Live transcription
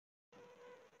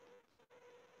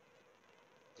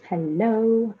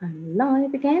Hello, I'm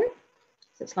live again.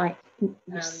 So it's like,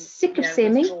 you're sick of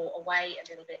seeing me. Away a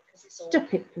little bit because it's all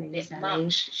Stop it, please, Ali.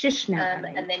 Shush now,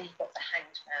 Ali. And then you've got the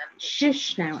hanged man.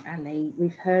 Shush now, Ali.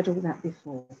 We've heard all that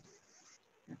before.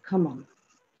 Now, come on.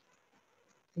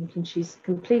 Thinking she's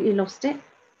completely lost it.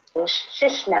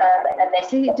 Shush now. And then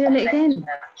see, doing it again.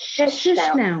 Shush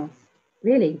now.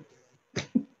 Really?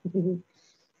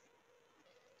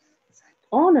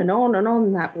 On and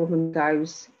on that woman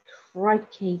goes.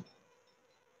 Crikey.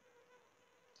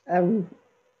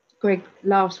 Greg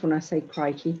laughs when I say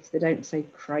crikey, because they don't say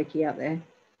crikey out there.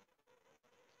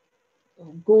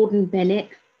 Oh, Gordon Bennett.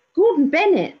 Gordon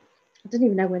Bennett! I don't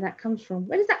even know where that comes from.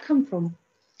 Where does that come from?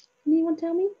 Can anyone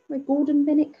tell me where Gordon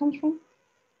Bennett comes from?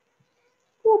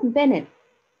 Gordon Bennett.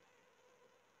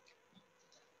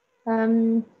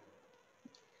 All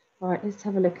right, let's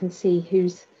have a look and see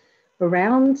who's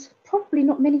around. Probably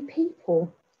not many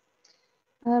people.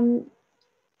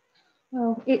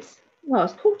 Well, it's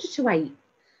 7:45,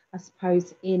 I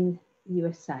suppose, in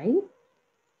USA.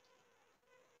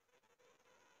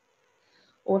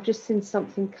 Or I've just seen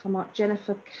something come up.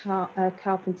 Jennifer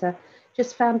Carpenter,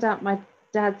 just found out my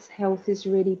dad's health is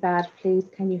really bad. Please,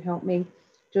 can you help me?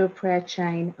 Do a prayer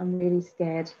chain. I'm really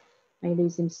scared. May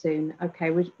lose him soon.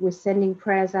 Okay, we're sending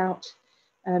prayers out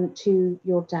to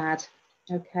your dad.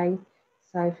 Okay,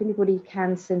 so if anybody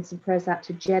can send some prayers out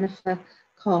to Jennifer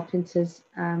Carpenter's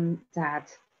dad,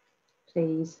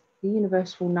 please. The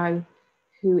universe will know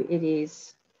who it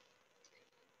is.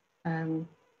 So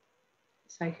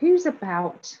who's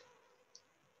about?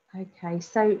 Okay,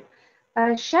 so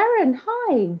Sharon,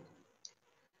 hi.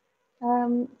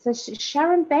 So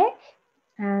Sharon Beck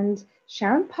and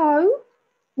Sharon Poe.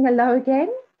 Hello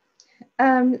again.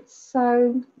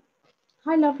 So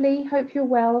hi, lovely. Hope you're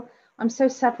well. I'm so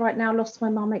sad right now. Lost my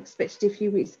mum. Expected a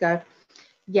few weeks ago.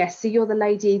 Yes, so you're the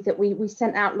lady that we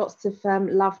sent out lots of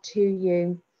love to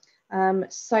you.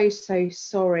 So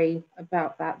sorry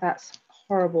about that. That's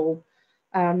horrible.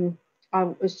 I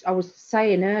was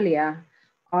saying earlier,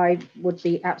 I would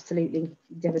be absolutely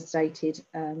devastated.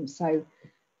 So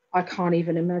I can't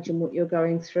even imagine what you're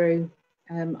going through.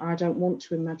 I don't want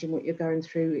to imagine what you're going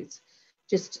through. It's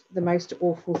just the most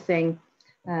awful thing.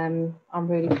 I'm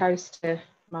really close to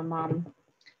my mum,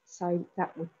 so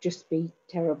that would just be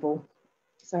terrible.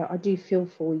 So I do feel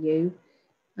for you.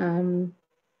 I'm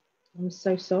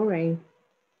so sorry.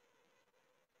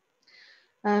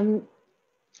 A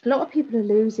lot of people are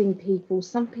losing people.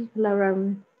 Some people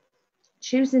are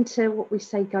choosing to, what we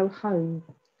say, go home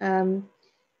and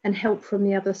help from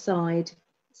the other side.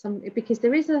 Because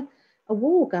there is a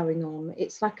war going on.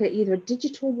 It's like either a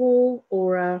digital war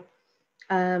or a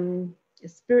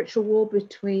spiritual war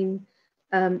between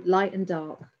light and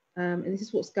dark. And this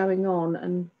is what's going on.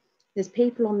 And there's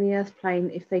people on the earth plane,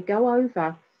 if they go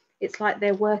over, it's like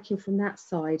they're working from that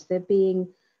side. They're being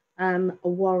a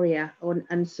warrior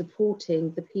and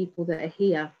supporting the people that are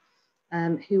here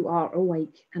who are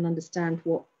awake and understand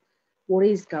what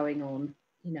is going on.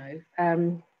 You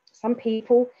know, some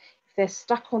people, if they're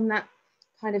stuck on that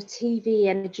kind of TV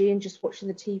energy and just watching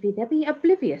the TV, they'll be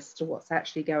oblivious to what's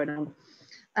actually going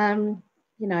on.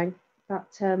 You know,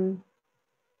 but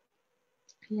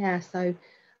yeah, so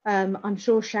I'm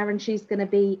sure Sharon, she's going to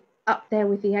be up there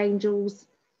with the angels,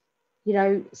 you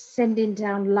know, sending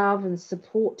down love and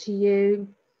support to you.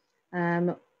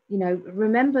 You know,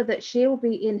 remember that she'll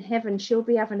be in heaven. She'll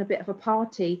be having a bit of a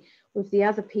party with the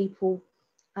other people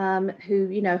who,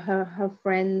 you know, her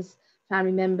friends,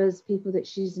 family members, people that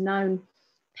she's known,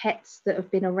 pets that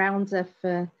have been around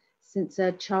her since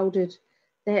her childhood.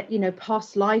 They're, you know,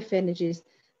 past life energies.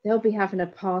 They'll be having a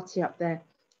party up there.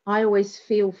 I always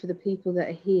feel for the people that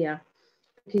are here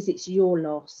because it's your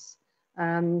loss.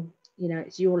 You know,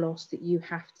 it's your loss that you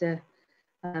have to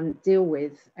deal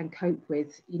with and cope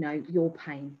with, you know, your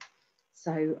pain.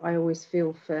 So I always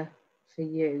feel for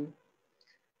you.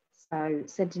 So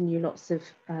sending you lots of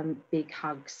big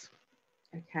hugs.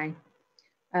 Okay.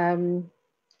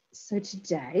 So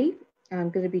today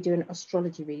I'm going to be doing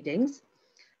astrology readings.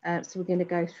 So we're going to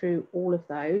go through all of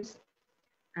those.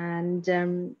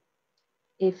 And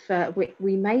if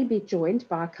we may be joined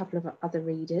by a couple of other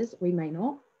readers, we may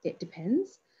not, it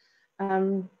depends.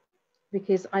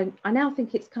 Because I now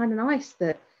think it's kind of nice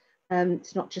that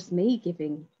it's not just me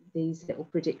giving these little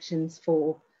predictions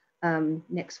for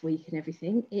next week and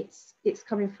everything. It's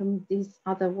coming from these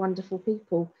other wonderful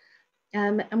people.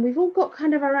 And we've all got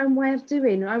kind of our own way of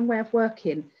doing, our own way of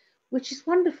working, which is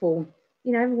wonderful.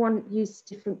 You know, everyone uses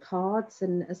different cards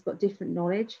and has got different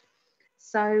knowledge.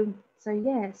 So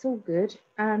yeah, it's all good.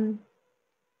 I've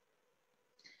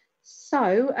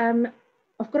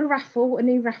got a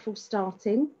new raffle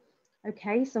starting.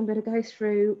 Okay, so I'm going to go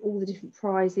through all the different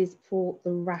prizes for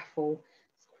the raffle.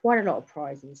 It's quite a lot of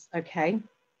prizes. Okay,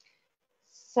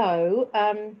 so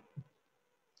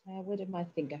where did my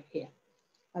thing go? Here.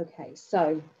 Okay,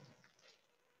 so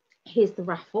here's the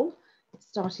raffle. It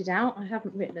started out, I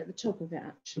haven't written at the top of it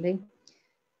actually.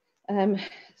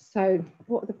 So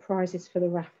what are the prizes for the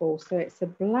raffle? So it's a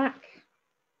black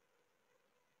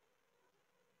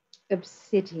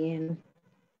obsidian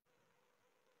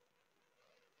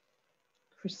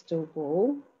crystal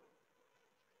ball.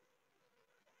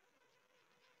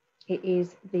 It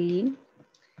is the,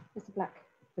 it's a black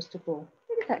crystal ball.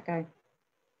 Where did that go?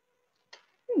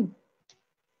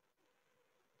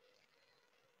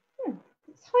 Yeah,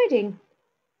 it's hiding.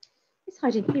 It's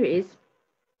hiding. Here it is.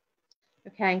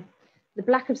 Okay, the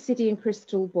black obsidian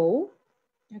crystal ball.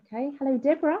 Okay, hello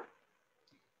Deborah.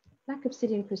 Black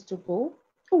obsidian crystal ball.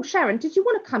 Oh, Sharon, did you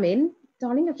want to come in,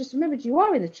 darling? I've just remembered you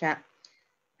are in the chat.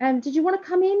 Did you want to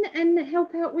come in and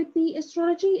help out with the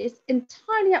astrology? It's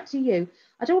entirely up to you.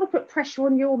 I don't want to put pressure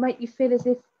on you or make you feel as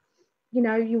if, you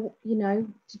know,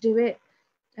 to do it,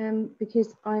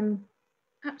 because I'm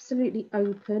absolutely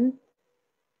open.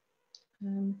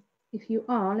 If you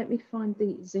are, let me find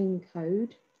the Zoom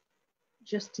code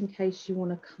just in case you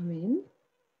want to come in.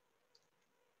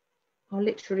 I'll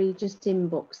literally just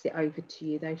inbox it over to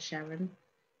you though, Sharon.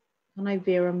 I know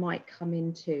Vera might come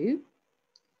in too.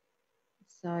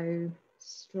 So,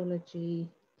 astrology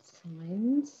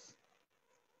signs.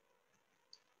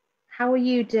 How are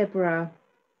you, Deborah?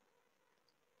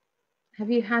 Have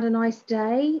you had a nice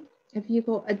day? Have you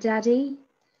got a daddy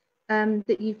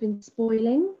that you've been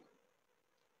spoiling?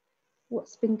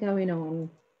 What's been going on?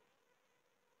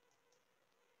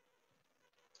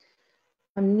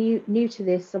 I'm new to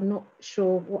this. I'm not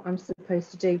sure what I'm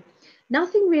supposed to do.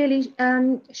 Nothing really,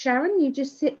 Sharon. You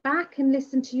just sit back and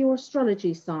listen to your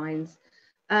astrology signs.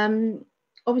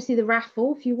 Obviously, the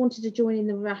raffle. If you wanted to join in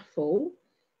the raffle,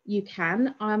 you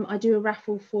can. I do a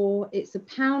raffle for, it's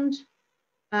 £1.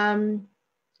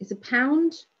 It's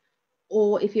 £1,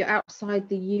 or if you're outside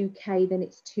the UK, then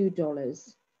it's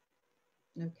 $2.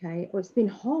 Okay. Oh, it's been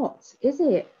hot, is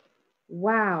it?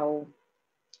 Wow.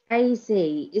 AZ,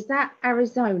 is that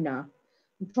Arizona?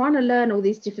 I'm trying to learn all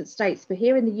these different states, but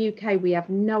here in the UK, we have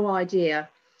no idea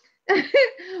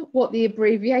what the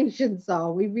abbreviations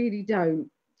are. We really don't.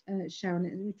 Sharon,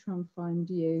 let me try and find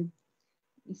you.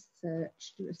 Let me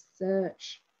search, do a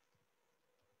search.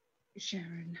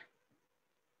 Sharon.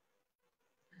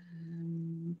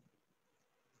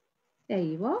 There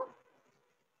you are.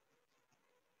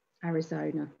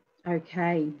 Arizona.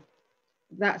 Okay.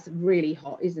 That's really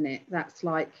hot, isn't it? That's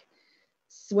like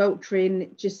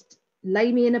sweltering. Just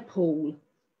lay me in a pool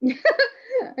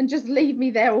and just leave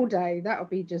me there all day. That would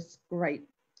be just great.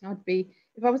 I'd be,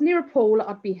 if I was near a pool,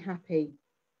 I'd be happy.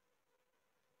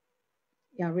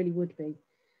 Yeah, I really would be.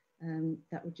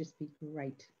 That would just be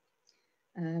great.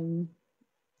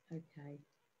 Okay.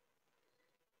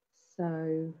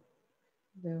 So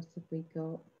what else have we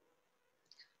got?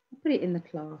 I'll put it in the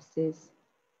classes.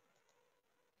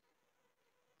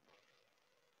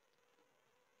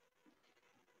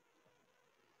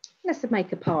 Let's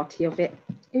make a party of it.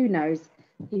 Who knows?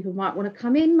 People might want to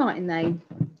come in, mightn't they?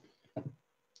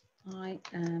 I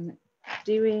am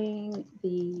doing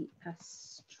the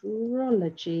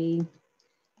astrology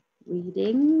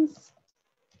readings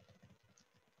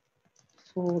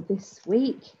for this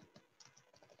week.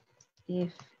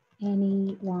 If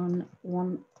anyone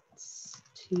wants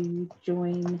to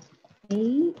join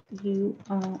me, you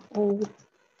are all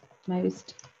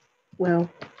most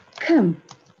welcome.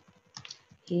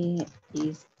 Here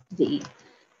is the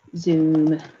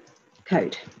Zoom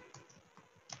code.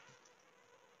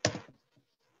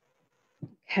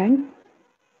 Okay.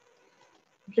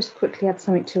 Just quickly had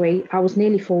something to eat. I was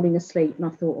nearly falling asleep and I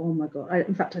thought, oh my God.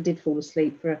 In fact, I did fall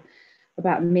asleep for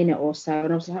about a minute or so.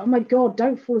 And I was like, oh my God,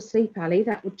 don't fall asleep, Ali.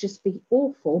 That would just be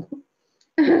awful.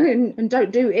 and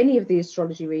don't do any of the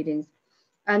astrology readings.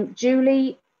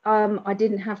 Julie, I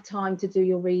didn't have time to do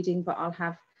your reading, but I'll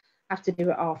have to do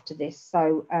it after this.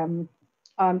 So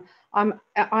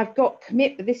I've got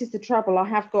this is the trouble. I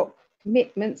have got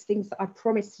commitments, things that I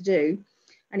promised to do.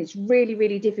 And it's really,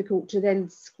 really difficult to then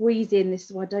squeeze in. This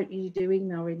is why I don't usually do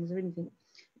email readings or anything,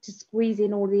 to squeeze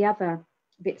in all the other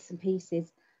bits and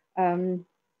pieces, you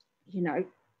know.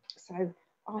 So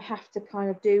I have to kind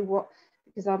of do what,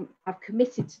 because I've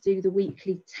committed to do the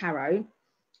weekly tarot,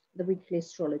 the weekly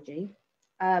astrology,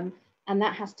 and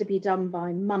that has to be done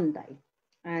by Monday.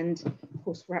 And of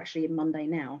course, we're actually in Monday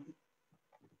now.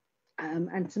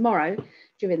 And tomorrow,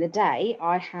 during the day,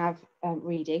 I have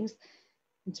readings.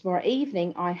 And tomorrow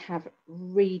evening, I have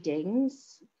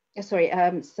readings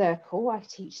circle. I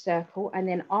teach circle, and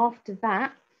then after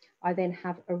that I then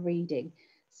have a reading.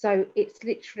 So it's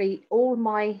literally all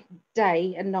my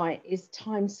day and night is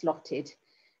time slotted.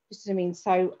 Just what I mean.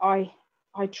 So I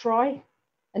try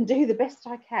and do the best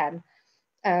I can.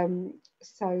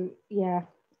 So yeah,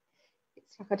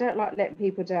 it's like I don't like letting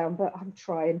people down, but I'm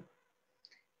trying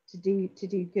to do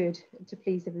good and to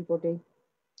please everybody.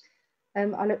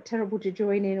 I look terrible to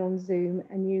join in on Zoom,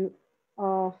 and you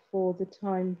are for the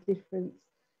time difference,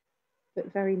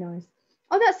 but very nice.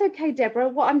 Oh, that's okay, Deborah.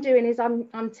 What I'm doing is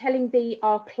I'm telling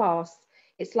our class.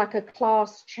 It's like a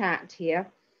class chat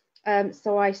here.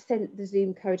 So I sent the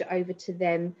Zoom code over to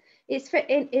them. It's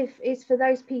for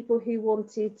those people who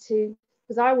wanted to,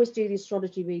 because I always do the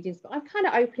astrology readings, but I'm kind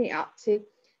of opening it up to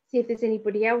see if there's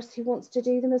anybody else who wants to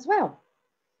do them as well.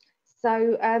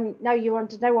 So no, you're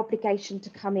under no obligation to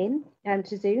come in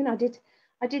to Zoom. I did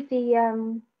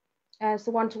the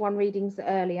so one-to-one readings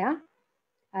earlier.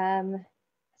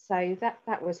 So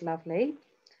that was lovely.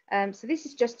 So this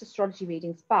is just astrology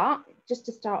readings, but just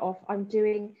to start off, I'm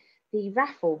doing the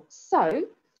raffle. So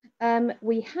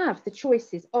we have the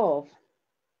choices of,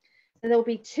 and there will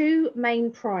be two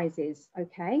main prizes,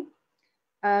 okay?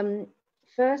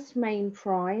 First main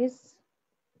prize,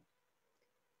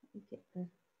 let me get the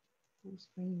full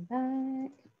screen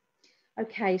back.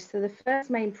 Okay, so the first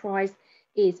main prize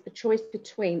is a choice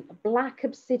between a black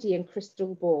obsidian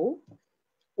crystal ball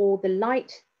or the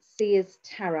Light Seers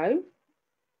Tarot.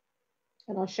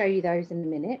 And I'll show you those in a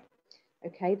minute.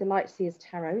 Okay, the Light Seers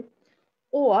Tarot.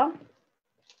 Or,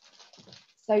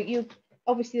 so you,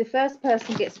 obviously the first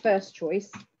person gets first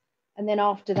choice. And then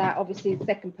after that, obviously the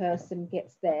second person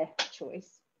gets their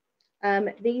choice.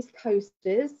 These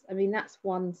coasters, I mean, that's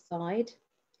one side.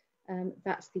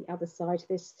 That's the other side.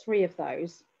 There's three of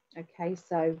those. Okay,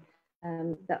 so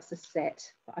that's a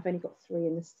set, but I've only got three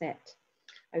in the set.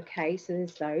 Okay, so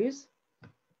there's those.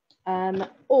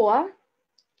 Or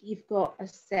you've got a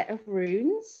set of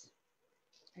runes.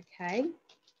 Okay,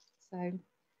 so I've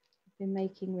been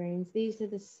making runes. These are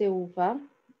the silver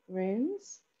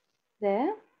runes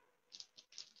there.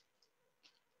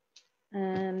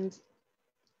 And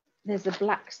there's a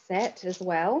black set as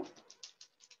well.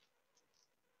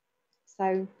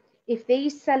 So if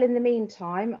these sell in the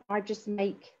meantime, I just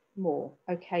make more.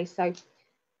 Okay, so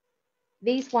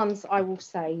these ones I will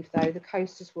save though. The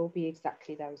coasters will be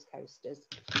exactly those coasters.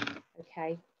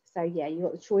 Okay, so yeah, you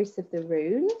got the choice of the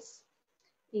runes,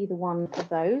 either one of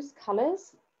those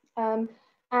colours. And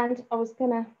I was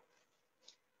gonna,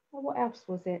 oh, what else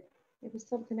was it? It was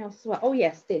something else as well. Oh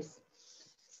yes, this.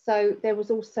 So there was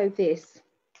also this.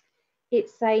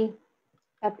 It's a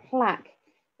plaque,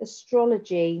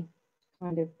 astrology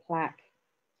kind of plaque.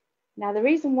 Now the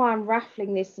reason why I'm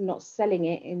raffling this and not selling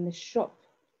it in the shop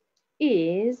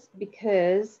is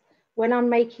because when I'm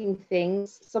making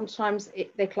things, sometimes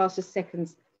they're classed as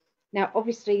seconds. Now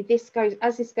obviously this goes,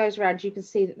 as this goes around, you can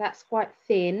see that that's quite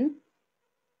thin,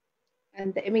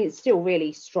 and I mean it's still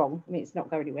really strong. I mean it's not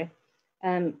going anywhere,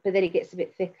 but then it gets a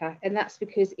bit thicker, and that's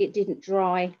because it didn't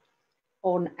dry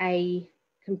on a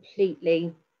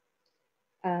completely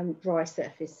dry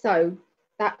surface. So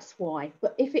that's why.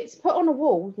 But if it's put on a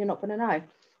wall, you're not going to know.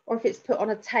 Or if it's put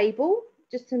on a table,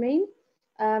 just to mean.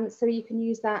 So you can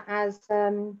use that as,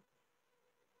 you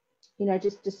know,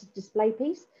 just a display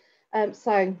piece.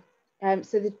 So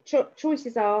the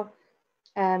choices are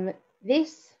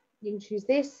this, you can choose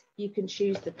this, you can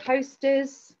choose the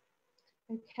coasters.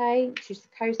 Okay, choose the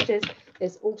coasters.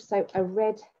 There's also a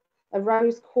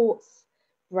rose quartz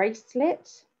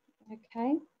bracelet.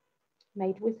 Okay,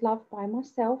 made with love by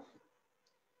myself.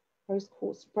 Rose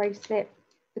quartz bracelet,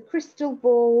 the crystal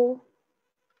ball,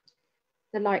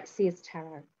 the Light Seers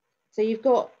Tarot. So you've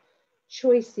got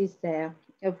choices there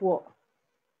of what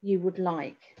you would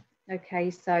like.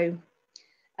 Okay, so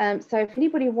so if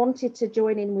anybody wanted to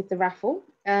join in with the raffle,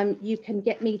 you can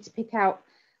get me to pick out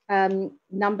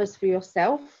numbers for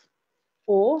yourself,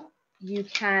 or you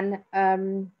can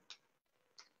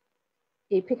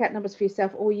you pick out numbers for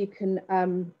yourself, or you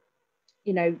can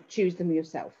you know, choose them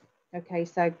yourself. Okay,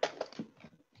 so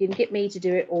you can get me to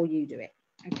do it or you do it.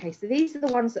 Okay, so these are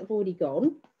the ones that have already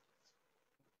gone.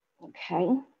 Okay.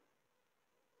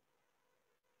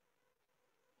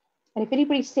 And if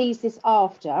anybody sees this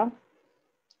after,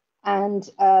 and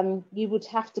you would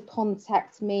have to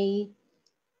contact me,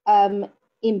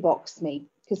 inbox me,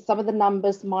 because some of the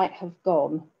numbers might have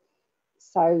gone.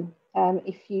 So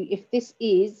if this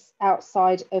is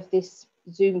outside of this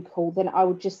Zoom call, then I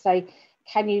would just say,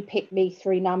 can you pick me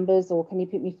 3 numbers, or can you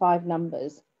pick me 5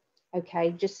 numbers?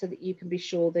 Okay, just so that you can be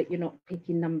sure that you're not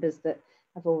picking numbers that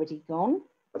have already gone.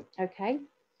 Okay,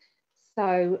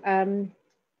 So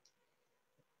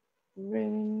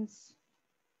runes,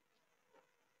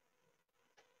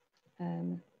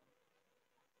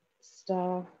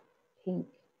 star, pink,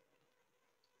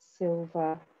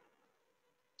 silver,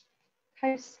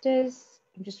 coasters.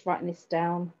 I'm just writing this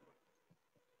down.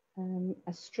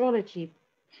 Astrology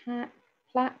plaque,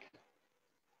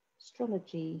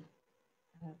 astrology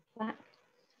plaque.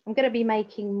 I'm going to be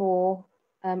making more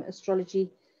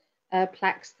astrology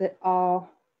plaques that are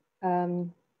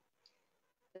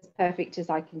as perfect as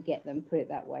I can get them, put it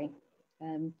that way,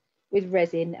 with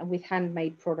resin and with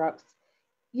handmade products.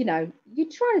 You know, you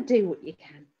try to do what you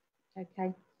can.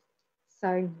 Okay,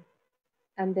 so,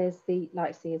 and there's the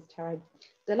Lightseers Tarot.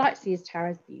 The Lightseers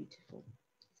Tarot is beautiful.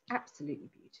 It's absolutely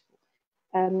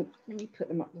beautiful. Let me put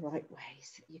them up the right way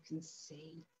so you can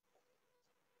see.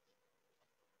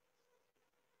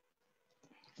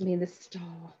 I mean, the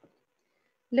star.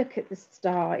 Look at the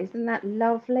star. Isn't that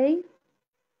lovely?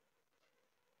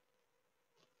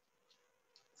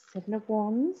 Seven of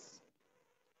Wands.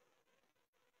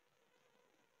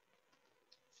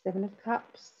 Seven of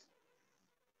Cups.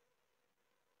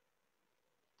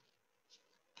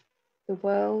 The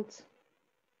World.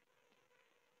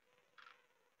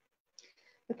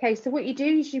 Okay, so what you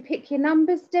do is you pick your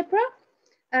numbers, Deborah,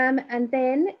 and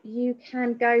then you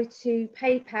can go to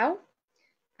PayPal,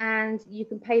 and you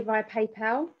can pay via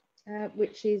PayPal,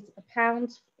 which is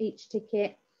 £1 each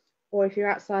ticket, or if you're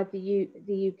outside the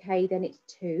UK, then it's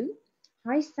 £2.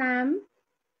 Hi, Sam.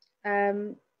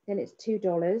 Then it's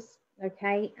 $2,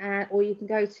 okay? Or you can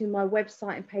go to my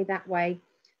website and pay that way,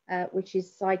 which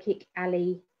is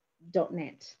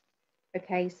psychically.net.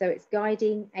 Okay, so it's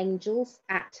Guiding Angels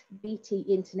at BT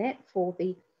Internet for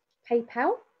the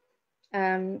PayPal.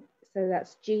 So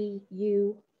that's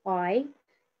GUIDING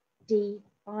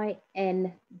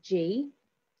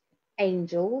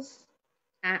angels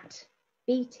at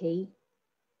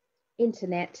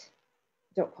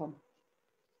btinternet.com.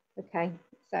 Okay,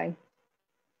 so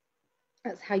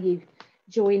that's how you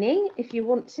join in if you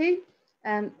want to.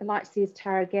 The Lightseers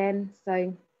Tarot again.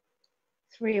 So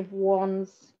Three of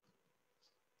Wands,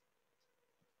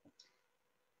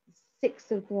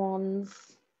 Six of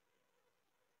Wands,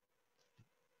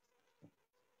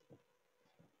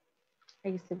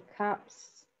 Ace of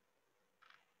Cups,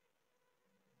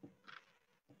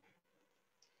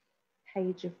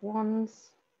 Page of Wands,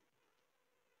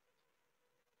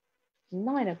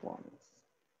 Nine of Wands.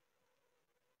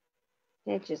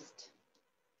 They're just,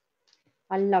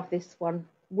 I love this one.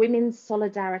 Women's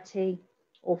solidarity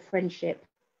or friendship,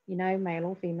 you know, male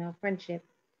or female friendship.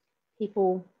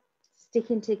 People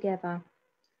sticking together.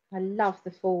 I love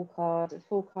the Fool card. The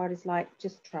Fool card is like,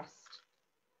 just trust.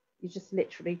 You're just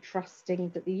literally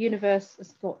trusting that the universe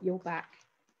has got your back.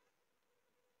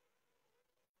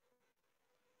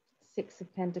 Six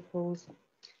of Pentacles.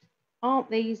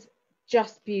 Aren't these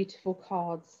just beautiful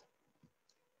cards?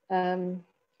 Oh,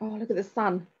 look at the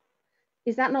sun.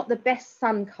 Is that not the best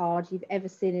sun card you've ever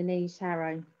seen in any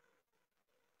tarot?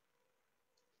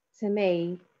 To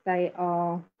me, they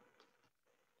are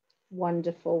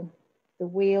wonderful. The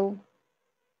Wheel.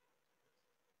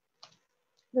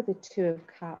 Look at the Two of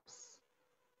Cups.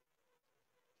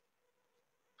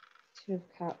 Two of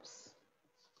Cups.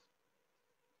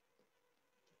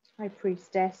 High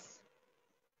Priestess.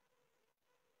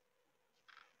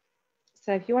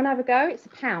 So if you want to have a go, it's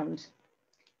 £1.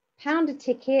 £1 a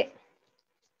ticket.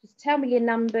 Just tell me your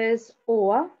numbers,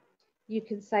 or you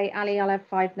can say, Ali, I'll have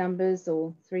 5 numbers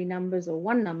or 3 numbers or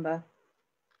 1 number.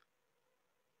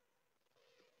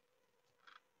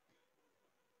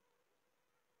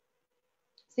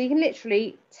 So you can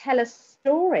literally tell a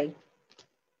story.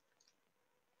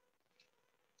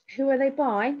 Who are they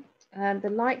by? The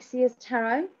Lightseers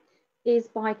Tarot is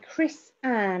by Chris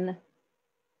Ann.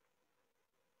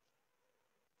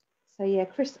 So yeah,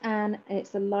 Chris Ann, and it's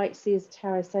the Lightseers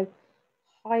Tarot. So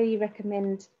highly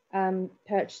recommend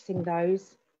purchasing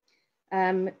those.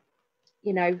 You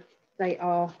know, they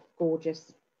are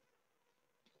gorgeous.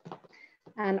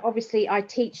 And obviously I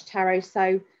teach tarot,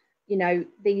 so you know,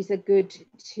 these are good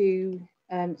to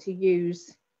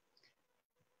use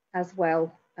as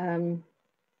well.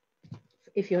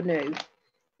 If you're new,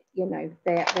 you know,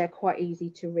 they're quite easy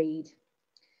to read.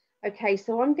 Okay,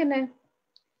 so I'm gonna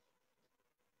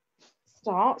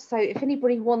start. So if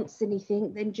anybody wants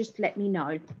anything, then just let me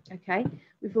know. Okay,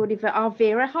 we've already got our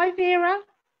Vera. Hi, Vera.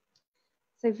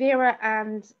 So Vera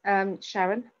and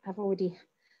Sharon have already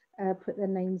put their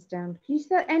names down. Can you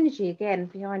see that energy again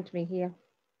behind me here?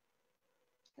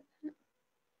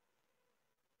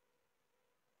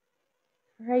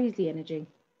 Crazy energy.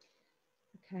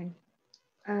 Okay.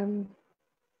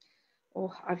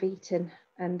 or I've eaten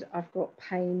and I've got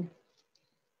pain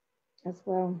as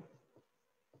well.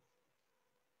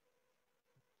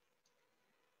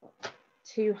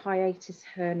 2 hiatus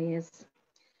hernias.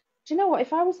 Do you know what?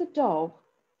 If I was a dog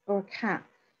or a cat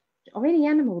or any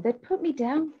animal, they'd put me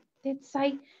down. They'd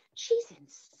say, she's in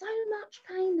so much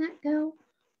pain, that girl.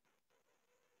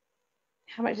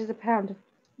 How much is a pound?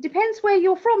 Depends where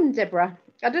you're from, Deborah.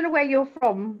 I don't know where you're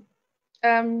from.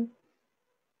 Where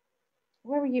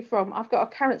are you from? I've got a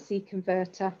currency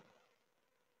converter.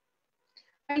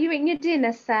 Are you eating your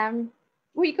dinner, Sam?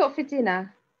 What you got for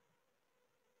dinner?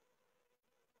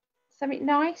 Something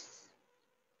nice?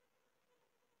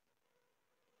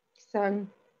 So,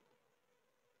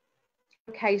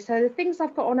 okay, so the things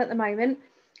I've got on at the moment,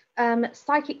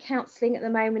 psychic counselling at the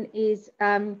moment is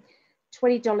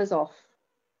 $20 off,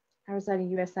 Arizona,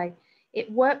 USA. It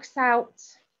works out,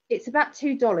 it's about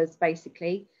 $2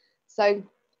 basically. So,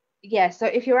 yeah, so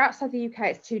if you're outside the UK,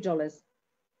 it's $2.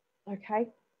 Okay,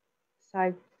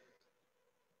 so,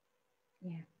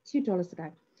 yeah, $2 a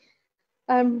go.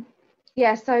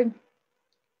 Yeah, so,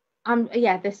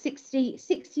 yeah, they're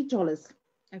 $60.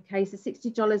 Okay, so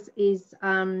 $60 is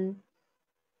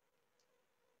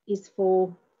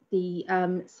for the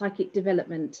psychic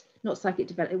development, not psychic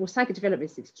development. Well, psychic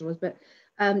development is $60, but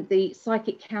the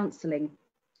psychic counselling.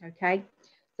 Okay,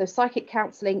 so psychic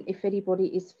counselling, if anybody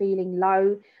is feeling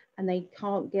low and they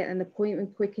can't get an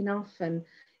appointment quick enough, and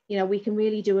you know, we can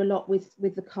really do a lot with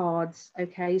the cards.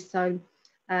 Okay, so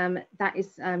that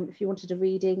is if you wanted a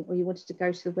reading or you wanted to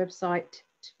go to the website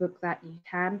to book that, you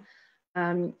can.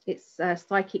 It's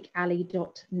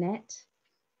psychicalley.net.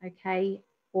 Okay,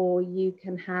 or you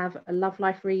can have a love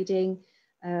life reading,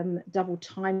 double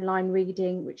timeline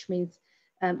reading, which means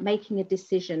making a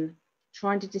decision,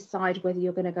 trying to decide whether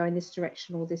you're going to go in this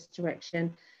direction or this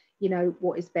direction. You know,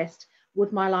 what is best?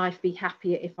 Would my life be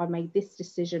happier if I made this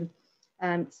decision?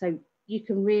 So you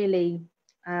can really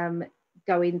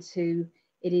go into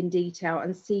it in detail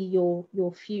and see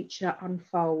your future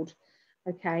unfold.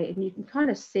 Okay, and you can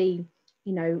kind of see,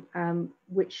 you know,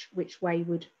 which way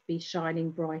would be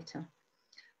shining brighter.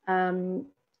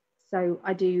 So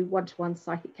I do one-to-one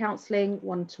psychic counselling,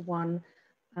 one-to-one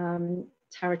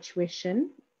tarot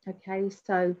tuition. Okay,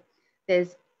 so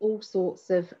there's all sorts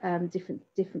of different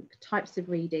types of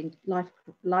reading, life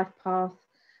path,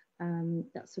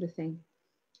 that sort of thing.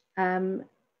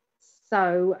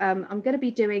 So I'm going to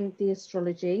be doing the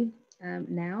astrology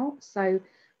now. So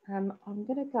I'm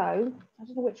going to go, I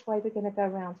don't know which way we're going to go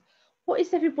around. What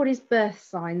is everybody's birth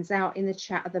signs out in the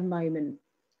chat at the moment?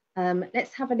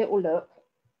 Let's have a little look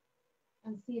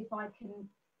and see if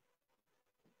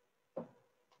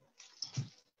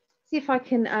I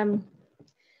can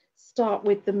start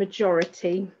with the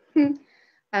majority.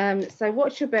 So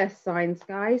what's your birth signs,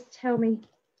 guys? Tell me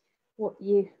what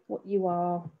you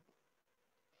are.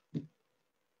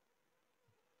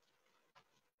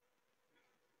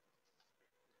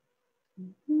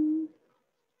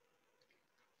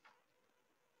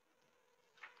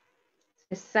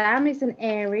 So Sam is an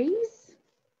Aries.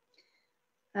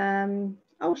 Oh,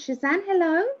 Shazan,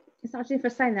 hello. It's not if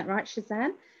I'm saying that right,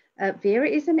 Shazan. Vera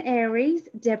is an Aries.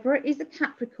 Deborah is a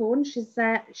Capricorn.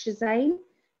 Shazane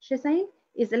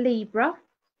is a Libra.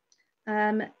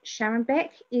 Sharon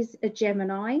Beck is a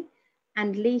Gemini.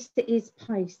 And Lisa is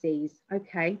Pisces.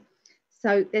 Okay.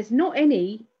 So there's not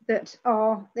any that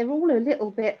are, they're all a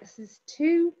little bit, there's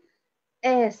 2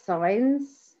 air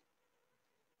signs,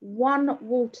 1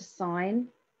 water sign,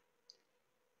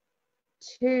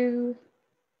 2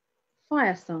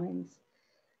 fire signs.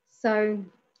 So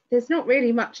there's not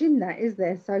really much in that, is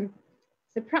there? So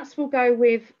perhaps we'll go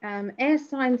with air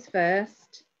signs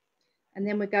first, and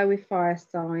then we'll go with fire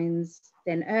signs,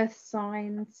 then earth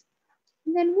signs,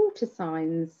 and then water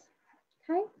signs.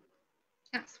 Okay,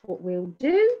 that's what we'll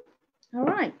do. All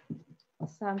right,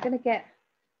 so I'm going to get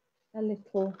a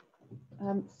little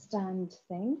stand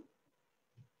thing.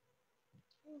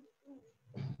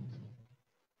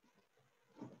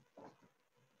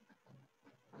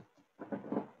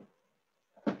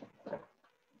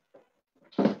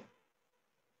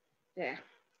 There.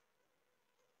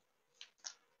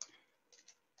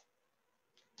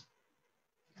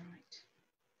 All right.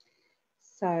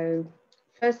 So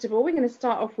first of all, we're going to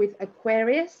start off with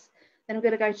Aquarius, then I'm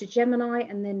going to go to Gemini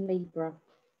and then Libra.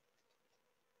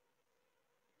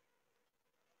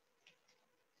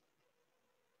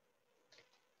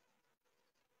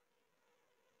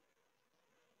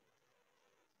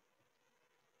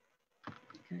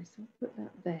 Okay, so I'll put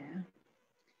that there.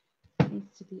 It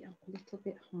needs to be up a little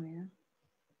bit higher.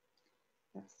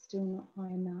 That's still not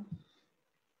high enough.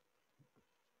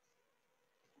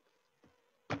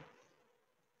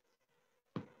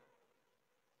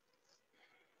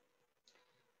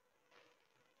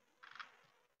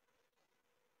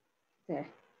 There.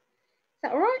 Is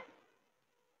that all right?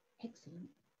 Excellent.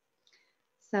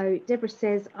 So Deborah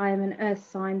says, I am an earth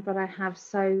sign, but I have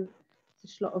such a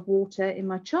lot of water in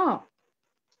my chart.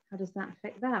 How does that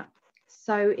affect that?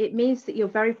 So it means that you're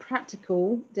very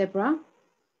practical, Deborah,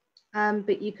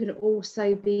 but you can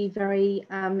also be very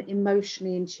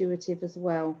emotionally intuitive as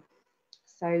well.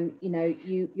 So, you know,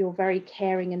 you're very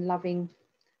caring and loving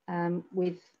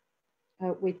with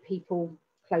people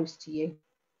close to you.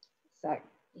 So,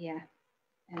 yeah,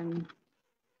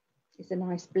 it's a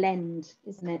nice blend,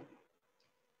 isn't it?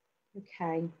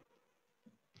 Okay.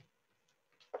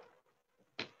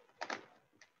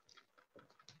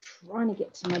 Trying to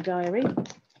get to my diary.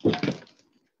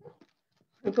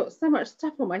 I've got so much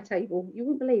stuff on my table, you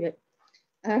wouldn't believe it.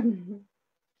 Okay,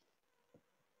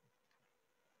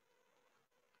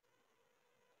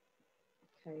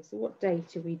 so what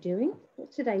date are we doing?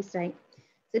 What's today's date?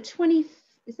 The 20th,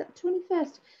 is that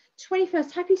 21st?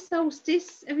 21st, happy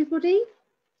solstice, everybody.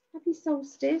 Happy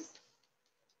solstice.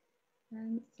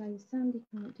 So Sandy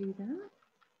can't do that.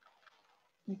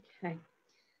 Okay,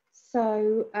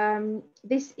 so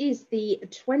this is the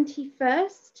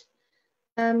 21st.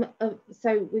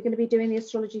 So we're going to be doing the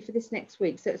astrology for this next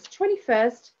week. So it's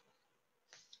 21st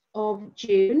of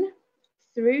June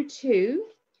through to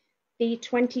the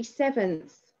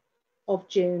 27th of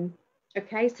June.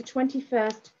 Okay, so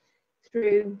 21st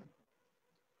through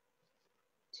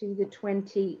to the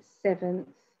 27th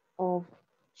of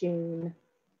June.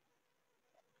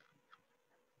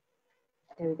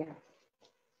 There we go.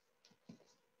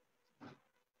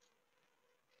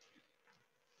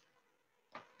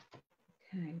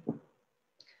 Okay.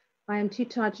 I am too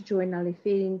tired to join Ali,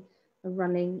 feeling of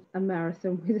running a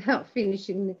marathon without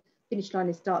finishing the finish line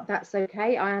and start. That's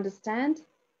okay, I understand.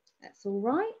 That's all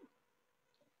right.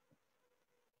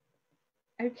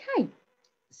 Okay,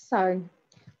 so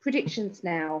predictions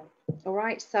now. All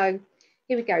right, so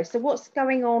here we go. So what's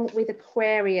going on with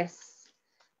Aquarius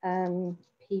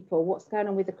people? What's going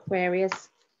on with Aquarius?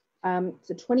 So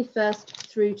 21st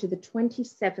through to the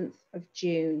 27th of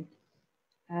June.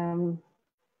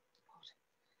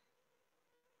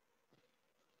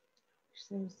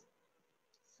 There's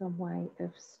some way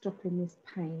of stopping this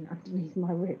pain underneath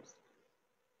my ribs.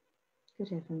 Good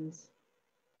heavens.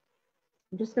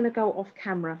 I'm just going to go off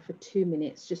camera for 2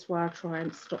 minutes just while I try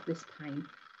and stop this pain.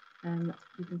 You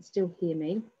can still hear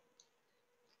me.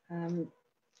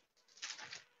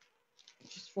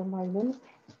 Just for a moment.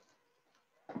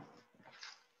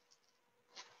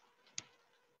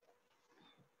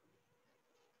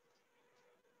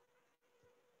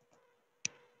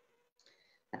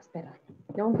 That's better.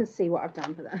 No one can see what I've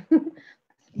done, but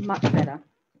that's much better.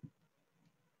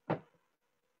 Okay.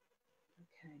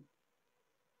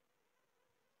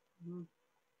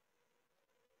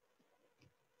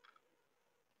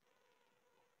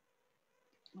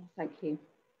 Oh, thank you.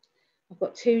 I've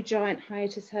got 2 giant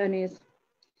hiatus hernias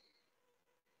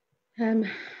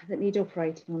that need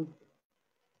operating on.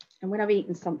 And when I've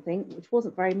eaten something, which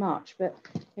wasn't very much, but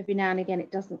every now and again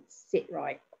it doesn't sit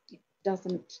right. It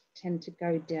doesn't tend to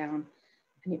go down.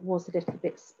 And it was a little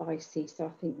bit spicy, so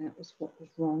I think that was what was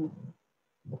wrong.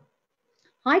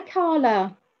 Hi,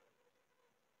 Carla.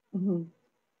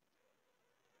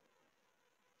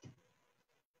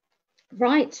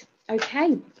 Right,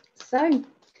 okay. So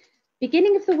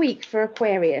beginning of the week for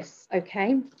Aquarius,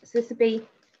 okay? So this will be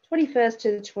 21st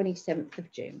to the 27th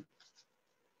of June.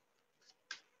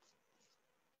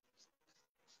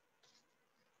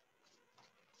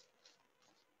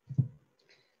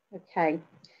 Okay,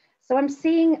 so I'm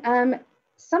seeing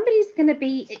somebody's going to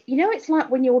be, you know, it's like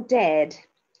when you're dead.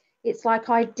 It's like,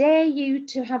 I dare you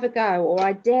to have a go, or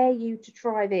I dare you to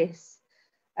try this,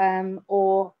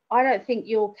 or I don't think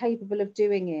you're capable of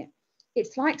doing it.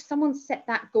 It's like someone set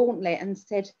that gauntlet and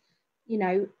said, you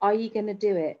know, are you going to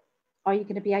do it? Are you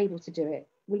going to be able to do it?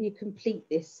 Will you complete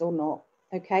this or not?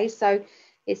 Okay, so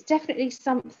it's definitely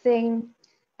something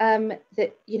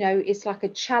that, you know, it's like a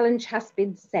challenge has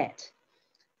been set.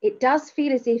 It does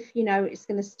feel as if, you know, it's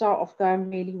going to start off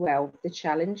going really well, the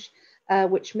challenge,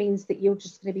 which means that you're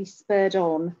just going to be spurred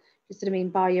on, just what I mean,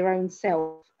 by your own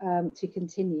self to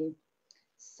continue.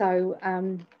 So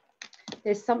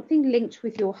there's something linked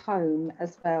with your home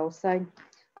as well. So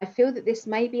I feel that this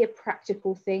may be a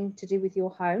practical thing to do with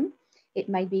your home. It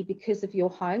may be because of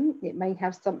your home. It may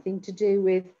have something to do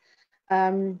with,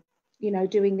 you know,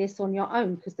 doing this on your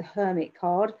own, because the Hermit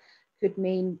card could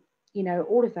mean, you know,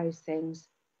 all of those things.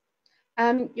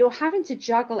 You're having to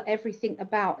juggle everything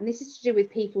about, and this is to do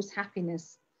with people's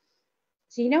happiness.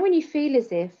 So, you know, when you feel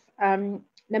as if, no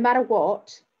matter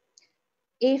what,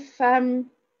 if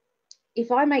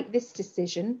I make this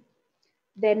decision,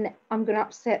 then I'm going to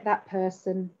upset that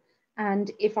person.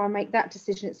 And if I make that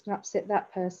decision, it's going to upset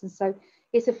that person. So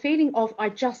it's a feeling of I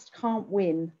just can't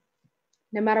win.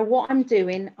 No matter what I'm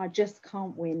doing, I just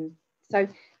can't win. So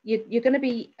you're going to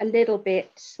be a little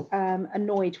bit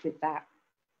annoyed with that.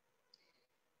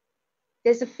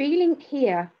 There's a feeling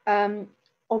here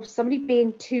of somebody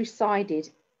being two-sided.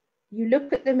 You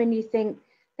look at them and you think,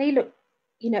 they look,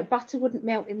 you know, butter wouldn't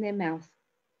melt in their mouth.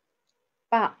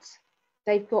 But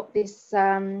they've got this,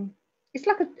 it's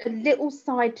like a little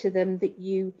side to them that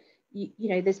you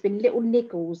know, there's been little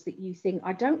niggles that you think,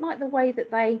 I don't like the way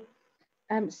that they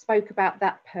spoke about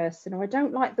that person, or I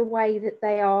don't like the way that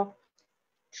they are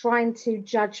trying to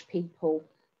judge people,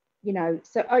 you know.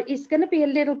 So it's going to be a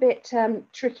little bit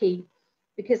tricky,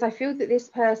 because I feel that this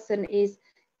person is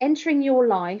entering your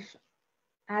life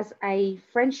as a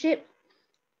friendship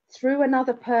through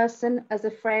another person as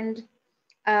a friend.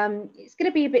 It's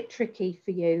going to be a bit tricky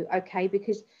for you, okay,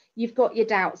 because you've got your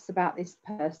doubts about this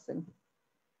person.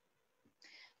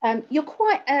 You're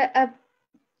quite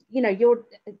you know, your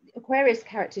Aquarius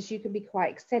characters, you can be quite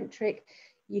eccentric,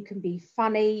 you can be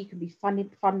funny, you can be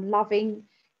fun loving,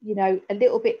 you know, a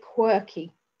little bit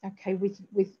quirky, okay,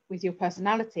 with your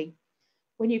personality.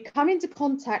 When you come into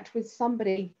contact with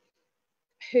somebody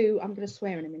who, I'm going to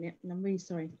swear in a minute, and I'm really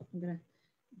sorry, I'm going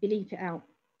to bleep it out.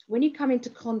 When you come into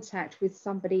contact with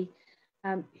somebody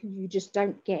who you just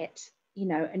don't get, you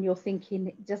know, and you're thinking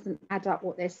it doesn't add up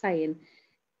what they're saying,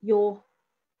 your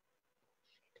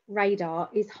radar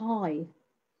is high.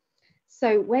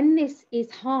 So when this is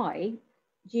high,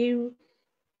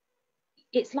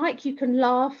 it's like you can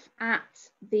laugh at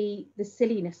the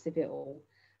silliness of it all,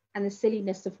 and the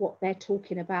silliness of what they're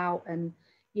talking about. And,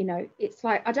 you know, it's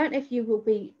like, I don't know if you will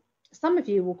be, some of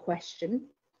you will question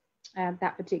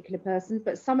that particular person,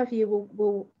 but some of you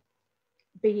will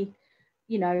be,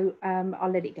 you know,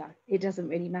 I'll let it go. It doesn't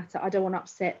really matter. I don't want to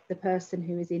upset the person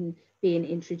who is being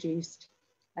introduced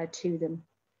to them.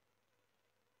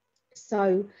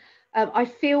 So I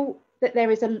feel that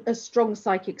there is a strong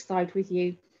psychic side with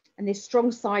you, and this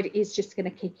strong side is just going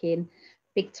to kick in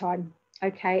big time,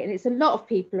 okay? And it's a lot of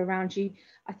people around you.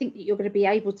 I think that you're going to be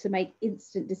able to make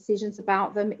instant decisions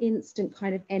about them, instant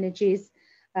kind of energies,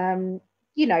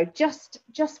 you know, just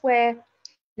where, you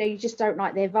know, you just don't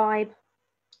like their vibe,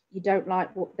 you don't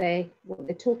like what they're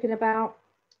talking about.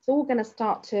 It's all going to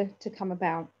start to come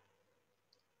about.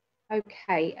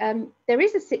 Okay, there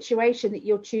is a situation that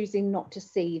you're choosing not to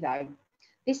see, though.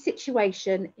 This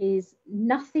situation is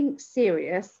nothing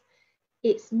serious.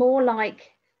 It's more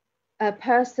like a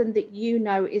person that you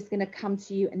know is going to come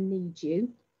to you and need you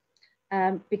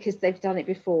because they've done it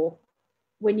before.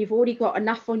 When you've already got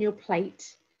enough on your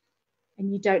plate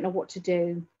and you don't know what to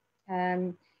do,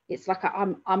 it's like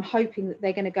I'm hoping that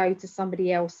they're going to go to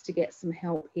somebody else to get some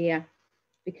help here,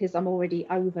 because I'm already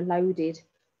overloaded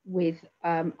with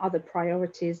other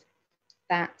priorities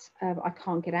that I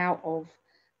can't get out of.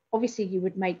 Obviously, you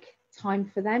would make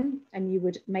time for them and you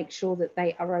would make sure that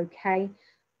they are okay,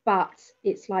 but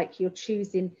it's like you're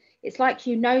choosing, it's like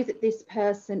you know that this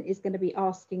person is going to be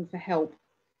asking for help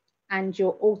and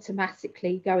you're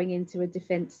automatically going into a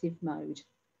defensive mode.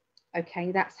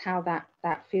 Okay, that's how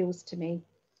that feels to me.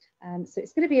 So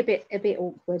it's going to be a bit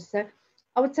awkward. So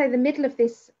I would say the middle of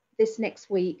this next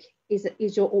week is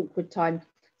your awkward time.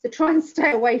 So try and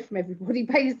stay away from everybody,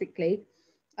 basically.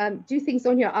 Do things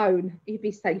on your own. You'd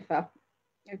be safer.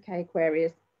 Okay,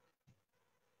 Aquarius.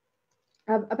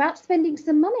 About spending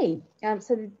some money.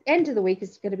 So the end of the week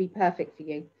is going to be perfect for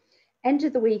you. End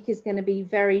of the week is going to be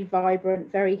very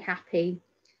vibrant, very happy.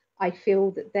 I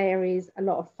feel that there is a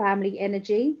lot of family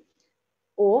energy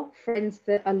or friends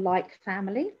that are like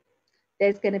family.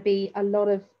 There's going to be a lot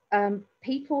of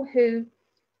people who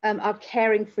are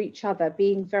caring for each other,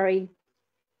 being very,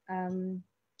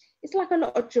 it's like a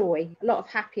lot of joy, a lot of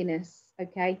happiness,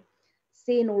 okay?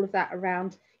 Seeing all of that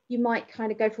around. You might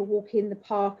kind of go for a walk in the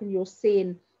park and you're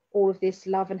seeing all of this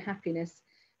love and happiness.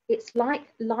 It's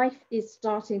like life is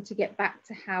starting to get back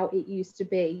to how it used to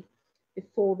be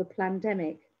before the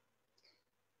pandemic.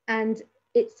 And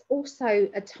it's also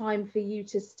a time for you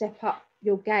to step up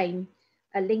your game,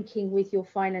 linking with your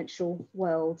financial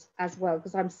world as well,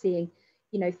 because I'm seeing,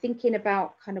 you know, thinking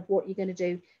about kind of what you're going to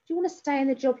do. Do you want to stay in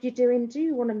the job you're doing? Do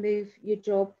you want to move your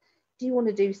job? Do you want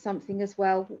to do something as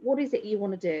well? What is it you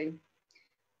want to do?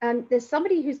 And there's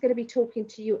somebody who's going to be talking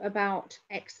to you about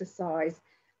exercise.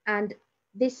 And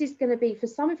this is going to be, for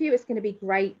some of you, it's going to be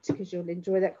great because you'll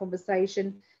enjoy that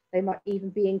conversation. They might even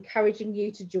be encouraging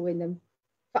you to join them.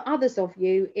 For others of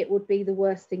you, it would be the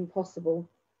worst thing possible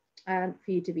for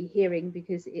you to be hearing,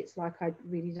 because it's like, I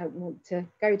really don't want to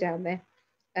go down there,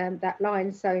 that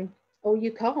line. So or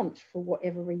you can't for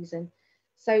whatever reason.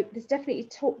 So there's definitely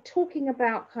talking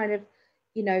about kind of,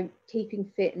 you know, keeping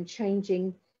fit and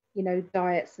changing, you know,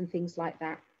 diets and things like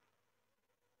that.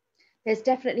 There's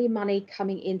definitely money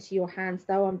coming into your hands,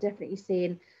 though. I'm definitely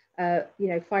seeing, you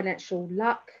know, financial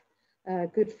luck,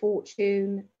 good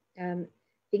fortune,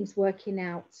 things working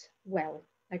out well,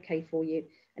 okay, for you.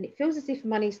 And it feels as if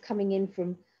money's coming in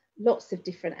from lots of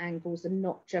different angles and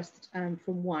not just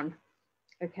from one.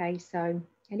 Okay, so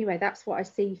anyway, that's what I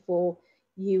see for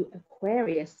you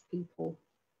Aquarius people.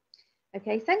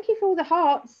 Okay, thank you for all the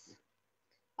hearts.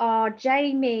 Ah,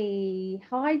 Jamie.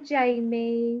 Hi,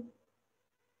 Jamie.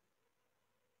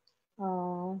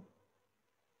 Oh.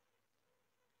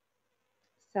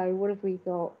 So what have we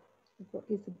got? We've got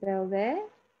Isabel there.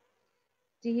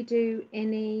 Do you do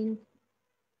any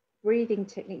breathing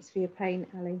techniques for your pain,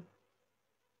 Ali?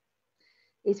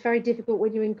 It's very difficult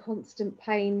when you're in constant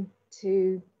pain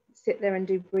to sit there and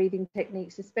do breathing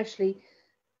techniques, especially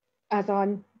as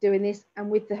I'm doing this. And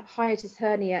with the hiatus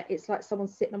hernia, it's like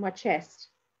someone's sitting on my chest,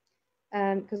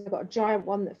 because I've got a giant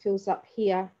one that fills up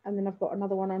here, and then I've got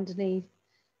another one underneath.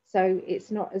 So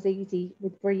it's not as easy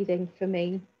with breathing for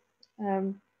me.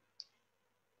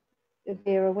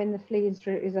 Vera, when the fleeing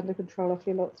spirit is under control, I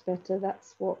feel lots better.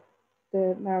 That's what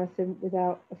the marathon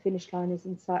without a finish line is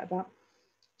in sight about.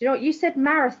 Do you know what? You said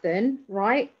marathon,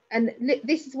 right? And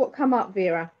this is what come up,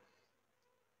 Vera.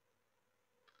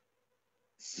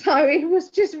 So it was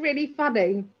just really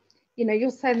funny. You know, you're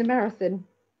saying the marathon.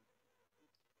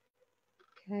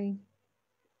 Okay.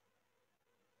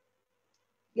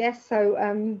 Yes,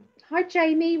 so hi,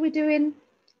 Jamie. We're doing,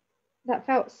 that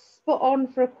felt spot on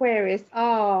for Aquarius.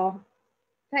 Ah,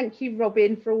 thank you,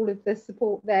 Robin, for all of the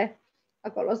support there.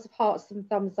 I've got lots of hearts and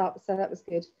thumbs up, so that was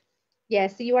good. Yeah,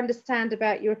 so you understand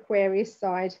about your Aquarius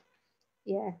side.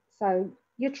 Yeah, so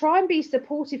you try and be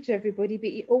supportive to everybody,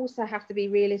 but you also have to be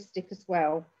realistic as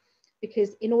well,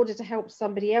 because in order to help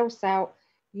somebody else out,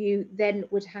 you then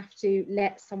would have to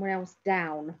let someone else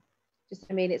down. Just,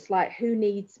 I mean, it's like, who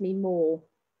needs me more?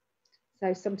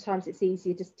 So sometimes it's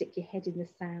easier to stick your head in the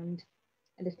sand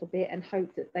a little bit and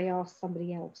hope that they ask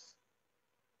somebody else.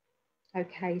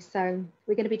 Okay, so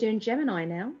we're going to be doing Gemini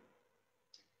now.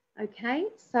 Okay,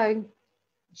 so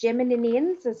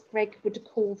Geminians, as Greg would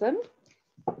call them.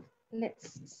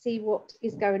 Let's see what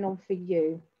is going on for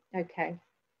you. Okay.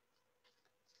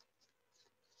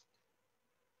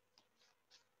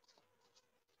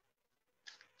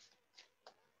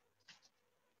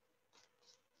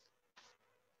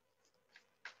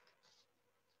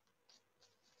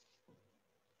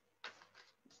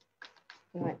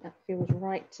 Right, that feels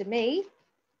right to me.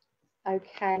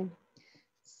 Okay,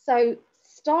 so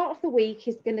start of the week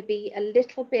is going to be a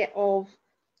little bit of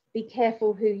be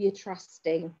careful who you're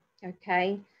trusting.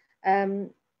 Okay,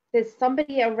 there's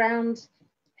somebody around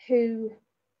who,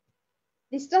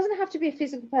 this doesn't have to be a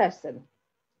physical person.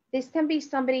 This can be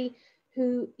somebody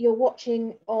who you're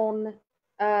watching on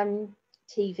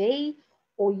TV,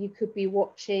 or you could be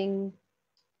watching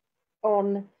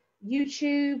on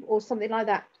YouTube or something like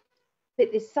that.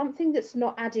 But there's something that's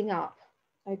not adding up,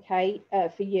 okay,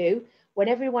 for you, when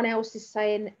everyone else is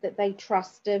saying that they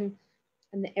trust them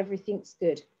and that everything's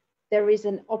good. There is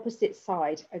an opposite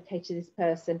side, okay, to this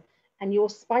person, and your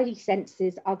spidey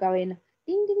senses are going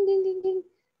ding, ding, ding, ding, ding,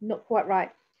 not quite right.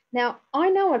 Now, I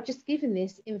know I've just given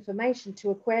this information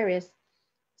to Aquarius,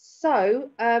 so,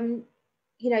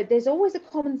 you know, there's always a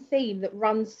common theme that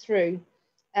runs through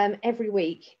every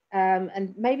week,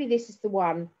 and maybe this is the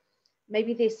one.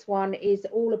 Maybe this one is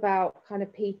all about kind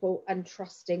of people and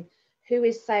trusting. Who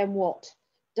is saying what?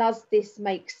 Does this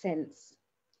make sense?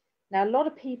 Now, a lot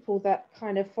of people that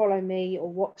kind of follow me or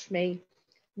watch me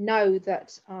know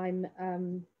that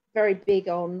I'm very big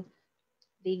on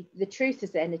the truth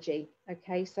as energy.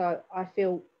 Okay, so I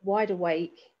feel wide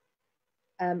awake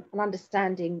and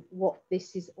understanding what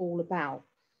this is all about.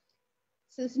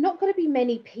 So there's not going to be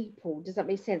many people, does that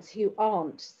make sense, who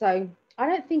aren't. So I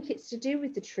don't think it's to do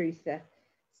with the truther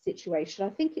situation. I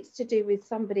think it's to do with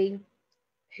somebody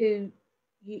who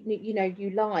you know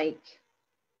you like.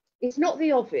 It's not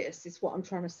the obvious, is what I'm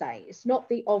trying to say. It's not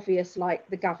the obvious, like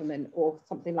the government or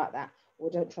something like that,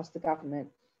 or don't trust the government.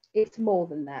 It's more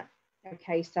than that.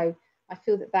 Okay, so I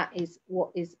feel that that is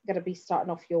what is going to be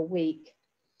starting off your week.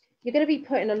 You're going to be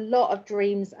putting a lot of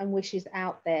dreams and wishes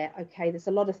out there. Okay, there's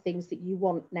a lot of things that you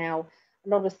want now, a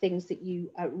lot of things that you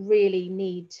really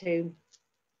need to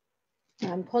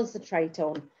concentrate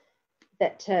on.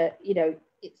 That you know,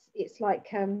 it's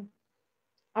like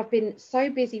I've been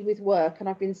so busy with work, and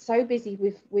I've been so busy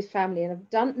with family, and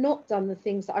I've not done the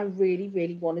things that I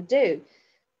really want to do.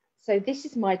 So this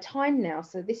is my time now.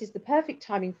 So this is the perfect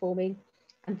timing for me.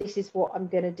 And this is what I'm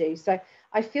going to do. So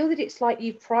I feel that it's like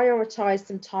you've prioritized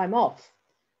some time off.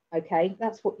 Okay,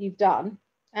 that's what you've done.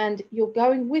 And you're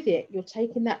going with it. You're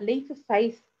taking that leap of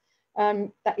faith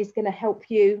that is going to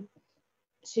help you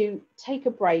to take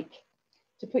a break,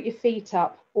 to put your feet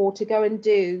up, or to go and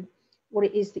do what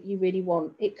it is that you really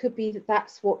want. It could be that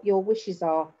that's what your wishes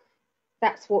are.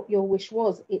 That's what your wish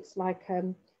was. It's like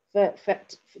to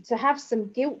have some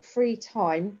guilt-free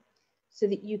time so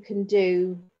that you can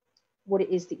do what it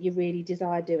is that you really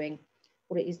desire doing,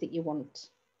 what it is that you want.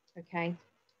 Okay,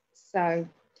 so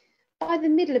by the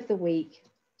middle of the week,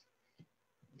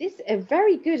 this is a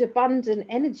very good abundant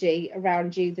energy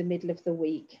around you the middle of the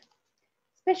week,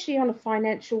 especially on a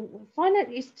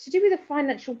it's to do with a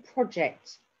financial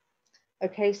project.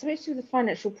 Okay, so it's to do with a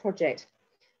financial project.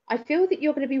 I feel that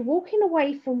you're going to be walking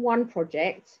away from one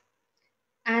project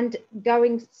and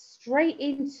going straight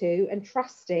into and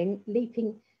trusting,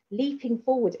 leaping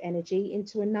forward energy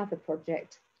into another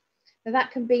project. Now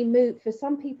that can be moved, for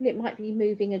some people it might be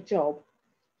moving a job.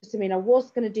 Just, I mean, I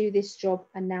was going to do this job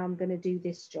and now I'm going to do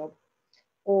this job.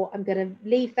 Or I'm going to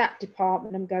leave that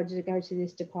department, I'm going to go to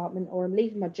this department, or I'm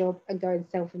leaving my job and going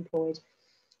self-employed.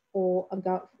 Or I'm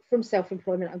going from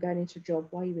self-employment, I'm going into a job.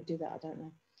 Why you would do that, I don't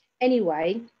know.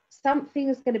 Anyway, something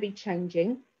is going to be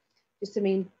changing. Just, I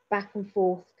mean, back and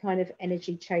forth kind of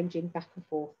energy changing back and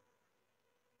forth.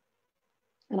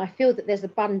 And I feel that there's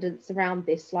abundance around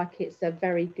this, like it's a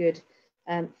very good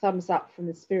thumbs up from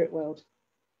the spirit world.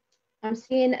 I'm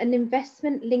seeing an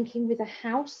investment linking with a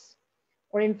house,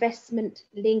 or investment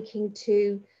linking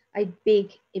to a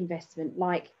big investment,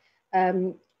 like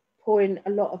pouring a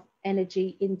lot of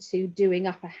energy into doing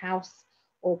up a house,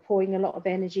 or pouring a lot of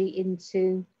energy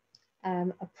into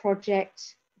a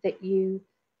project that you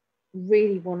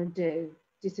really want to do.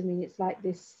 Just, I mean, it's like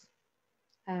this,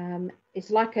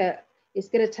 it's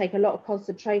going to take a lot of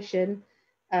concentration.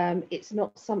 It's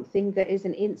not something that is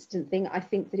an instant thing. I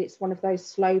think that it's one of those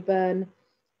slow burn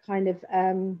kind of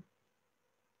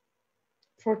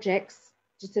projects.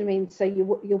 Just, I mean, so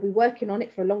you'll be working on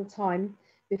it for a long time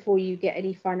before you get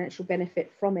any financial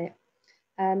benefit from it.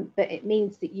 But it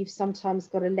means that you've sometimes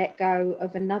got to let go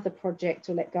of another project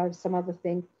or let go of some other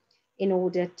thing in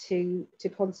order to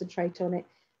concentrate on it.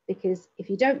 Because if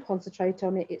you don't concentrate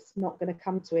on it, it's not going to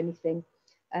come to anything.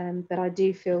 But I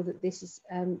do feel that this is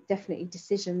definitely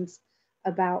decisions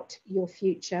about your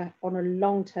future on a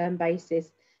long-term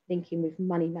basis, linking with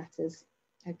money matters.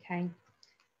 Okay,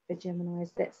 for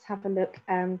Geminis, let's have a look.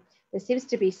 There seems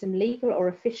to be some legal or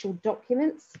official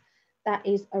documents. That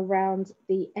is around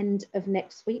the end of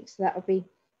next week. So that will be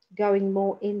going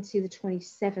more into the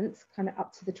 27th, kind of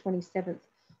up to the 27th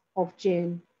of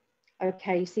June.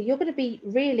 Okay, so you're going to be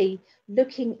really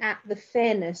looking at the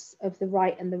fairness of the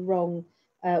right and the wrong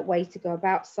way to go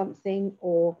about something,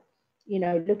 or, you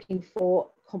know, looking for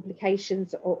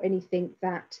complications or anything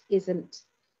that isn't,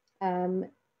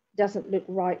 doesn't look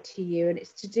right to you. And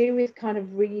it's to do with kind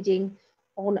of reading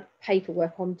on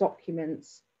paperwork, on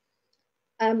documents.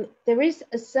 There is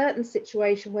a certain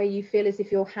situation where you feel as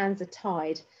if your hands are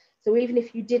tied. So even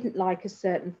if you didn't like a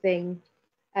certain thing,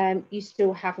 you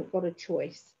still haven't got a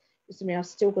choice. I mean, I've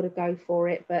still got to go for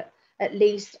it, but at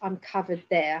least I'm covered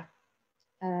there.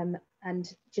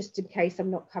 And just in case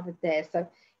I'm not covered there. So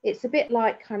it's a bit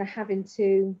like kind of having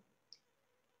to,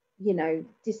 you know,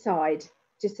 decide,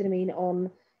 just what I mean,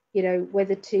 on, you know,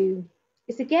 whether to,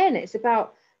 it's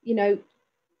about, you know,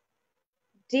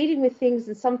 dealing with things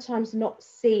and sometimes not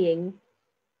seeing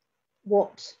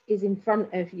what is in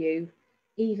front of you,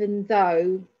 even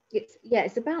though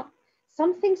it's about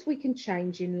some things we can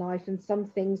change in life, and some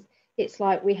things it's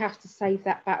like we have to save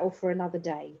that battle for another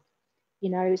day, you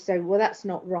know. So, well, that's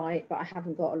not right, but I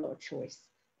haven't got a lot of choice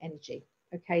energy.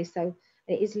 Okay, so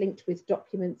it is linked with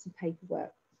documents and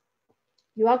paperwork.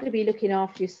 You are going to be looking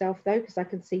after yourself though, because I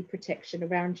can see protection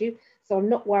around you. So I'm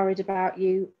not worried about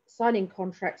you signing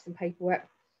contracts and paperwork,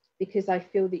 because I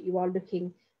feel that you are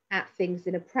looking at things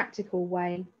in a practical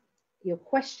way. You're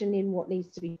questioning what needs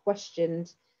to be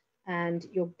questioned, and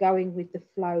you're going with the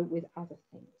flow with other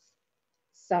things.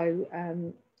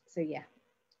 So, so yeah.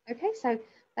 Okay, so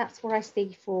that's what I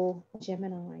see for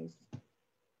Geminis.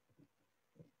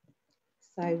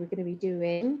 So we're going to be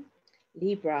doing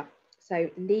Libra. So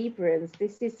Librans,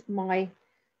 this is my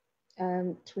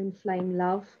twin flame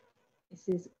love. This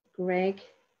is Greg.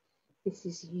 This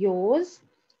is yours.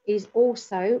 Is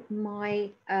also my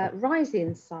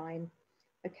rising sign.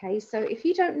 Okay, so if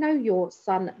you don't know your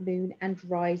sun, moon and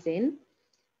rising,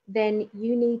 then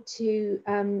you need to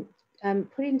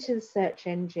put into the search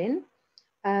engine,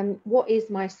 what is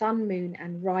my sun, moon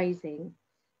and rising?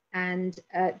 and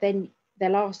then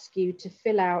they'll ask you to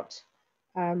fill out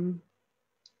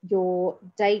your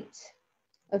date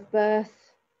of birth,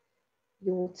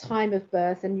 your time of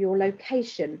birth, and your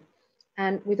location.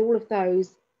 And with all of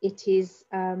those, it is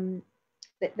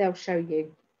that they'll show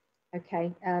you,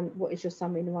 okay, what is your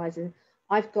sun, moon, and rising.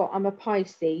 I'm a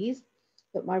Pisces,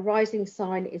 but my rising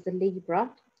sign is a Libra,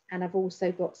 and I've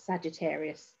also got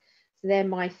Sagittarius. So they're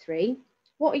my three.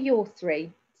 What are your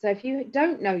three? So if you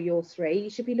don't know your three, you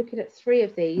should be looking at three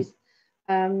of these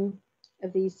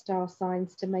star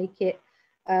signs to make it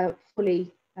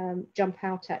fully jump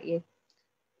out at you.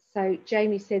 So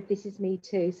Jamie said, this is me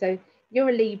too. So you're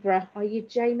a Libra, are you,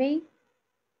 Jamie?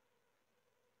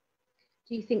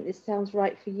 Do you think this sounds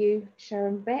right for you,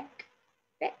 Sharon Beck?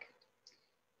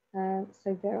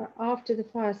 So Vera, after the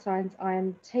fire signs, I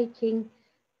am taking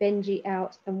Benji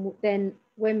out, and then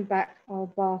when back,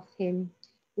 I'll bath him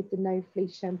with the no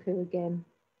fleece shampoo again.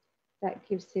 That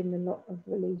gives him a lot of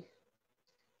relief,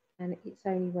 and it's the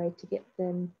only way to get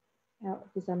them out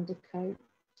of his undercoat.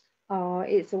 Oh,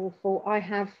 it's awful. I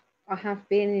have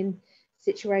been in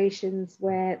situations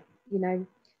where, you know,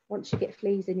 once you get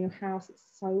fleas in your house, it's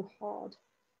so hard.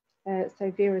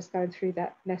 So Vera's going through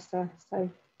that, bless her. So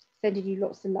sending you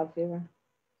lots of love, Vera.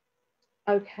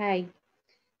 Okay,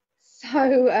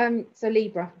 so so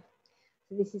Libra.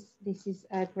 So this is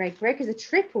Greg. Greg is a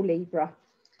triple Libra.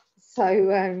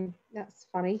 So that's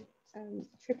funny.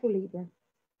 Triple Libra.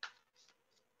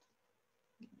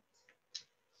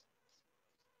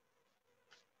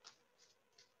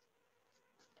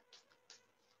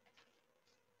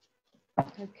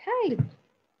 Okay.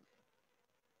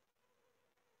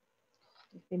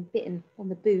 I've been bitten on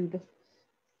the boob.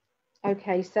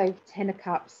 Okay, so Ten of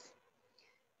Cups.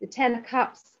 The Ten of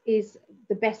Cups is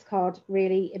the best card,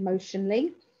 really,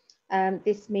 emotionally.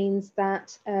 This means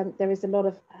that there is a lot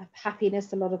of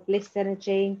happiness, a lot of bliss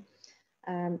energy.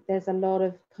 There's a lot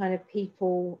of kind of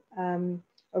people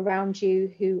around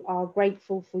you who are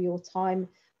grateful for your time,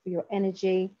 for your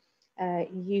energy.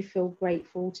 You feel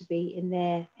grateful to be in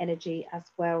their energy as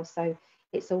well. So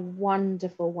it's a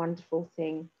wonderful, wonderful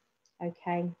thing.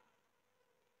 Okay.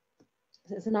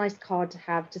 So it's a nice card to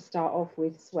have to start off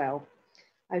with as well.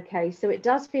 Okay, so it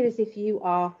does feel as if you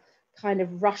are kind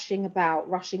of rushing about,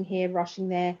 rushing here, rushing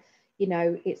there. You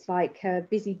know, it's like a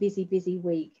busy, busy, busy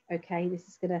week. Okay,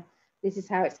 this is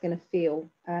how it's gonna feel.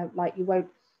 Like you won't.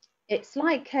 It's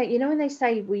like you know when they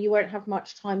say, well, you won't have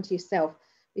much time to yourself,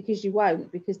 because you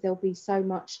won't, because there'll be so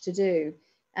much to do.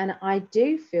 And I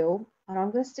do feel, and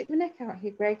I'm going to stick my neck out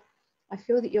here, Greg. I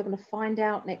feel that you're going to find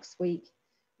out next week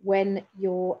when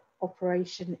your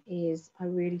operation is. I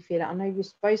really feel it. I know you're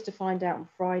supposed to find out on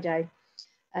Friday,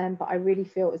 but I really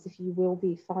feel as if you will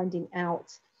be finding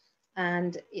out,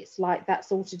 and it's like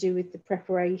that's all to do with the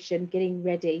preparation, getting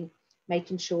ready,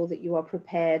 making sure that you are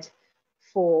prepared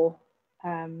for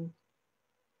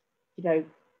you know,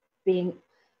 being,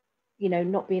 you know,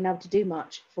 not being able to do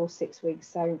much for 6 weeks.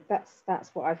 So that's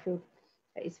what I feel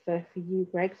that is for you,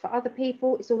 Greg. For other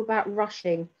people, it's all about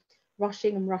rushing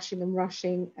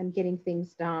and getting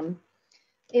things done.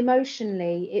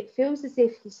 Emotionally, it feels as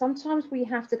if sometimes we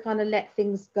have to kind of let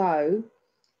things go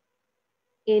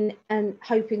in and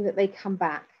hoping that they come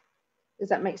back. Does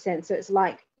that make sense? So it's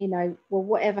like, you know, well,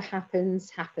 whatever happens,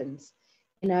 happens.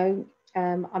 You know,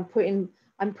 I'm putting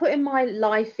my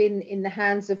life in the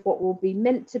hands of what will be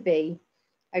meant to be.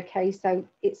 Okay, so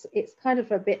it's kind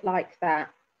of a bit like that.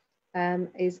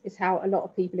 Is how a lot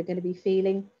of people are going to be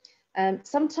feeling.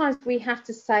 Sometimes we have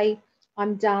to say,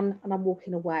 I'm done and I'm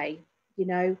walking away, you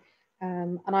know,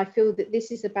 and I feel that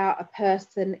this is about a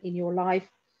person in your life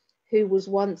who was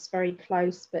once very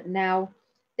close, but now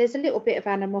there's a little bit of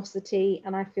animosity,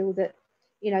 and I feel that,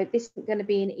 you know, this isn't going to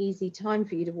be an easy time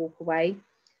for you to walk away.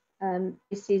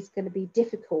 This is going to be a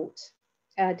difficult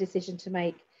decision to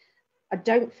make. I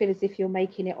don't feel as if you're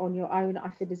making it on your own. I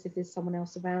feel as if there's someone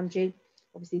else around you.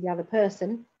 Obviously, the other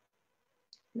person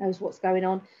knows what's going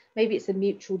on. Maybe it's a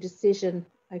mutual decision,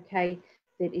 okay,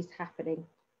 that is happening.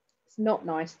 It's not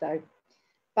nice though.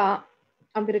 But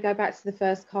I'm going to go back to the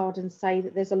first card and say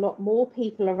that there's a lot more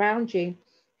people around you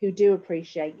who do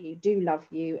appreciate you, do love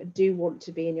you, and do want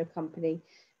to be in your company,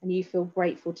 and you feel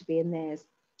grateful to be in theirs.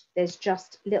 There's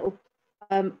just little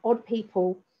odd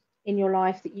people in your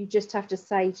life that you just have to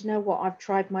say, do you know what, I've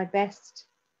tried my best.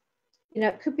 You know,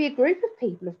 it could be a group of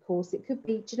people, of course. It could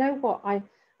be, do you know what,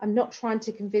 I'm not trying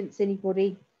to convince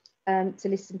anybody to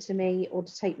listen to me or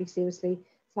to take me seriously.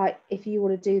 It's like, if you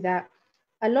want to do that.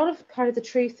 A lot of kind of the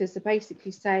truthers are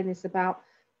basically saying this about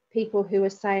people who are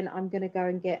saying, I'm going to go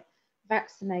and get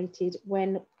vaccinated,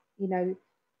 when, you know,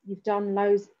 you've done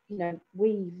loads, you know,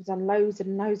 we've done loads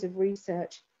and loads of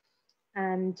research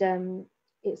and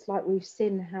it's like we've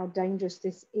seen how dangerous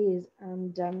this is,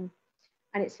 and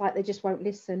it's like they just won't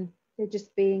listen. They're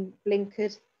just being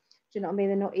blinkered. Do you know what I mean?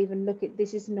 They're not even looking.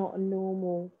 This is not a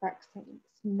normal vaccine.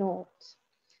 It's not.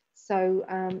 So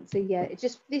yeah,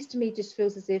 this to me just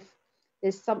feels as if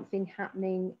there's something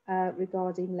happening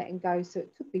regarding letting go. So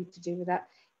it could be to do with that.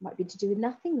 It might be to do with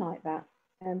nothing like that.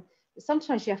 But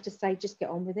sometimes you have to say, just get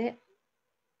on with it.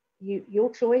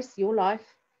 Your choice, your life.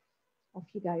 Off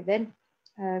you go then.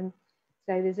 So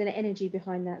there's an energy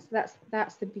behind that. So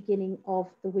that's the beginning of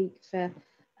the week for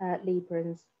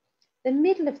Librans. The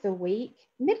middle of the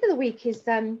week is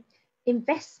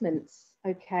investments.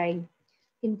 Okay,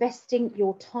 investing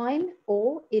your time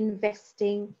or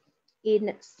investing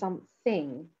in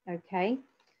something. Okay,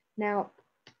 now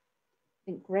I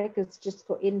think Greg has just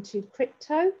got into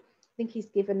crypto. I think he's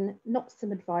given not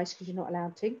some advice, because you're not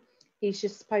allowed to. He's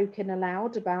just spoken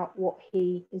aloud about what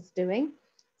he is doing.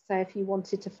 So if you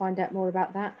wanted to find out more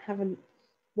about that, have a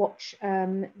watch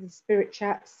the spirit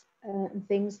chats and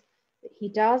things that he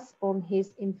does on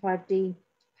his In5D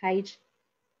page.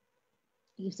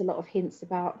 He gives a lot of hints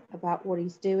about what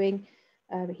he's doing.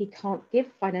 He can't give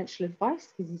financial advice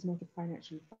because he's not a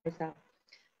financial advisor.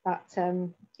 But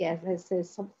yeah, there's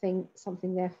something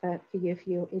there for you if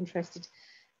you're interested.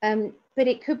 But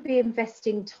it could be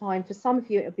investing time. For some of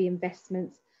you, it'll be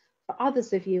investments. For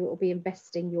others of you, it will be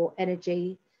investing your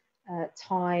energy,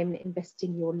 time,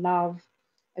 investing your love.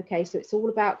 Okay, so it's all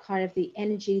about kind of the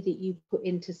energy that you put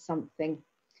into something.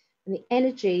 And the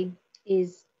energy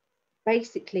is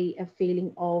basically a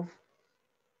feeling of,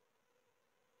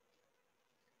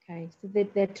 okay, so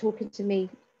they're talking to me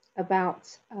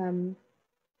about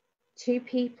two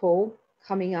people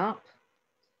coming up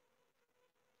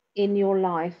in your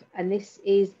life, and this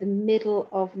is the middle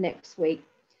of next week,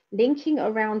 linking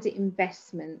around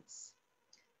investments.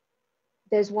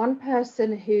 There's one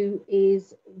person who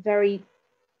is very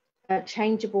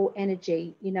changeable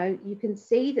energy. You know, you can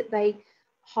see that they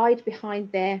hide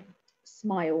behind their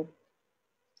smile.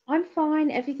 I'm fine,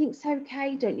 everything's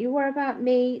okay, don't you worry about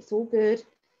me, it's all good.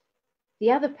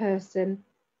 The other person,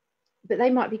 but they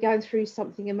might be going through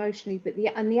something emotionally, but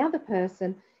the other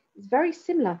person is very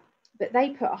similar, but they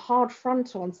put a hard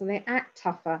front on, so they act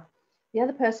tougher. The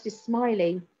other person is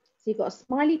smiling. So you've got a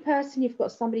smiley person, you've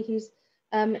got somebody who's,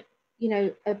 you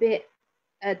know, a bit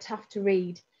tough to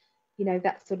read, you know,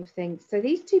 that sort of thing. So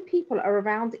these two people are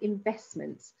around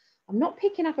investments. I'm not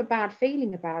picking up a bad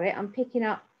feeling about it. I'm picking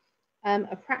up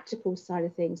a practical side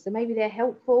of things. So maybe they're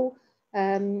helpful.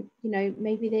 You know,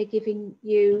 maybe they're giving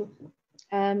you,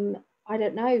 I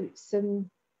don't know,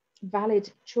 some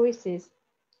valid choices.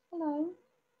 Hello.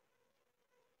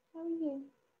 How are you?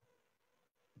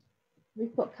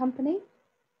 We've got company.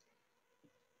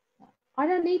 I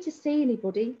don't need to see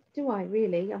anybody, do I,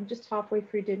 really? I'm just halfway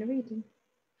through doing a reading.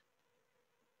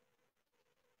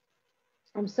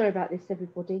 I'm sorry about this,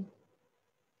 everybody.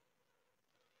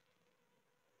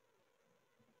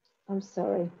 I'm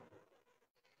sorry.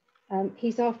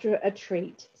 He's after a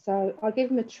treat, so I'll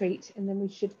give him a treat, and then we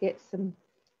should get some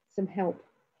help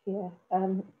here.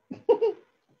 Here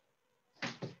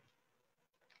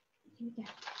we go.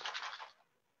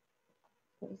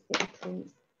 What is getting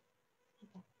treats?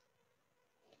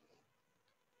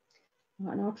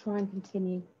 Right, and I'll try and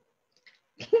continue.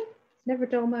 It's never a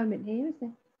dull moment here, is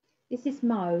there? This is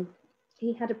Mo.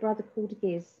 He had a brother called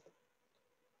Giz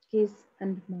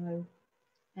and Mo,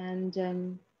 and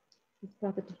his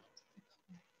brother.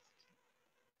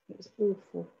 It was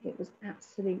awful. It was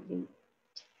absolutely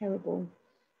terrible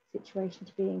situation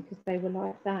to be in, because they were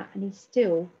like that, and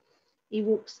he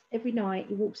walks every night.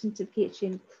 He walks into the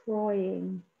kitchen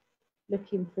crying,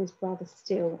 looking for his brother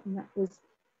still, and that was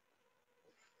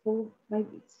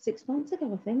maybe 6 months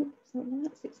ago, I think, something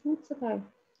like that. 6 months ago.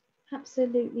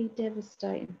 Absolutely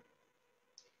devastating.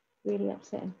 Really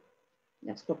upsetting.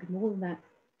 That's got to be more than that.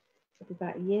 Probably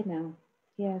about a year now.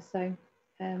 Yeah, so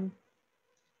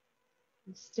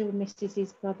he still misses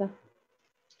his brother.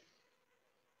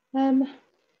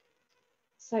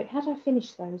 So how do I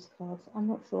finish those cards? I'm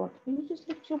not sure. Can you just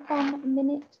lift your bum a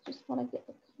minute? Just want to get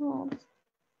the cards.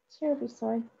 Terribly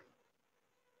sorry.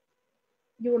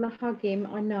 You want to hug him?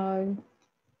 I know.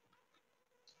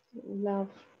 Little love.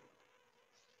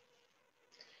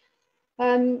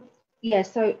 Yeah,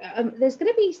 so there's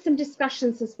going to be some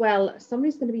discussions as well.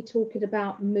 Somebody's going to be talking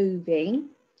about moving,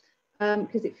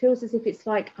 because it feels as if it's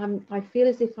like I feel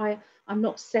as if I'm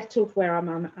not settled where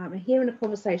I'm here in a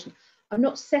conversation. I'm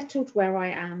not settled where I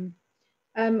am.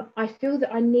 I feel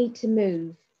that I need to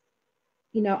move.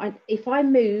 You know, if I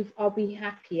move, I'll be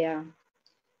happier.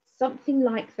 Something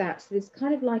like that. So there's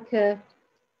kind of like a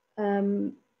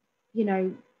you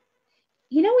know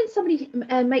when somebody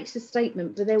makes a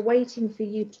statement, but they're waiting for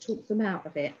you to talk them out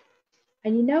of it.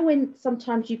 And you know when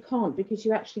sometimes you can't, because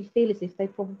you actually feel as if they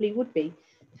probably would be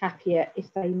happier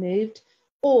if they moved.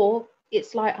 Or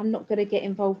it's like, I'm not going to get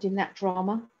involved in that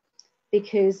drama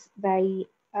because they're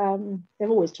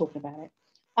always talking about it.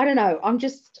 I don't know. I'm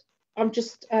just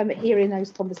hearing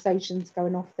those conversations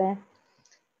going off there.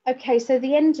 Okay, so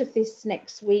the end of this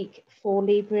next week for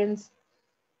Librans.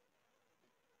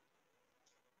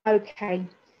 Okay.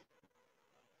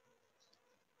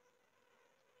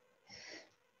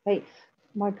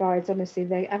 My guides, honestly,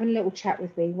 they're having a little chat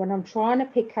with me. When I'm trying to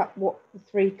pick up what the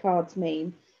 3 cards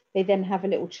mean, they then have a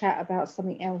little chat about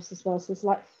something else as well. So it's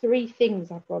like 3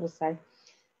 things I've got to say.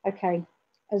 Okay,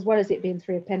 as well as it being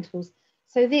 3 of Pentacles.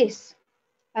 So this,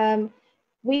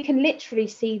 we can literally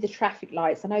see the traffic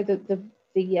lights. I know that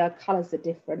the colours are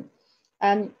different,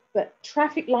 but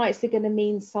traffic lights are going to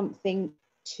mean something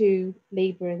to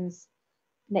Librans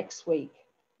next week.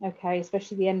 Okay,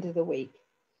 especially the end of the week.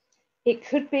 It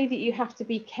could be that you have to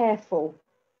be careful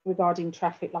regarding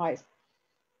traffic lights.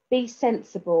 Be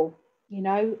sensible, you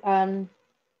know.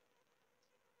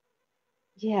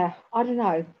 Yeah, I don't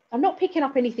know. I'm not picking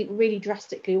up anything really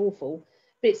drastically awful,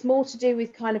 but it's more to do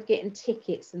with kind of getting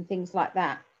tickets and things like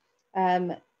that,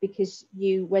 because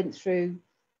you went through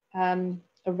a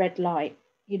red light,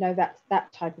 you know,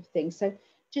 that type of thing. So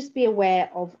just be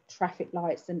aware of traffic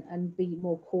lights and be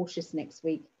more cautious next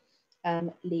week.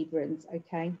 Librans,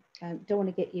 okay. Don't want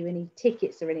to get you any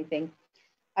tickets or anything.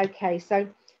 Okay, so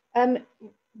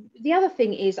the other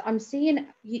thing is I'm seeing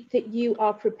that you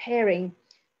are preparing.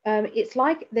 It's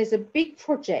like there's a big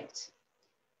project,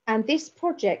 and this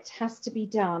project has to be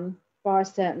done by a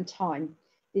certain time.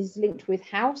 This is linked with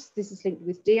house, this is linked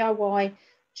with DIY,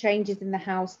 changes in the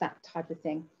house, that type of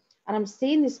thing. And I'm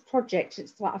seeing this project,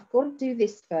 it's like I've got to do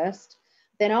this first,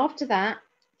 then after that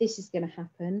this is going to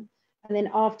happen, and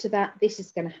then after that this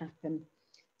is going to happen.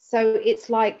 So it's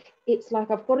like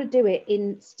I've got to do it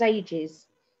in stages,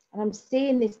 and I'm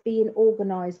seeing this being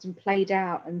organized and played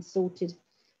out and sorted.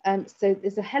 So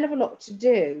there's a hell of a lot to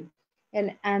do,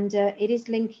 and it is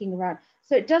linking around.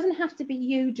 So it doesn't have to be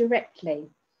you directly.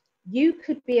 You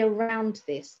could be around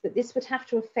this, but this would have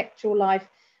to affect your life,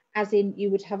 as in you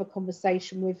would have a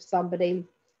conversation with somebody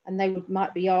and they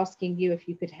might be asking you if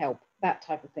you could help, that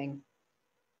type of thing.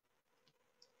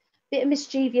 Bit of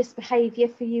mischievous behaviour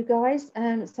for you guys.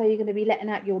 So you're going to be letting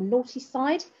out your naughty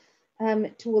side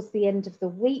towards the end of the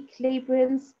week,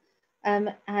 Librans.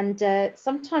 And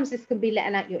sometimes this can be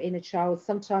letting out your inner child.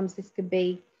 Sometimes this can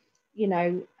be, you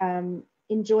know,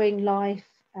 enjoying life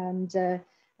and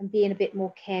being a bit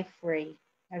more carefree.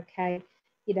 Okay,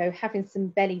 you know, having some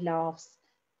belly laughs,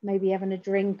 maybe having a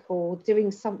drink or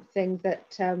doing something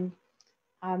that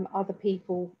other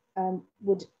people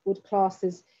would class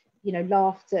as, you know,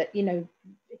 laughter. You know,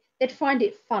 they'd find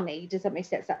it funny. Does that make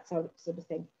sense? That sort of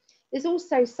thing. There's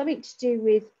also something to do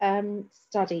with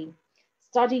study,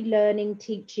 learning,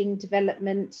 teaching,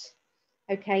 development,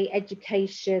 okay,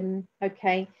 education,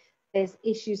 okay. There's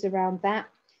issues around that.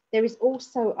 There is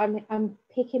also, I'm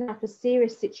picking up a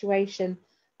serious situation.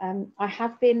 I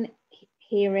have been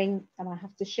hearing, and I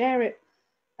have to share it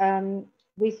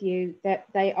with you, that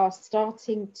they are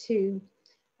starting to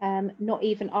not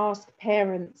even ask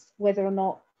parents whether or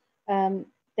not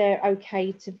they're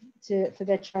okay for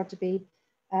their child to be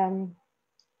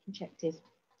injected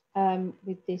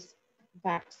with this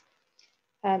vax.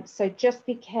 So just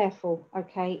be careful,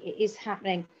 okay? It is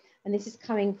happening, and this is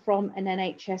coming from an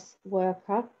NHS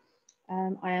worker.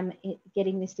 I am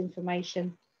getting this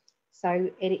information. So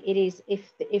it is,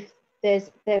 if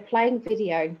they're playing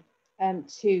video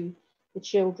to the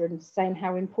children saying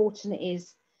how important it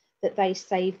is that they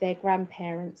save their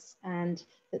grandparents and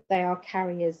that they are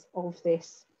carriers of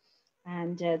this,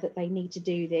 and that they need to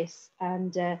do this.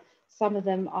 And some of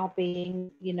them are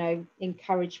being, you know,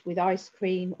 encouraged with ice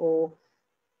cream or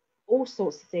all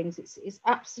sorts of things. It's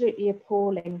absolutely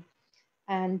appalling.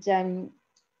 And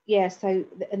yeah, so,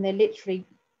 and they're literally,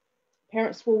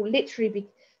 parents will literally be,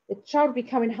 the child will be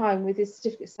coming home with this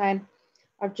certificate saying,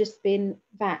 I've just been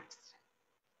vaxxed.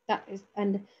 That is,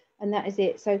 and that is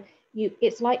it. So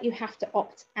it's like you have to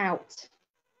opt out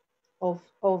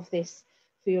of this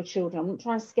for your children. I'm not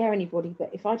trying to scare anybody, but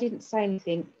if I didn't say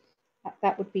anything,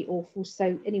 that would be awful.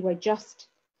 So anyway, just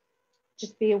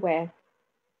be aware.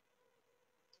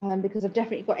 Because I've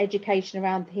definitely got education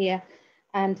around here,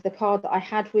 and the card that I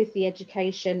had with the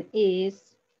education is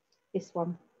this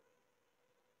one.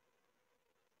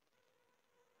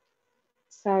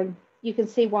 So you can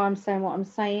see why I'm saying what I'm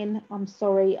saying. I'm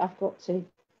sorry, I've got to.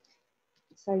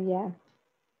 So yeah.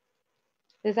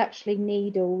 There's actually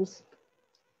needles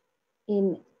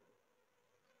in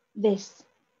this.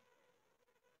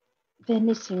 They're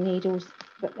knitting needles,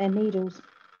 but they're needles.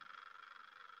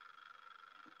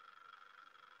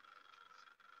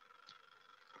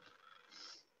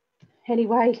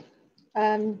 Anyway,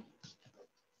 can't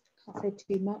say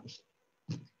too much.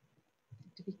 Have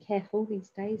to be careful these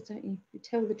days, don't you? You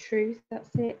tell the truth,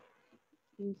 that's it.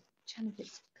 Your channel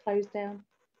gets closed down.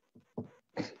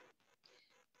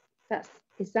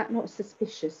 Is that not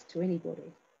suspicious to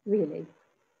anybody, really?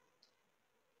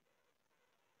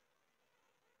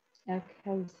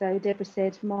 Okay, so Deborah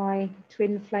said, my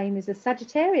twin flame is a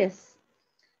Sagittarius.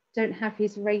 Don't have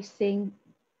his racing,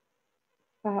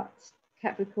 but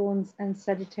Capricorns and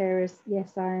Sagittarius,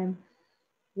 yes, I am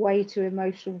way too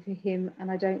emotional for him,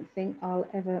 and I don't think I'll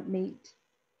ever meet.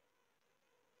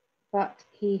 But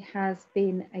he has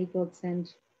been a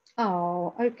godsend.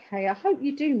 Oh, okay, I hope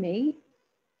you do meet.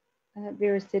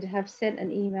 Vera said, have sent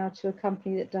an email to a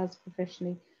company that does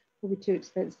professionally. Will be too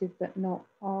expensive, but not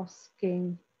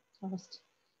asking. Asked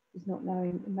is not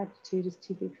knowing. The magnitude is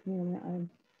too big for me on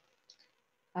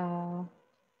my own.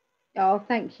 Oh,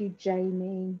 thank you,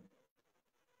 Jamie.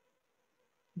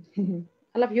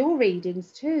 I love your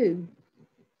readings too.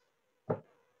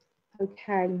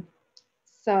 Okay,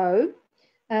 so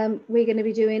we're going to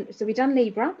be doing, so we've done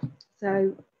Libra.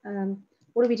 So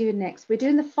what are we doing next? We're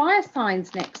doing the fire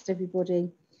signs next,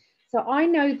 everybody. So I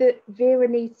know that Vera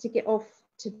needs to get off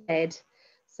to bed.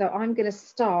 So I'm going to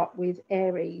start with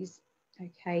Aries,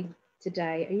 okay,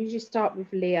 today. I usually start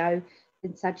with Leo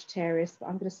and Sagittarius, but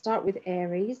I'm going to start with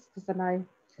Aries because I know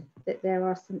that there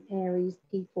are some Aries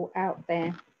people out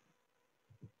there.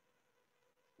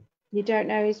 You don't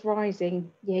know his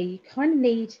rising. Yeah, you kind of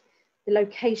need the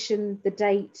location, the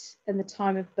date, and the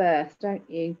time of birth, don't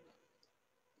you?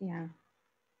 Yeah.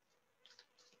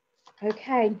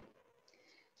 Okay.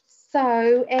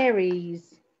 So,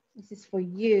 Aries, this is for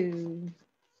you.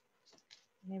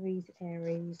 Aries,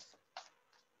 Aries.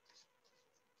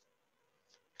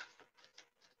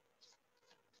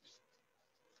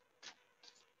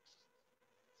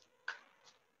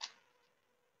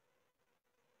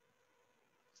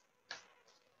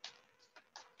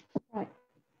 Right.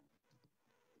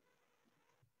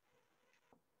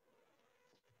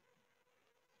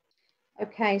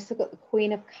 Okay, so I've got the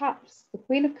Queen of Cups. The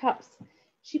Queen of Cups,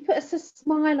 she puts a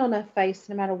smile on her face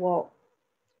no matter what,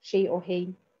 she or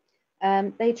he.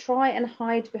 They try and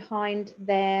hide behind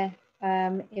their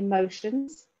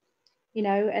emotions, you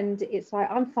know, and it's like,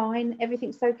 I'm fine,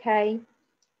 everything's okay,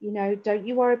 you know, don't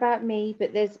you worry about me.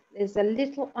 But there's a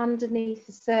little underneath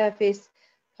the surface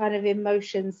kind of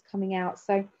emotions coming out.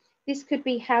 So this could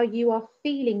be how you are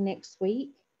feeling next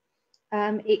week.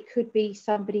 It could be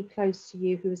somebody close to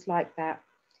you who's like that.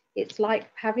 It's like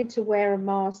having to wear a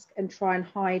mask and try and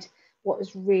hide what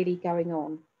is really going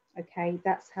on. Okay,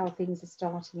 that's how things are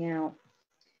starting out.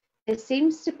 There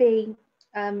seems to be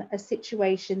a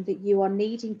situation that you are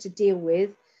needing to deal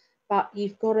with, but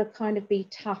you've got to kind of be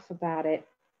tough about it.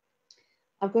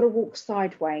 I've got to walk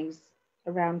sideways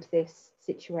around this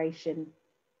situation.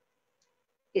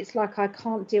 It's like I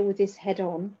can't deal with this head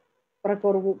on, but I've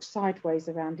got to walk sideways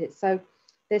around it. So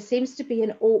there seems to be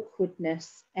an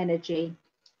awkwardness energy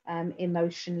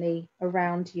emotionally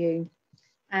around you.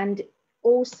 And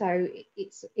also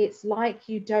it's like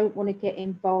you don't want to get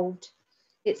involved.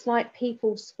 It's like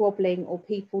people squabbling or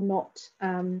people not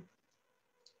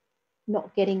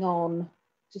getting on.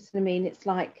 Just what I mean? It's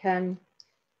like, you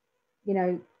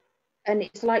know, and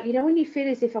it's like, you know, when you feel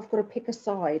as if I've got to pick a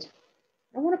side.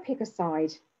 I don't want to pick a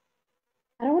side.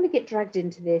 I don't want to get dragged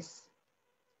into this.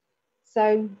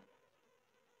 So,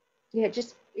 yeah,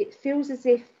 just, it feels as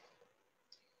if,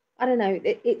 I don't know,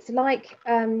 it's like,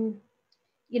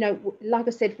 you know, like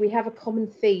I said, we have a common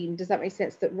theme, does that make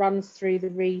sense, that runs through the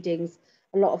readings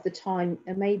a lot of the time.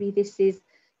 And maybe this is,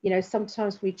 you know,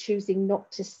 sometimes we're choosing not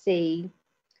to see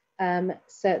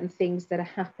certain things that are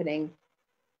happening.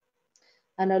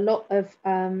 And a lot of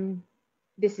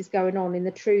this is going on in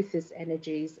the truthers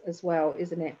energies as well,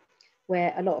 isn't it?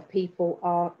 Where a lot of people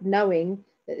are knowing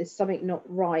that there's something not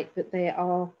right, but they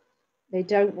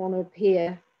don't want to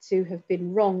appear to have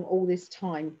been wrong all this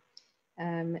time.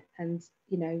 And,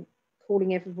 you know,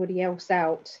 calling everybody else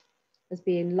out as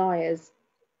being liars.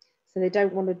 So they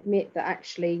don't want to admit that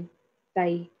actually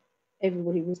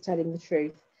everybody was telling the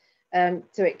truth.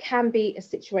 So it can be a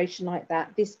situation like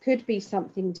that. This could be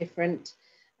something different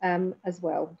as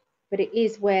well. But it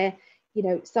is where, you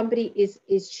know, somebody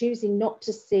is choosing not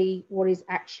to see what is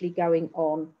actually going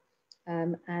on.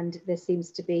 And there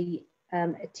seems to be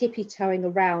a tippy-toeing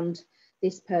around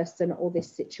this person or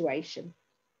this situation.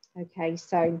 Okay,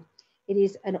 so it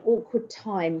is an awkward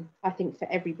time, I think, for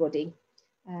everybody.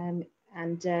 And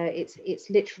it's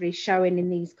literally showing in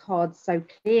these cards so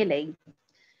clearly,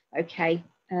 okay,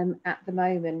 at the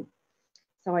moment.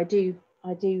 So I do,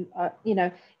 you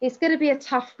know, it's going to be a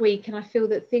tough week, and I feel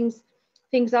that things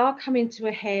are coming to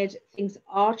a head, things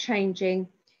are changing.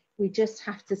 We just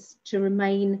have to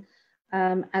remain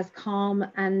as calm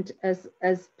and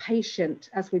as patient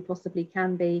as we possibly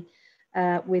can be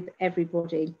with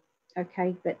everybody,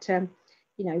 okay? But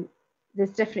you know,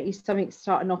 there's definitely something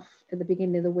starting off at the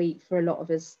beginning of the week for a lot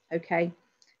of us, okay?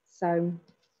 So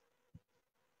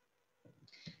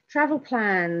travel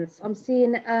plans, I'm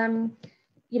seeing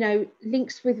you know,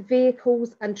 links with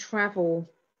vehicles and travel.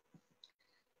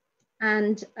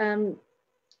 And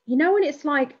you know, when it's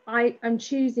like I'm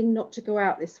choosing not to go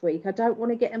out this week, I don't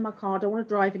want to get in my car, I don't want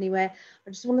to drive anywhere, I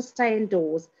just want to stay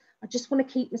indoors, I just want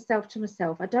to keep myself to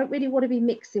myself, I don't really want to be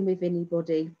mixing with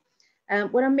anybody.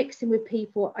 When I'm mixing with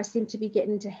people, I seem to be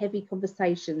getting into heavy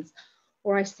conversations,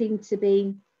 or I seem to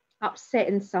be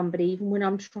upsetting somebody even when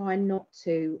I'm trying not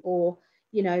to, or,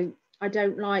 you know, I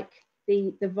don't like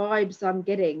the vibes I'm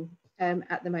getting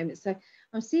at the moment. So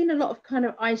I'm seeing a lot of kind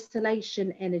of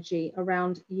isolation energy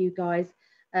around you guys,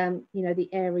 you know, the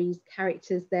Aries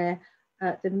characters there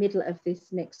at the middle of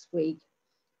this next week.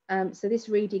 So this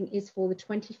reading is for the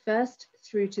 21st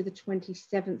through to the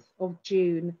 27th of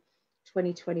June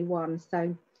 2021.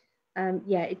 So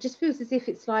yeah, it just feels as if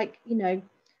it's like, you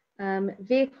know,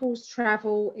 vehicles,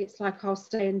 travel, it's like I'll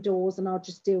stay indoors and I'll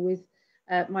just deal with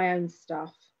my own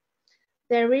stuff.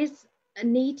 There is a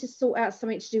need to sort out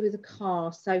something to do with the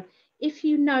car. So if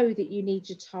you know that you need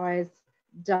your tyres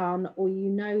done, or you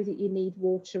know that you need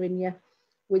water in your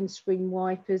windscreen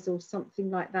wipers or something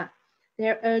like that,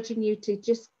 they're urging you to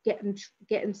just get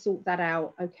and sort that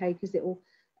out, okay? Because it will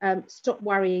stop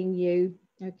worrying you,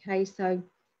 okay? So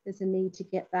there's a need to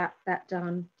get that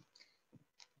done.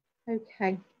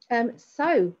 Okay,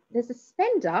 so there's a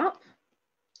spend up,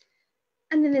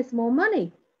 and then there's more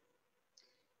money.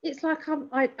 It's like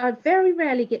I very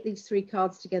rarely get these three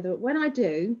cards together, but when I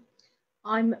do,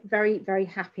 I'm very, very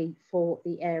happy for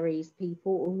the Aries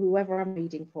people, or whoever I'm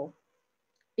reading for,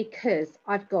 because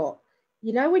I've got,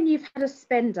 you know, when you've had a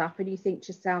spend up and you think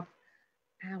to yourself,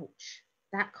 ouch,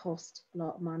 that cost a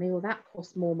lot of money, or that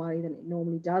cost more money than it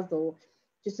normally does, or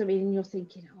just something, and you're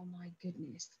thinking, oh my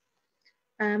goodness.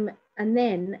 And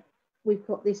then we've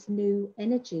got this new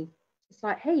energy. It's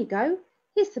like, here you go,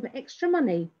 here's some extra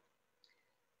money.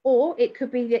 Or it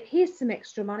could be that here's some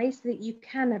extra money so that you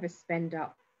can have a spend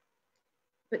up.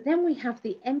 But then we have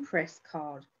the Empress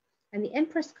card. And the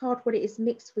Empress card, when it is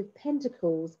mixed with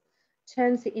Pentacles,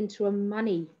 turns it into a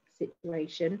money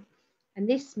situation. And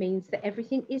this means that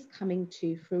everything is coming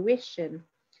to fruition.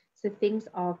 So things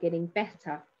are getting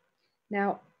better.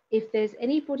 Now, if there's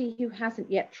anybody who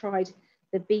hasn't yet tried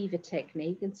the beaver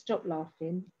technique, and stop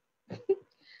laughing.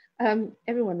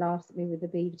 Everyone laughs at me with the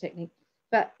beaver technique.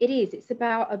 But it's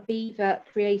about a beaver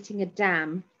creating a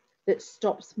dam that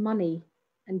stops money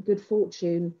and good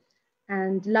fortune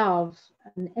and love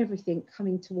and everything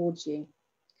coming towards you.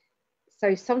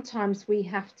 So sometimes we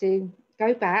have to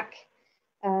go back,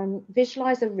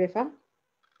 visualize a river,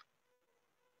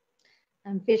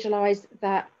 and visualize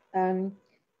that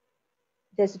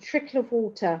there's a trickle of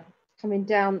water coming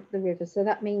down the river. So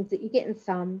that means that you're getting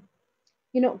some,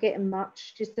 you're not getting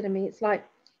much, just what I mean. It's like,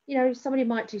 you know, somebody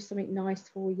might do something nice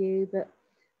for you, but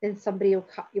then somebody will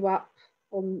cut you up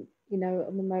on, you know,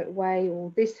 on the motorway,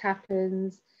 or this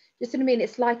happens. Just what I mean.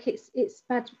 It's like it's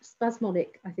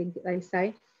spasmodic, I think they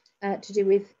say, to do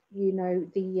with, you know,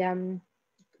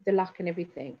 the luck and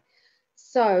everything.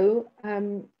 So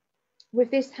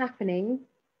with this happening,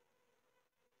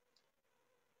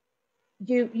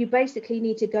 you basically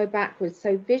need to go backwards.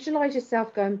 So visualize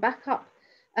yourself going back up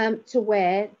to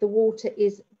where the water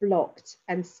is blocked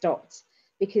and stopped,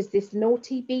 because this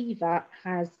naughty beaver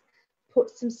has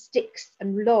put some sticks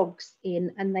and logs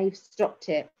in and they've stopped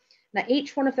it. Now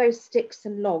each one of those sticks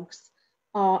and logs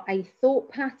are a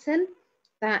thought pattern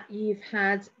that you've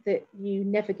had, that you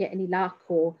never get any luck,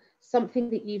 or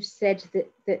something that you've said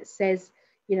that says,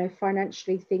 you know,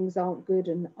 financially things aren't good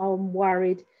and I'm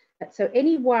worried. So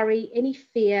any worry, any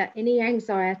fear, any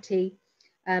anxiety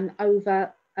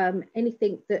over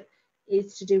anything that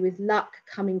is to do with luck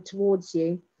coming towards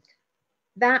you,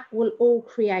 that will all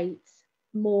create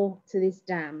more to this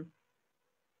dam.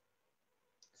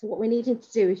 So what we're needing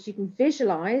to do is, you can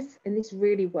visualize, and this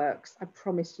really works, I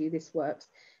promise you this works.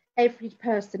 Every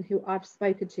person who I've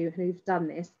spoken to and who've done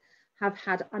this have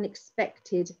had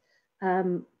unexpected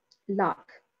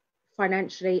luck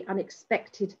financially,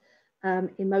 unexpected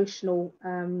emotional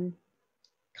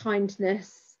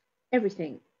kindness,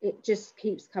 everything. It just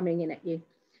keeps coming in at you.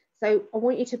 So I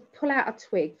want you to pull out a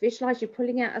twig. Visualize you're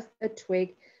pulling out a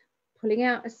twig, pulling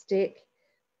out a stick,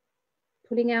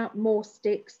 pulling out more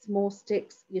sticks, more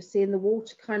sticks. You're seeing the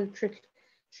water kind of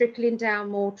trickling down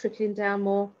more, trickling down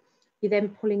more. You're then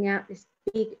pulling out this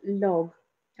big log,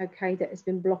 okay, that has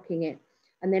been blocking it.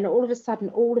 And then all of a sudden,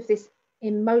 all of this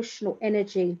emotional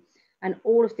energy and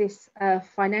all of this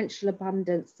financial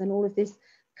abundance and all of this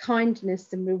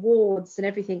kindness and rewards and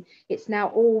everything, it's now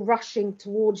all rushing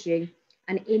towards you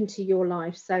and into your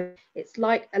life. So it's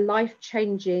like a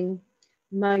life-changing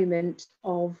moment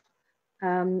of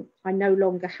I no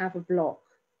longer have a block,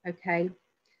 okay?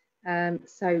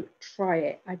 So try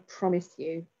it. I promise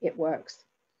you it works.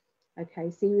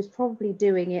 Okay, so he was probably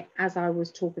doing it as I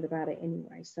was talking about it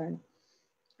anyway. So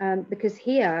because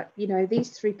here, you know, these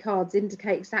three cards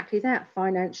indicate exactly that: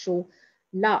 financial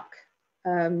luck,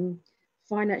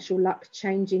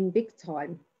 changing big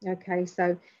time. Okay,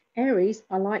 so Aries,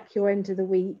 I like your end of the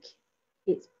week.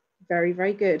 It's very,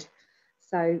 very good.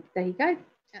 So there you go.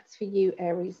 That's for you,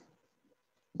 Aries.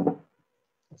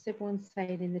 What's everyone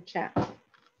saying in the chat?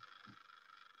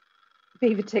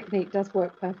 Beaver technique does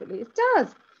work perfectly. It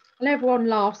does. And everyone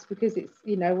laughs because it's,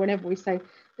 you know, whenever we say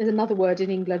there's another word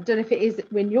in England, I don't know if it is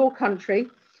in your country,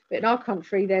 but in our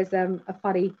country there's a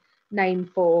funny name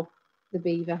for the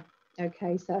beaver.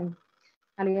 Okay, so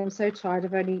Ali, I'm so tired.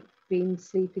 I've only been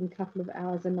sleeping a couple of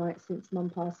hours a night since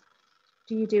Mum passed.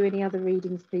 Do you do any other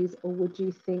readings, please, or would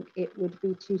you think it would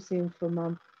be too soon for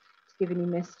Mum to give any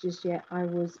messages yet? I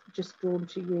was just drawn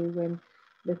to you when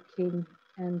looking,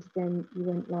 and then you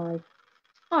went live.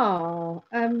 Oh,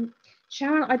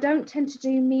 Sharon, I don't tend to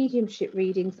do mediumship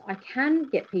readings. I can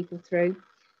get people through,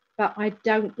 but I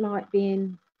don't like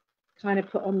being kind of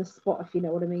put on the spot, if you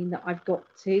know what I mean, that I've got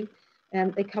to.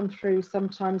 They come through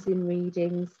sometimes in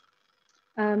readings.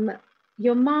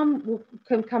 Your mum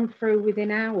can come through within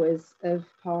hours of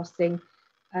passing.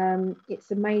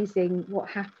 It's amazing what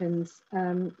happens,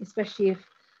 especially if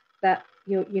that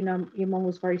your mum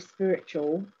was very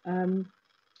spiritual.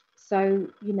 So,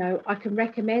 you know, I can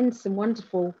recommend some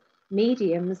wonderful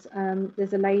mediums.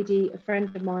 There's a lady, a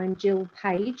friend of mine, Jill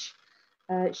Page.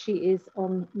 She is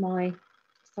on my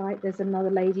site. There's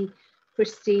another lady,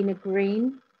 Christina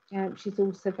Green. She's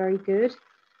also very good.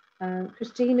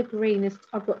 Christina Green is,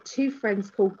 I've got two friends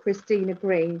called Christina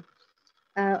Green.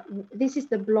 This is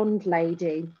the blonde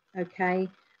lady, okay?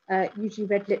 Usually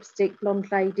red lipstick,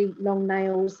 blonde lady, long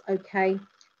nails, okay?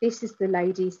 This is the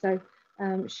lady. So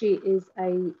she is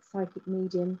a psychic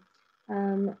medium.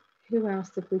 Who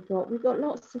else have we got? We've got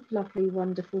lots of lovely,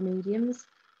 wonderful mediums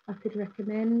I could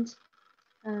recommend.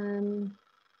 Julie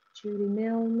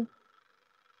Milne.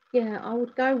 Yeah, I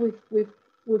would go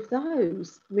with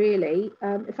those, really.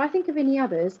 If I think of any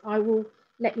others, I will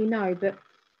let you know. But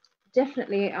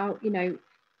definitely, you know,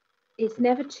 it's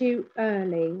never too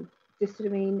early. Just what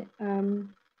I mean.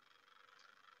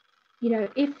 You know,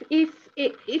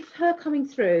 if her coming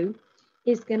through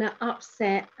is going to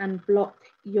upset and block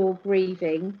your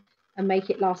grieving and make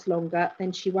it last longer,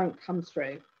 then she won't come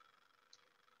through.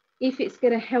 If it's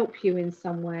going to help you in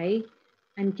some way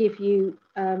and give you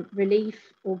relief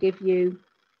or give you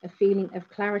a feeling of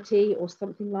clarity or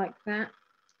something like that,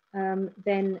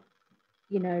 then,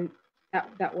 you know,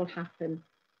 that will happen.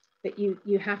 But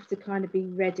you have to kind of be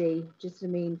ready, just I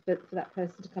mean, for that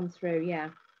person to come through.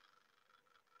 Yeah.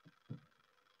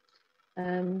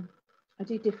 I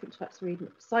do different types of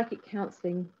reading. Psychic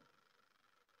counselling.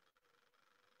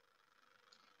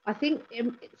 I think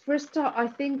for a start, I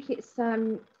think it's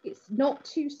not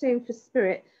too soon for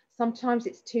spirit. Sometimes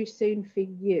it's too soon for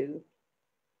you.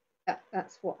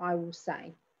 That's what I will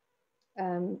say.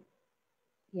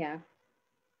 Yeah.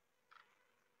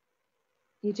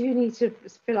 You do need to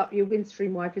fill up your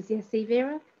Windstream wipers. Yes, see,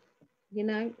 Vera? You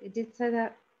know, it did say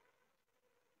that.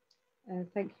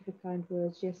 Thank you for kind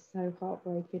words. Yes, so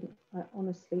heartbreaking. I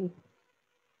honestly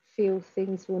feel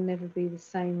things will never be the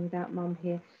same without Mum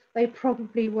here. They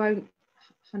probably won't,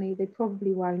 honey. They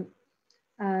probably won't.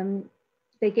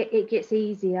 It gets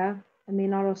easier. I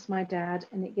mean, I lost my dad,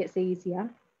 and it gets easier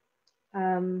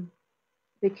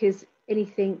because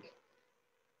anything,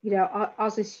 you know,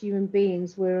 us as human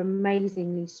beings, we're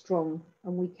amazingly strong,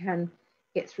 and we can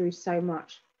get through so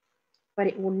much. But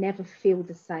it will never feel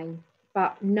the same.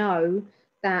 But know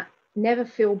that, never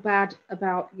feel bad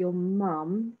about your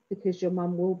mum, because your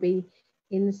mum will be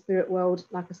in the spirit world,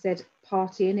 like I said,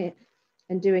 partying it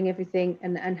and doing everything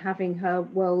and having her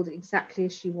world exactly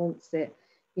as she wants it.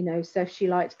 You know, so if she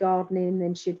liked gardening,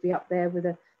 then she'd be up there with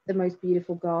the most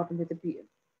beautiful garden with the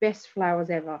best flowers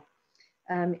ever.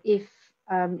 If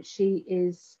she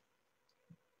is,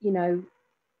 you know,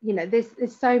 you know,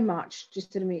 there's so much,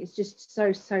 just to me, it's just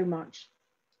so much.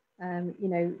 You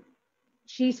know,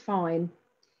 she's fine.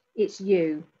 It's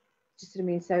you, just what I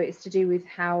mean. So it's to do with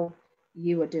how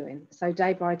you are doing. So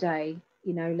day by day,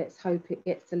 you know, let's hope it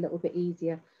gets a little bit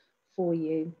easier for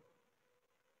you.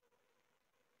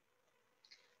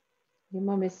 Your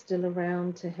mum is still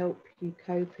around to help you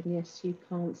cope, and yes, you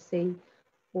can't see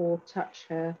or touch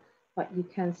her, but you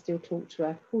can still talk to her.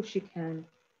 Of course you can.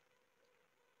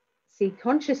 See,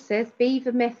 Conscious says,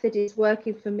 Beaver method is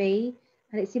working for me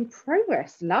and it's in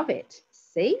progress. Love it.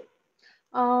 See?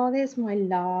 Oh, there's my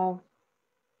love.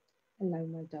 Hello,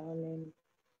 my darling.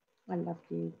 I love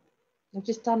you. I've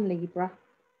just done Libra.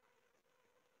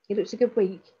 It looks a good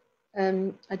week.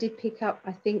 I did pick up,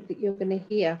 I think, that you're going to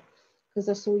hear, because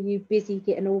I saw you busy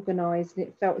getting organised, and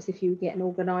it felt as if you were getting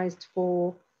organised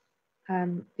for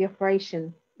the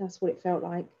operation. That's what it felt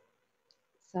like.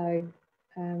 So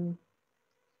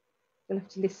we'll have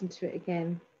to listen to it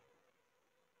again.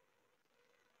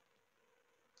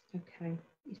 Okay,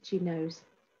 she knows.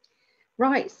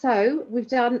 Right, so we've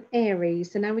done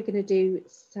Aries, so now we're going to do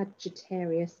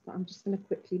Sagittarius, but I'm just going to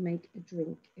quickly make a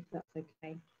drink, if that's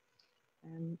okay,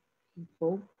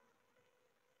 people.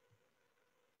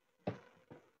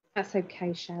 That's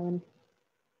okay, Sharon.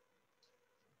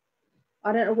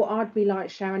 I don't know what I'd be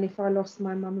like, Sharon, if I lost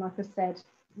my mum. Like I said,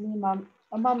 my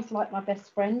mum's like my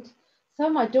best friend. So are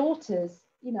my daughters,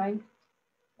 you know,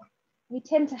 we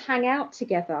tend to hang out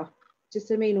together,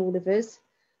 just I mean, all of us,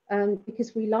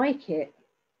 because we like it.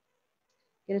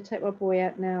 I'm going to take my boy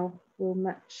out now. We'll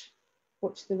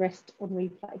watch the rest on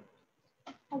replay.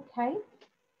 Okay.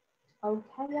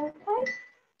 Okay.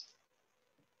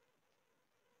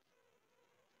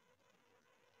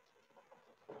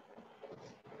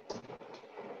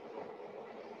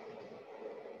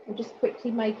 I'm just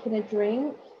quickly making a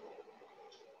drink.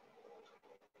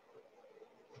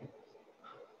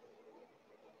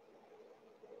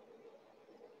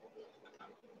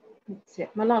 That's it.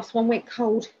 My last one went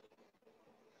cold.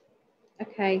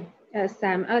 Okay,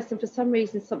 Sam. Alison, for some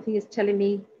reason, something is telling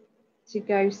me to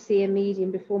go see a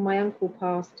medium before my uncle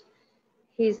passed.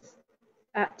 He's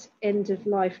at end of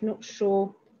life, not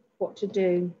sure what to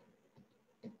do.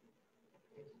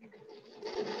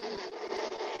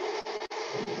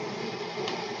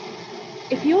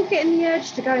 If you're getting the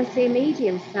urge to go and see a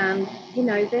medium, Sam, you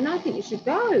know, then I think you should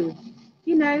go.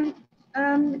 You know,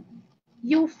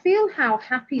 you'll feel how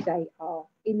happy they are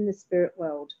in the spirit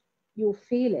world. You'll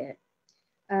feel it.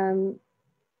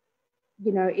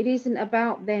 You know, it isn't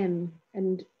about them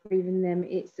and grieving them.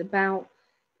 It's about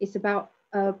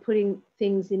putting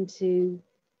things into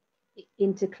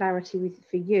clarity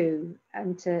for you,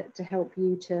 and to help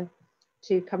you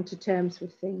to come to terms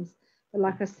with things. But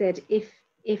like I said, if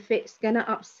it's going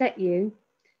to upset you,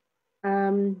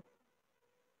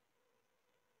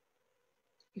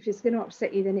 if it's going to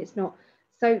upset you, then it's not.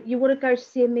 So you want to go to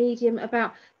see a medium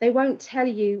about, they won't tell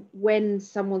you when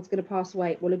someone's going to pass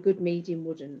away. Well, a good medium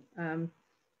wouldn't.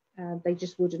 They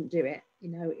just wouldn't do it. You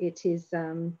know, it is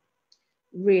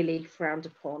really frowned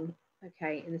upon,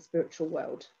 okay, in the spiritual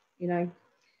world, you know.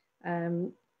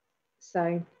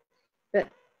 But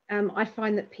I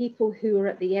find that people who are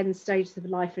at the end stages of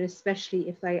life, and especially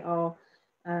if they are,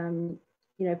 you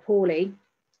know, poorly,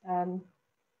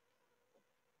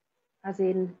 as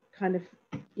in kind of,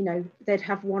 you know, they'd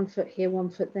have one foot here, one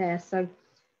foot there. So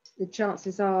the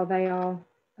chances are they are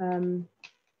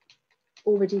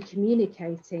already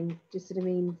communicating, just what I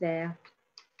mean, there.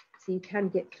 So you can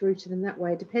get through to them that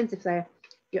way. It depends if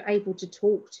you're able to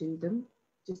talk to them,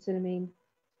 just what I mean,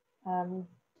 on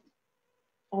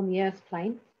the earth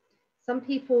plane. Some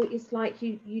people, it's like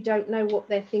you don't know what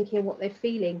they're thinking, what they're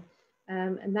feeling,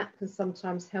 and that can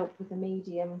sometimes help with a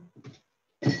medium.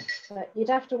 But you'd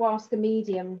have to ask a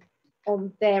medium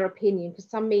on their opinion, because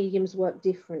some mediums work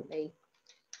differently,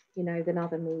 you know, than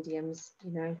other mediums,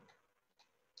 you know.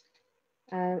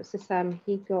 So Sam,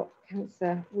 he got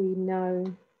cancer. We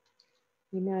know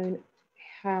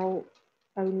how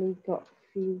only got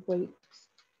a few weeks.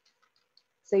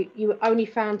 So you only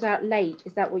found out late.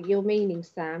 Is that what you're meaning,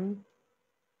 Sam?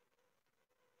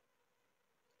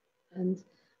 And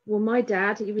well, my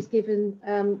dad, he was given,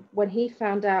 when he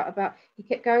found out about, he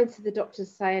kept going to the doctors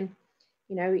saying,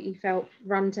 you know, he felt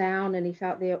run down and he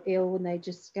felt ill, and they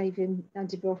just gave him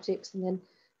antibiotics, and then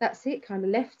that's it, kind of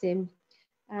left him.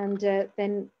 And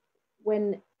then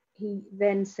when he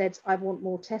then said, I want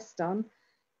more tests done,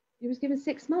 he was given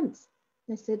 6 months.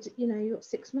 They said, you know, you got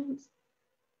 6 months.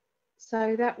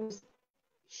 So that was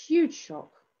a huge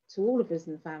shock to all of us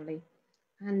in the family.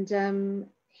 And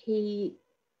he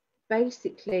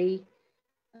basically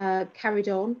carried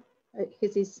on,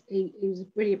 because he was a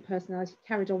brilliant personality,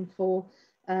 carried on for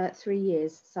 3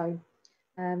 years. So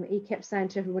he kept saying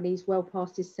to everybody he's well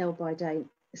past his sell by date.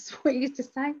 That's what he used to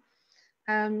say.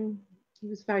 He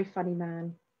was a very funny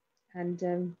man,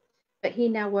 and but he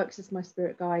now works as my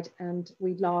spirit guide, and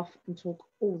we laugh and talk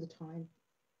all the time.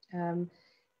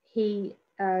 He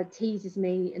teases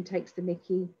me and takes the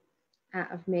mickey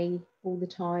out of me all the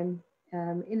time,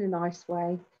 in a nice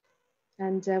way,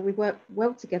 and we work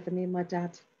well together, me and my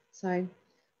dad. So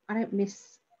I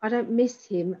don't miss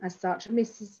him as such. I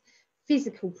miss his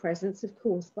physical presence, of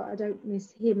course, but I don't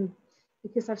miss him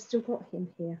because I've still got him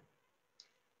here.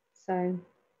 So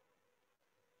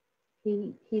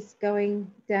he's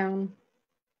going down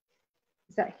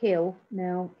that hill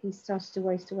now. He's started to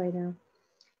waste away now.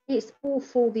 It's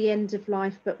awful, the end of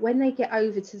life, but when they get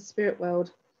over to the spirit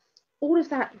world, all of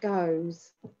that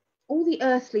goes. All the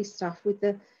earthly stuff with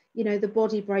the, you know, the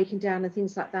body breaking down and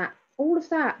things like that, all of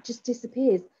that just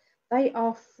disappears. They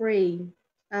are free.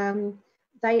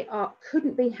 They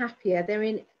couldn't be happier. They're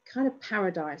in kind of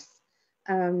paradise,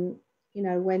 you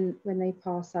know, when they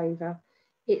pass over.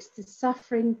 It's the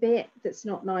suffering bit that's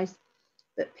not nice.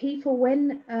 But people,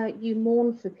 when you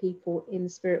mourn for people in the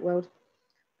spirit world,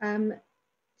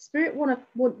 spirit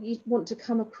want to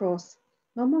come across.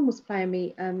 My mum was playing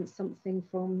me something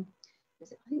from, I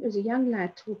think it was a young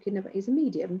lad talking about, he's a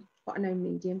medium, quite a known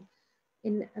medium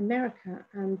in America,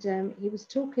 and he was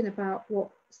talking about what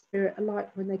spirit are like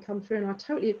when they come through, and I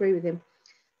totally agree with him.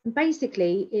 And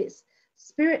basically, it's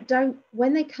spirit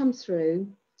when they come through,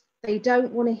 they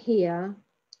don't want to hear.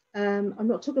 I'm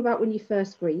not talking about when you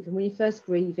first grieve, and when you're first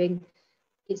grieving,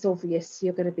 it's obvious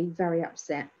you're going to be very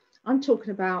upset. I'm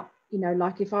talking about, you know,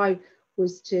 like if I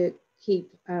was to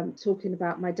keep talking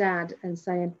about my dad and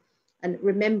saying, and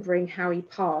remembering how he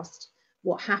passed,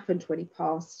 what happened when he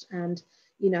passed, and,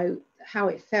 you know, how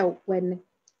it felt when,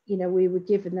 you know, we were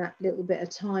given that little bit of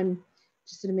time,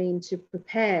 just what I mean, to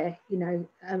prepare, you know,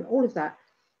 all of that.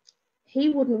 He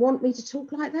wouldn't want me to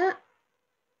talk like that.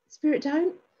 Spirit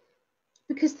don't,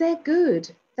 because they're good.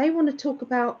 They want to talk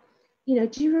about, you know,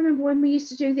 do you remember when we used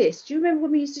to do this? Do you remember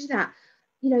when we used to do that?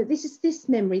 You know, this is this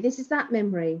memory, this is that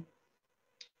memory.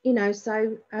 You know,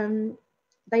 so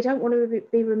they don't want to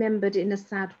be remembered in a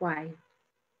sad way.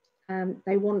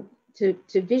 They want to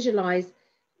visualize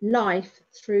life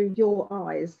through your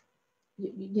eyes,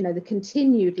 you know, the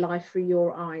continued life through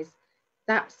your eyes.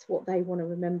 That's what they want to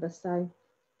remember. So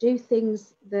do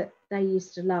things that they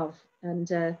used to love. And,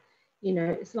 you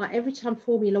know, it's like every time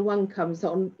Formula One comes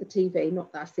on the TV,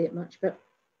 not that I see it much, but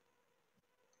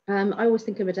I always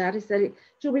think of my dad. He said,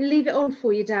 do you want me to leave it on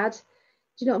for you, Dad?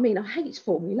 Do you know what I mean? I hate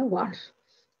Formula One,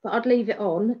 but I'd leave it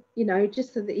on, you know,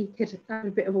 just so that he could have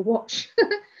a bit of a watch.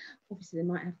 Obviously, they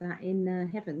might have that in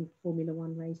heaven, Formula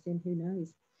One racing, who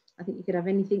knows? I think you could have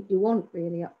anything you want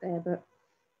really up there, but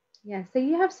yeah, so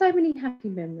you have so many happy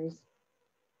memories.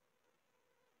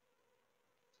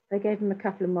 They gave him a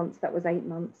couple of months, that was 8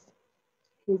 months.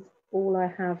 He's all I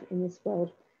have in this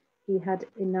world. He had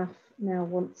enough, now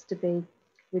wants to be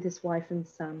with his wife and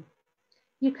son.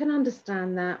 You can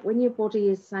understand that when your body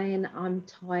is saying, I'm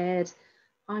tired,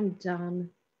 I'm done,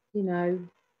 you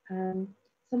know,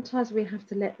 sometimes we have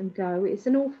to let them go. It's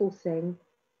an awful thing.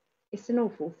 It's an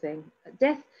awful thing.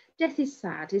 Death is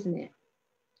sad, isn't it?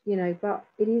 You know, but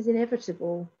it is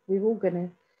inevitable. We're all going to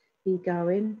be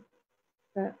going.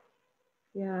 But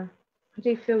yeah, I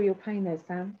do feel your pain there,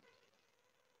 Sam.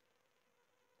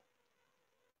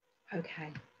 Okay,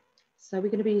 so we're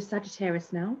going to be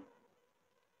Sagittarius now.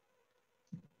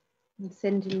 I'm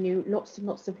sending you lots and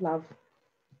lots of love.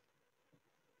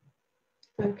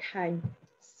 Okay,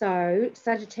 so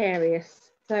Sagittarius.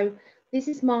 So this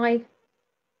is my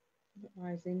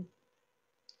rising.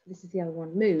 This is the other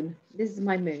one, moon. This is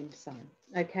my moon sign.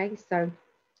 Okay, so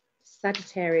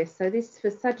Sagittarius. So this is for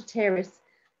Sagittarius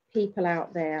people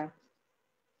out there.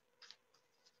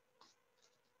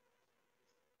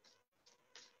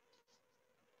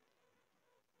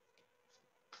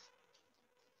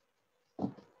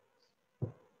 Okay,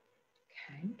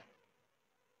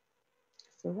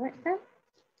 so right there.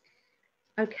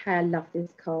 Okay, I love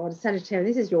this card.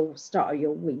 Sagittarius, this is your start of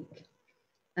your week.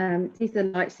 These are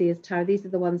Light Seers Tarot. These are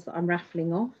the ones that I'm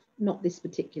raffling off. Not this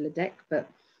particular deck, but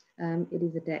it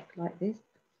is a deck like this.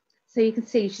 So you can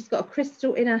see she's got a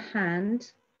crystal in her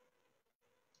hand,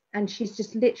 and she's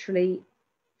just literally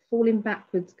falling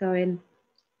backwards going,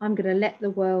 I'm going to let the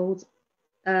world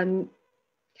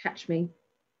catch me.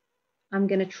 I'm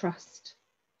going to trust,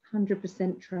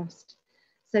 100% trust.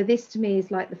 So this to me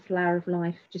is like the flower of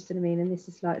life, just what I mean. And this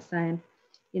is like saying,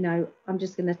 you know, I'm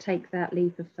just going to take that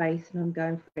leap of faith and I'm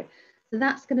going for it. So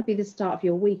that's going to be the start of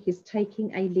your week, is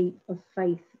taking a leap of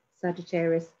faith,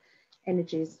 Sagittarius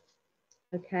energies.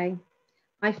 Okay.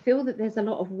 I feel that there's a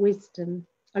lot of wisdom,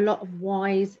 a lot of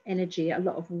wise energy, a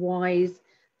lot of wise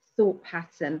thought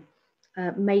pattern,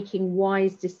 making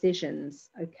wise decisions.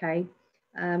 Okay.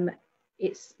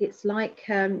 It's like,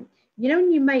 you know,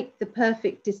 when you make the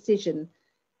perfect decision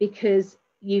because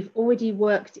you've already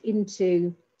worked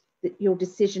into your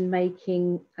decision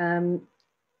making,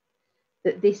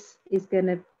 that this is going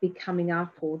to be coming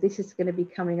up, or this is going to be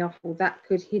coming up, or that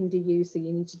could hinder you, so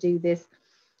you need to do this.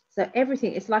 So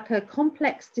everything, it's like a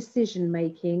complex decision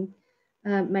making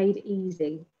made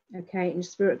easy. Okay, and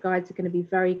spirit guides are going to be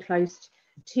very close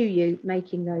to you,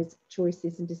 making those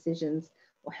choices and decisions,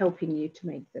 or helping you to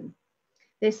make them.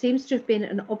 There seems to have been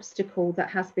an obstacle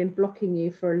that has been blocking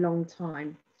you for a long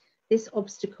time. This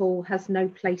obstacle has no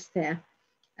place there.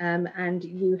 And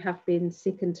you have been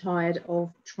sick and tired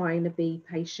of trying to be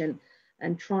patient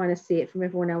and trying to see it from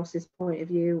everyone else's point of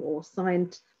view, or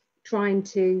trying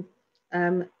to,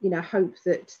 you know, hope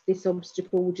that this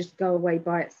obstacle will just go away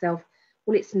by itself.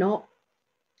 Well, it's not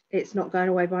going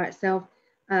away by itself,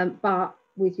 but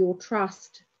with your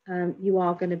trust, you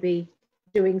are going to be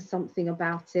doing something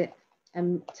about it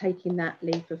and taking that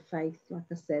leap of faith, like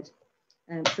I said.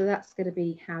 So that's going to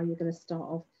be how you're going to start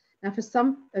off. Now, for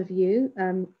some of you,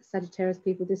 Sagittarius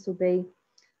people, this will be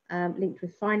linked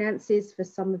with finances. For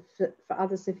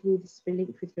others of you, this will be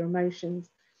linked with your emotions.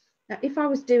 Now, if I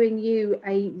was doing you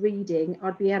a reading,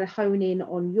 I'd be able to hone in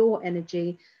on your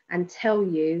energy and tell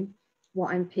you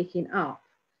what I'm picking up.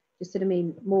 Just sort of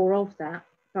mean more of that.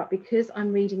 But because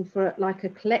I'm reading for like a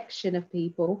collection of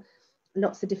people,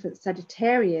 lots of different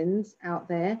Sagittarians out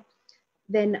there,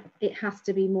 then it has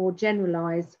to be more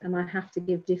generalized, and I have to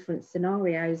give different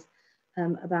scenarios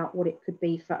about what it could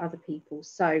be for other people.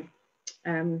 So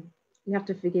you have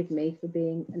to forgive me for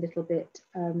being a little bit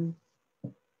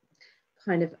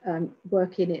kind of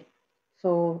working it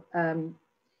for,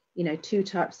 you know, two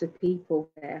types of people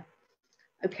there.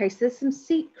 Okay, so there's some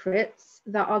secrets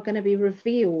that are going to be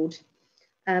revealed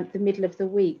the middle of the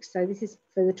week. So this is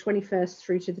for the 21st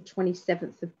through to the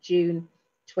 27th of June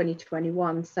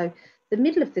 2021. So the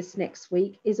middle of this next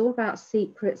week is all about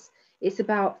secrets. It's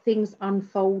about things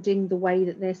unfolding the way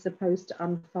that they're supposed to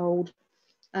unfold,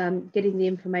 getting the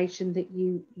information that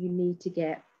you need to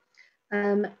get.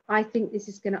 I think this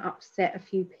is going to upset a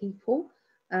few people.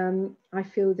 I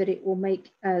feel that it will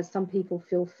make some people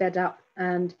feel fed up,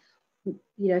 and you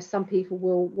know, some people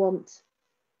will want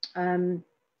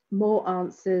more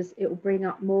answers. It will bring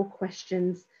up more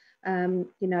questions, you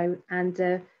know,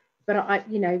 and but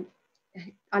you know,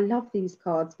 I love these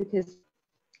cards because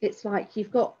it's like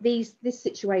you've got this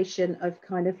situation of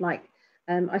kind of like,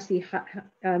 I see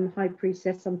High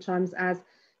Priestess sometimes as,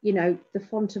 you know, the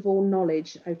font of all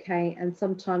knowledge. Okay, and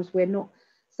sometimes we're not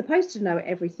supposed to know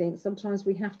everything. Sometimes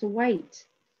we have to wait.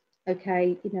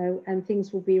 Okay, you know, and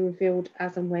things will be revealed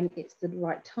as and when it's the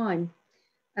right time.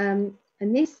 And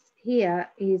this here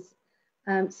is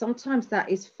sometimes that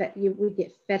is we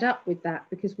get fed up with that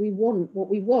because we want what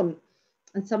we want,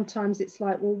 and sometimes it's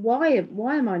like, well, why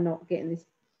am I not getting this,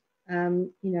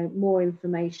 you know, more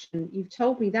information? You've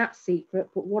told me that secret,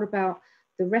 but what about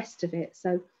the rest of it?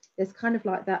 So there's kind of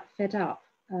like that fed up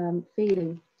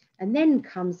feeling, and then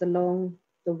comes along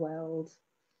the World.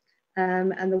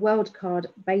 And the World card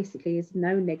basically is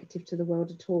no negative to the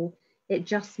world at all. It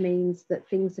just means that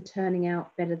things are turning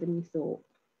out better than you thought,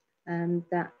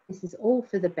 that this is all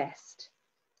for the best,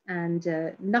 and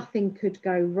nothing could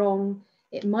go wrong.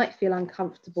 It might feel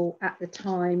uncomfortable at the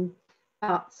time,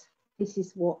 but this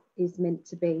is what is meant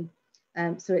to be.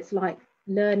 So it's like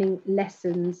learning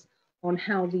lessons on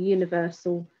how the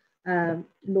universal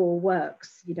law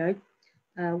works, you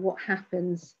know, what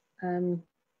happens on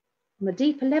a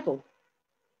deeper level.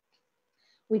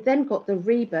 We then got the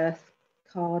Rebirth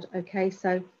card. Okay,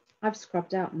 so I've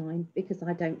scrubbed out mine because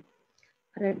I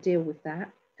don't deal with that.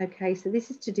 Okay, so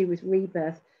this is to do with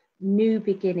rebirth, new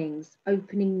beginnings,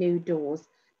 opening new doors,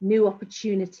 new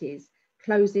opportunities,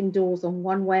 closing doors on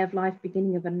one way of life,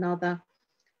 beginning of another,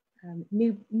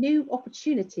 new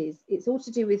opportunities. It's all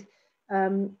to do with,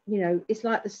 you know, it's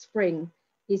like the spring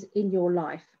is in your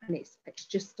life and it's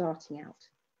just starting out.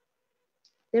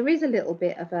 There is a little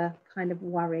bit of a kind of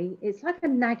worry. It's like a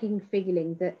nagging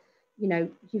feeling that, you know,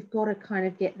 you've got to kind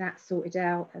of get that sorted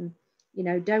out, and, you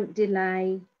know, don't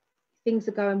delay. Things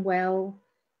are going well.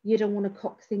 You don't want to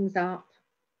cock things up.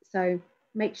 So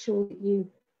make sure that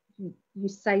you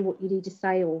say what you need to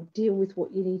say, or deal with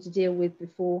what you need to deal with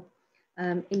before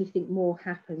anything more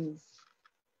happens.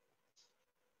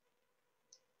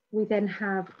 We then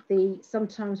have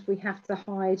sometimes we have to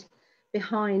hide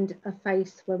behind a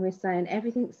face when we're saying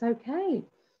everything's okay,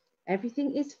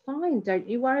 everything is fine, don't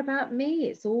you worry about me,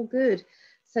 it's all good.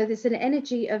 So there's an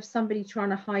energy of somebody trying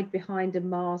to hide behind a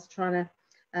mask, trying to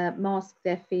mask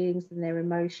their feelings and their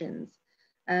emotions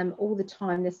all the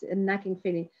time. There's a nagging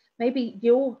feeling. Maybe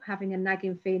you're having a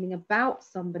nagging feeling about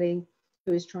somebody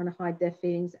who is trying to hide their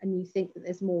feelings, and you think that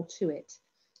there's more to it.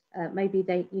 Maybe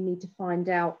you need to find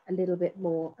out a little bit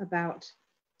more about,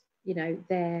 you know,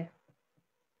 their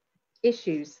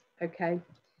issues, okay,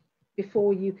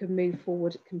 before you can move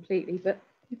forward completely. But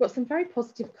you've got some very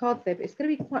positive cards there, but it's going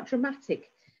to be quite dramatic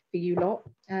for you lot,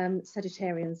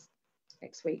 Sagittarians,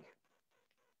 next week.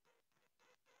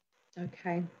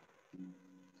 Okay.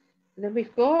 And then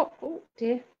we've got, oh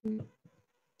dear.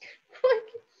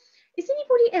 Is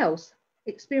anybody else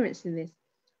experiencing this?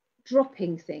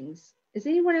 Dropping things? Is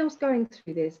anyone else going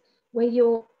through this where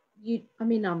I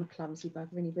mean, I'm a clumsy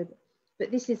bugger anyway,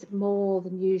 but this is more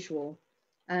than usual.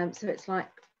 So it's like,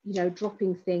 you know,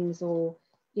 dropping things, or,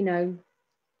 you know,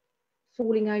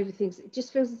 falling over things. It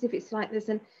just feels as if it's like there's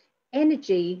an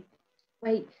energy.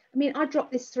 Wait, I mean, I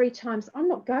dropped this 3 times. I'm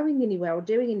not going anywhere or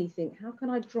doing anything. How can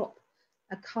I drop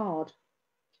a card?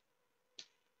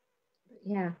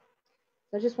 Yeah.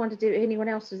 So I just wondered if anyone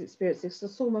else has experienced this. I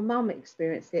saw my mum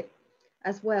experience it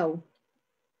as well.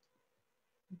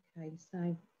 Okay,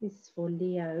 so this is for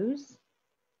Leos.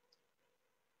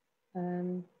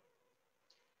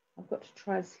 I've got to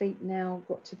try and sleep now. I've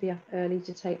got to be up early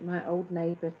to take my old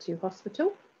neighbour to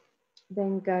hospital.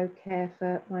 Then go care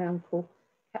for my uncle.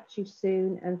 Catch you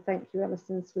soon, and thank you,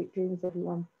 Alison. Sweet dreams,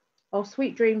 everyone. Oh,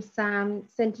 sweet dreams, Sam.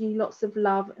 Sending you lots of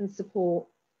love and support.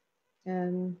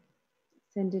 Sending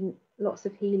lots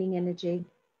of healing energy.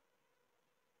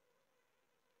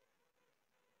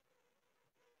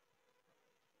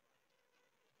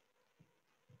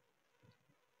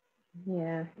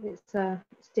 Yeah,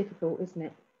 it's difficult, isn't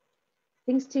it?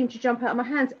 Things seem to jump out of my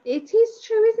hands. It is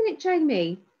true, isn't it,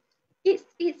 Jamie?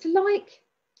 It's like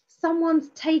someone's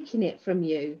taking it from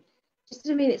you. Just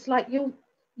what I mean, it's like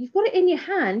you've got it in your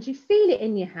hand, you feel it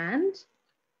in your hand,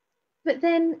 but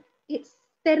then it's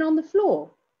then on the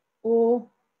floor. Or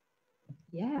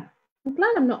yeah, I'm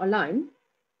glad I'm not alone.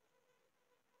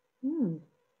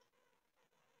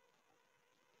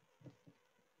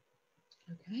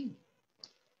 Okay.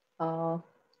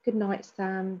 Good night,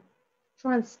 Sam.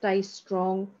 Try and stay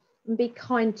strong and be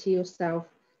kind to yourself.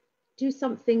 Do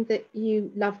something that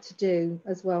you love to do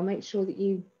as well. Make sure that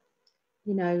you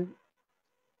know,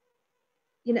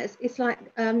 it's like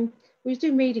we were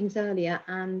doing readings earlier,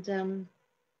 and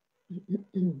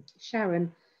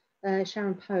Sharon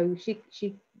Poe,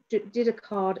 she did a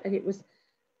card, and it was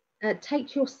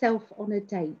take yourself on a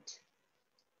date.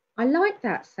 I like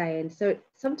that saying. So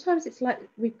sometimes it's like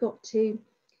we've got to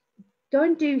go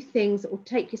and do things, or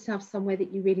take yourself somewhere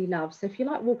that you really love. So if you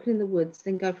like walking in the woods,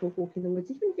 then go for a walk in the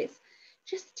woods, even if it's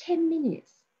just 10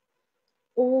 minutes.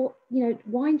 Or, you know,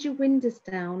 wind your windows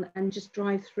down and just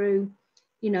drive through,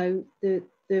 you know, if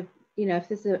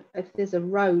there's a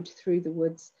road through the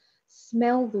woods,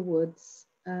 smell the woods.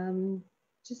 It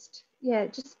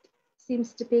just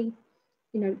seems to be,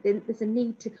 you know, there's a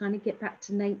need to kind of get back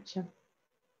to nature.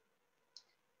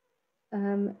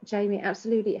 Jamie,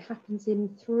 absolutely, it happens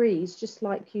in threes, just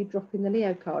like you dropping the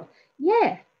Leo card.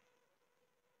 Yeah,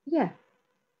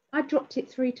 I dropped it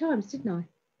 3 times, didn't I?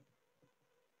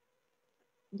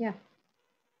 Yeah.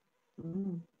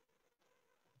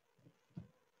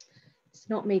 It's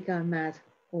not me going mad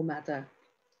or madder.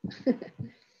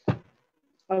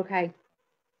 Okay.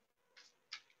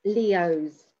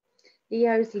 Leos.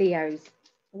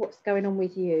 What's going on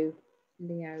with you,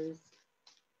 Leos?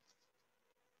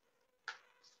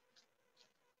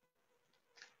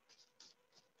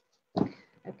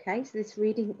 Okay, so this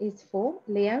reading is for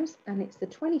Leos, and it's the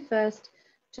 21st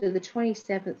to the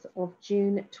 27th of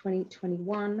June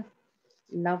 2021.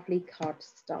 Lovely card to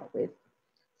start with.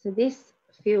 So this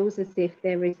feels as if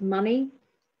there is money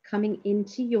coming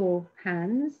into your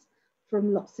hands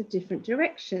from lots of different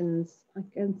directions. I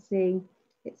can see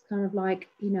it's kind of like,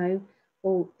 you know,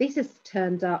 well, this has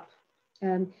turned up.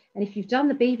 And if you've done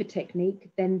the beaver technique,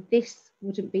 then this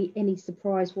wouldn't be any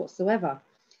surprise whatsoever,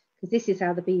 because this is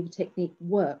how the beaver technique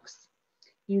works.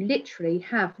 You literally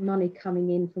have money coming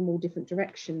in from all different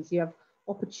directions. You have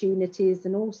opportunities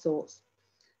and all sorts.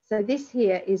 So this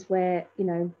here is where, you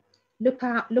know, look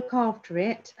after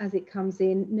it as it comes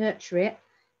in, nurture it,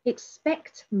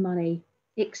 expect money,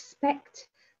 expect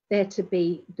there to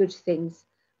be good things,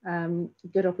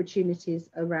 good opportunities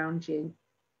around you.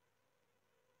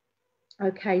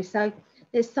 Okay, so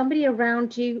there's somebody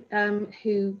around you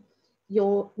who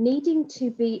you're needing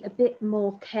to be a bit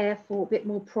more careful, a bit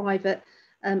more private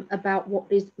about what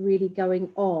is really going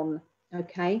on,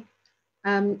 okay?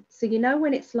 So you know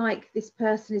when it's like this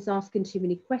person is asking too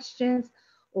many questions,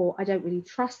 or I don't really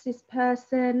trust this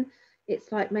person,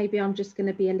 it's like maybe I'm just going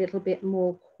to be a little bit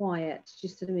more quiet,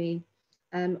 just what I mean.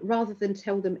 Rather than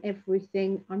tell them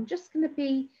everything, I'm just going to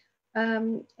be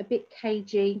a bit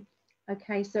cagey,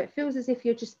 okay? So it feels as if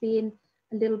you're just being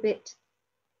a little bit,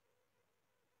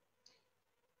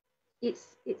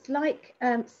 it's like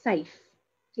safe.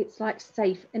 It's like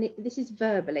safe, and this is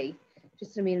verbally,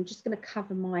 just what I mean. I'm just going to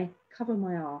cover my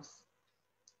arse.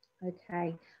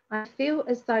 Okay, I feel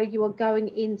as though you are going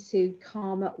into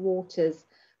calmer waters.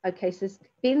 Okay, so there's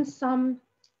been some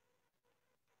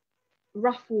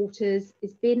rough waters.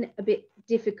 It's been a bit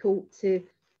difficult to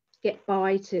get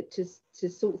by, to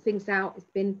sort things out. It's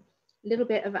been a little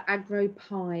bit of an aggro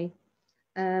pie.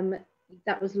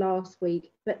 That was last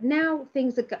week, but now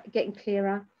things are getting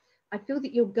clearer. I feel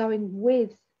that you're going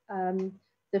with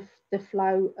the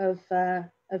flow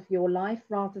of your life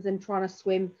rather than trying to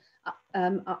swim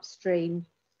upstream.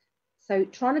 So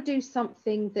trying to do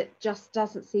something that just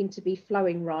doesn't seem to be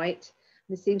flowing right.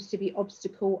 There seems to be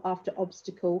obstacle after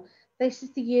obstacle. This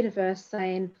is the universe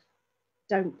saying,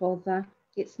 don't bother.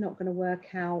 It's not going to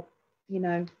work out, you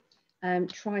know,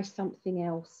 try something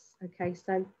else. Okay,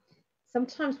 so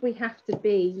sometimes we have to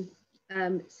be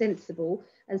sensible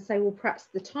and say, well, perhaps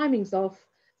the timing's off,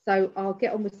 so I'll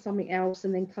get on with something else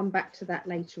and then come back to that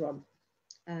later on.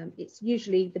 It's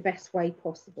usually the best way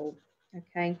possible.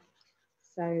 Okay,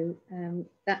 so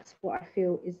that's what I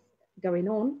feel is going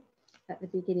on at the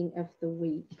beginning of the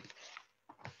week.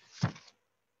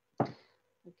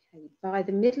 Okay, by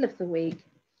the middle of the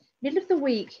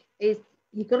week is,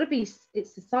 you've got to be,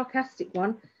 it's a sarcastic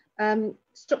one.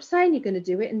 Stop saying you're going to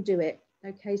do it and do it.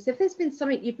 Okay, so if there's been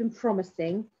something you've been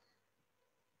promising,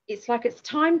 it's like it's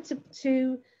time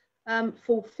to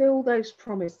fulfill those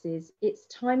promises. It's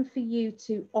time for you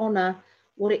to honor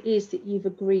what it is that you've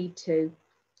agreed to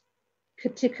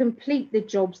complete the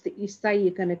jobs that you say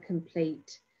you're going to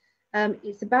complete.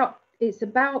 It's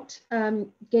about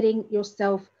getting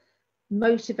yourself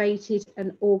motivated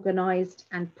and organized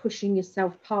and pushing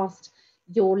yourself past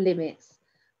your limits.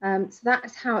 So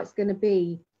that's how it's going to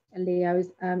be, Leo,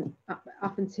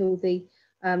 up until the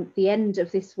end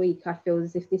of this week. I feel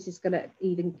as if this is going to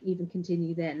even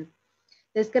continue then.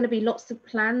 There's going to be lots of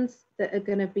plans that are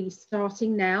going to be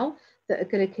starting now that are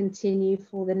going to continue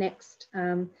for the next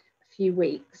few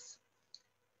weeks.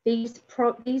 These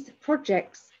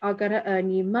projects are going to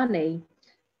earn you money,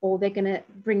 or they're going to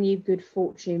bring you good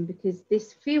fortune, because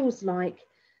this feels like,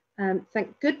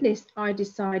 thank goodness I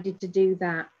decided to do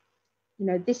that. You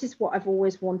know, this is what I've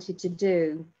always wanted to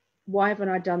do. Why haven't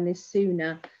I done this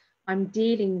sooner? I'm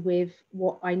dealing with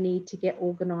what I need to get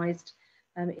organized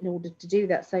in order to do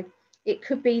that. So it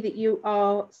could be that you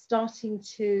are starting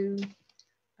to,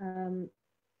 you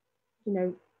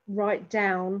know, write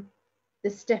down the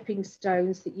stepping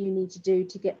stones that you need to do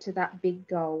to get to that big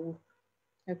goal.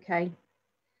 Okay.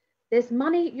 There's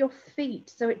money at your feet,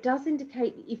 so it does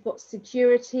indicate that you've got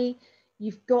security,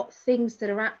 you've got things that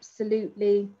are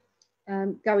absolutely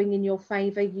going in your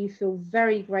favor. You feel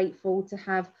very grateful to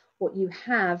have what you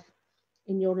have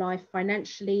in your life,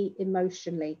 financially,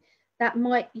 emotionally.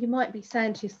 You might be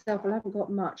saying to yourself, well, I haven't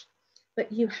got much,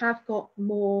 but you have got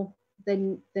more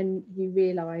than you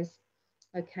realize.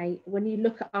 Okay, when you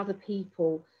look at other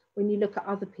people,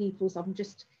 I'm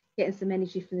just getting some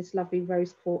energy from this lovely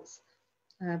rose quartz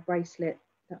bracelet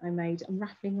that I made. I'm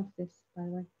raffling off this, by the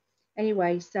way.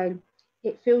 Anyway, so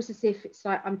it feels as if it's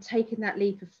like I'm taking that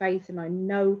leap of faith and I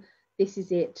know this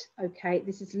is it. Okay,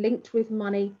 this is linked with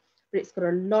money, but it's got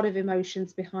a lot of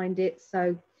emotions behind it.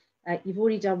 So you've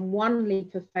already done one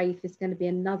leap of faith. There's going to be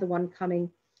another one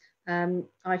coming.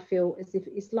 I feel as if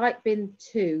it's like been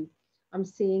two. I'm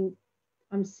seeing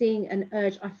an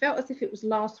urge. I felt as if it was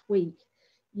last week.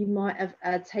 You might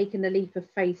have taken a leap of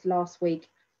faith last week.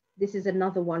 This is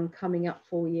another one coming up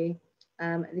for you.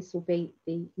 This will be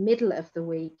the middle of the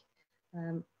week.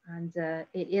 And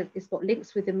it's got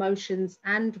links with emotions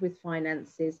and with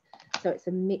finances. So it's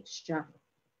a mixture.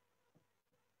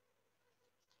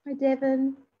 Hi,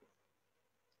 Devon.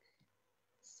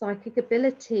 Psychic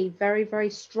ability, very, very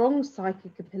strong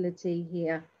psychic ability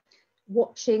here.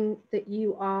 Watching that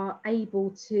you are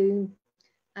able to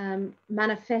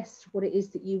manifest what it is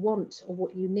that you want or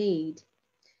what you need.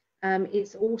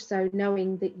 It's also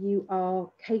knowing that you are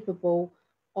capable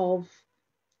of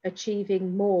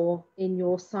achieving more in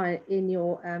your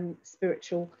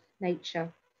spiritual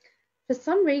nature. For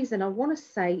some reason, I want to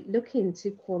say look into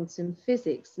quantum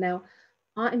physics. Now,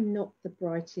 I'm not the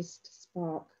brightest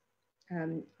spark.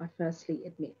 I firstly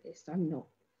admit this, I'm not.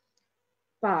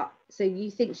 But so you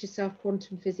think to yourself,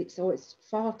 quantum physics, oh, it's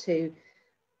far too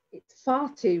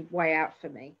way out for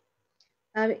me.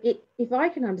 If I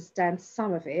can understand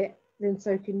some of it, then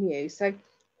so can you. So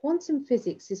quantum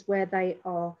physics is where they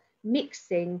are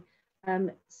mixing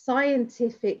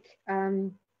scientific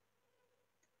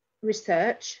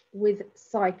research with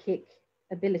psychic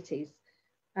abilities.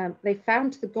 They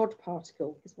found the God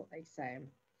particle, is what they say.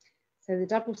 So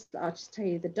I'll just tell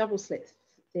you, the double slit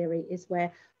theory is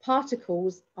where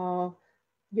particles are,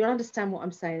 you'll understand what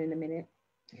I'm saying in a minute,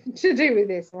 to do with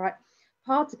this, right?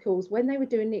 Particles, when they were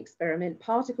doing the experiment,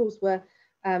 particles were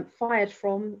fired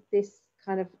from this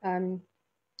kind of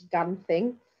gun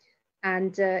thing,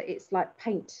 and it's like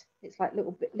paint. It's like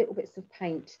little bits of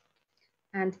paint,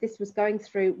 and this was going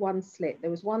through one slit. There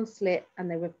was one slit, and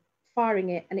they were firing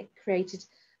it, and it created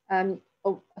a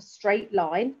straight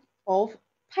line of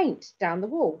paint down the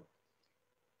wall.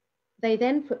 They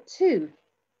then put two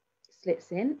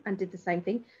slits in and did the same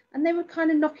thing, and they were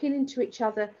kind of knocking into each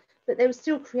other, but they were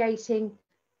still creating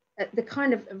the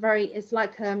kind of it's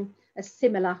like a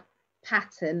similar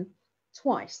pattern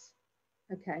twice.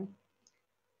 Okay,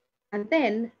 and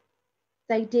then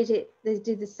they did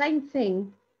the same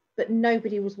thing, but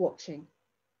nobody was watching.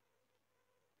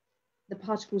 The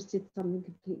particles did something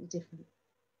completely different.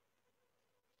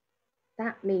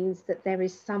 That means that there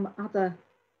is some other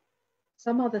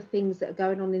things that are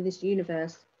going on in this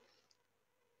universe,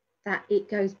 that it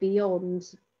goes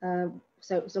beyond.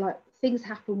 So it's like things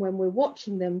happen when we're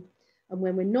watching them, and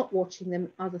when we're not watching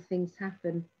them, other things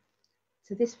happen.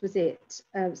 So this was it.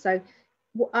 So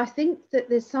I think that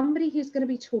there's somebody who's going to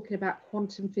be talking about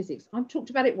quantum physics. I've talked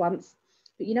about it once,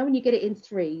 but you know, when you get it in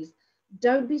threes,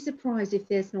 don't be surprised if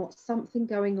there's not something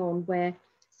going on where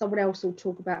someone else will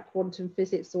talk about quantum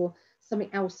physics or something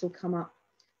else will come up.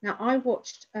 Now, I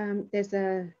watched, there's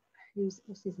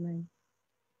what's his name?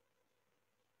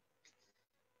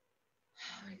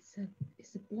 Oh,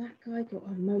 it's a black guy,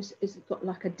 it's got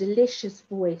like a delicious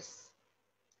voice.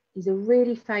 He's a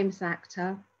really famous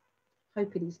actor.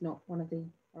 Hoping he's not one of the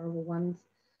horrible ones.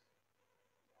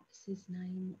 What's his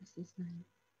name? It's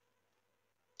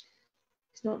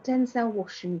not Denzel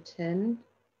Washington.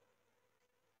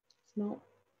 It's not.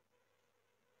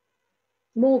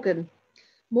 Morgan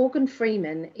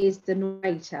Freeman is the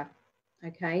narrator,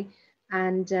 okay?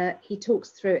 And he talks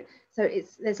through it. So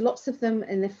there's lots of them,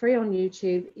 and they're free on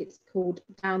YouTube. It's called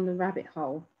Down the Rabbit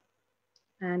Hole.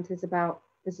 And there's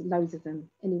loads of them.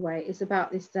 Anyway, it's about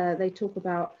this, they talk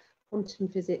about quantum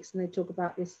physics, and they talk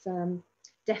about this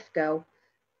deaf girl,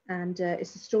 and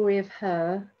it's a story of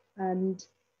her, and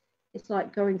it's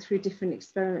like going through different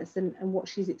experiments and what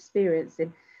she's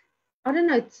experiencing. I don't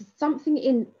know, something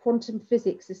in quantum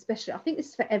physics especially, I think this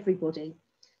is for everybody.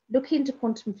 Look into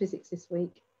quantum physics this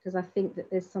week, because I think that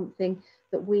there's something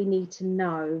that we need to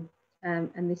know,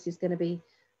 and this is going to be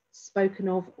spoken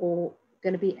of or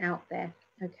going to be out there,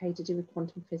 okay, to do with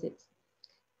quantum physics.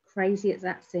 Crazy as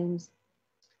that seems.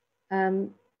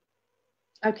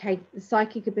 Okay, the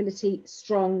psychic ability,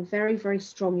 strong, very, very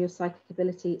strong, your psychic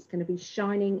ability. It's going to be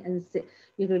shining, and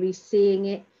you're going to be seeing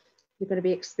it, you're going to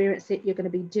be experiencing it, you're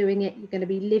going to be doing it, you're going to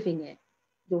be living it,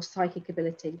 your psychic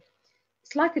ability.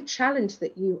 It's like a challenge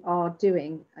that you are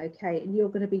doing, okay, and you're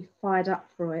going to be fired up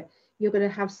for it. You're going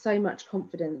to have so much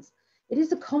confidence. It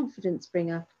is a confidence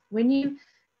bringer.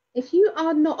 If you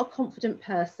are not a confident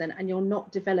person and you're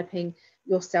not developing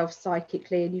yourself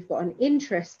psychically, and you've got an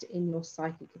interest in your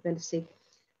psychic ability,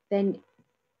 then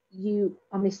you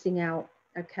are missing out,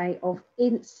 okay, of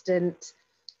instant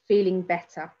feeling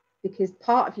better, because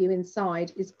part of you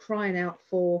inside is crying out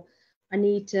for, I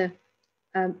need to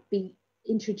be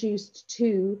introduced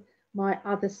to my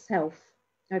other self,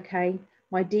 okay,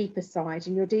 my deeper side,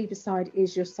 and your deeper side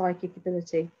is your psychic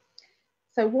ability.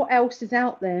 So what else is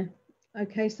out there?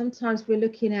 Okay, sometimes we're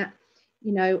looking at,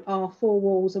 you know, our four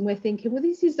walls, and we're thinking, well,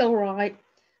 this is all right,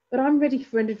 but I'm ready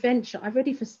for an adventure. I'm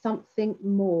ready for something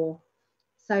more.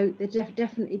 So there's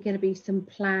definitely going to be some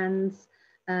plans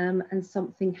and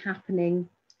something happening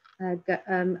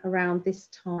around this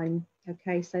time.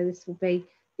 Okay, so this will be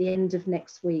the end of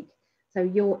next week. So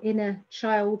your inner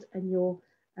child and your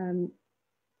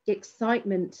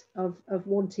excitement of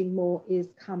wanting more is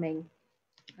coming.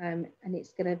 And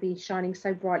it's going to be shining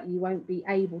so bright you won't be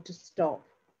able to stop.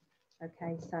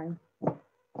 Okay, so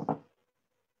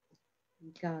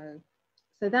go.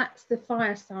 So that's the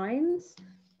fire signs,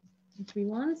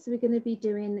 everyone. So we're going to be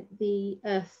doing the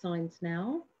earth signs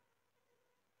now.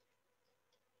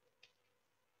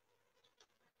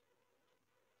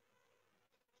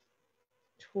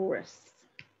 Taurus.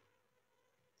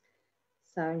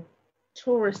 So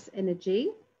Taurus energy.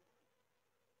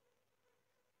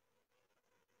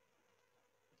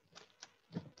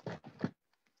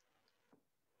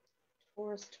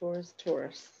 Taurus, Taurus,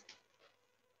 Taurus.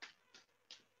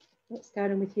 What's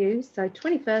going on with you? So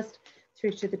 21st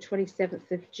through to the 27th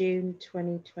of June,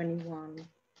 2021.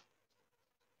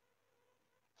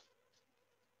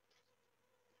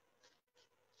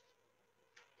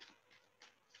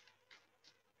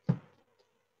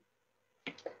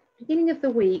 Beginning of the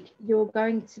week, you're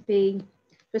going to be,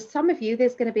 for some of you,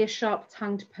 there's going to be a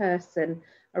sharp-tongued person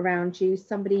around you,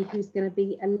 somebody who's going to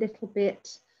be a little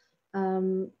bit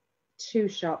too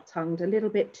sharp-tongued, a little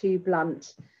bit too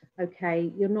blunt.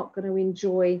 Okay, you're not going to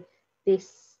enjoy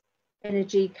this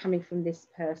energy coming from this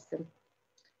person.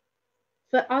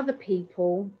 For other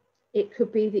people, it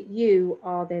could be that you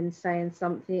are then saying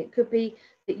something. It could be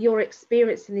that you're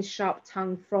experiencing this sharp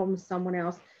tongue from someone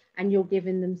else and you're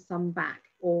giving them some back,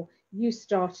 or you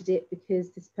started it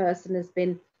because this person has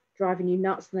been driving you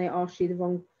nuts and they asked you the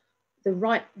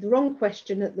wrong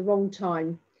question at the wrong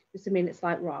time. Just a minute, it's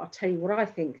like, right, I'll tell you what I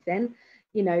think then,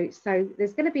 you know. So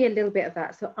there's going to be a little bit of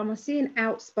that. So I'm seeing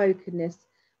outspokenness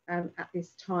at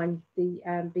this time,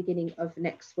 the beginning of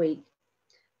next week.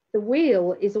 The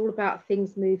wheel is all about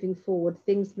things moving forward,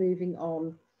 things moving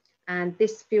on. And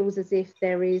this feels as if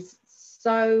there is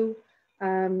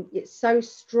it's so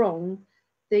strong.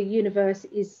 The universe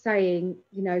is saying,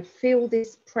 you know, feel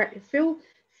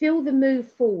the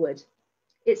move forward.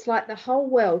 It's like the whole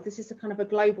world, this is a kind of a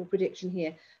global prediction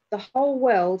here. The whole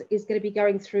world is going to be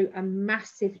going through a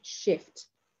massive shift.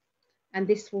 And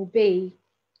this will be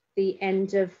the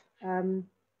end of,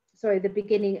 the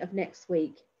beginning of next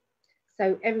week.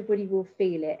 So everybody will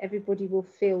feel it. Everybody will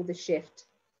feel the shift.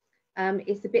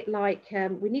 It's a bit like,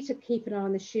 we need to keep an eye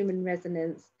on the Schumann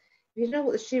resonance. If you know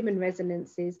what the Schumann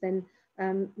resonance is, then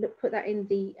look, put that in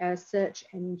the search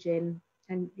engine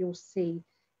and you'll see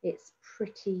it's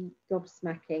pretty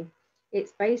gobsmacking.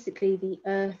 It's basically the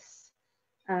Earth's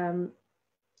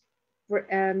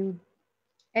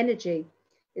energy.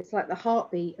 It's like the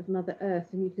heartbeat of Mother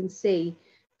Earth, and you can see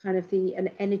kind of an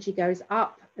energy goes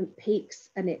up and peaks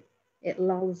and it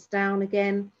lulls down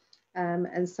again,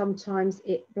 and sometimes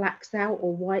it blacks out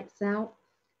or whites out,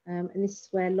 and this is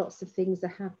where lots of things are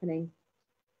happening.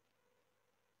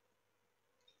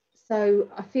 So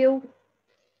I feel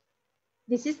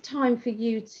this is time for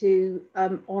you to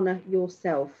honour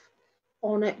yourself,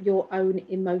 honour your own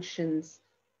emotions,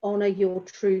 honour your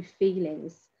true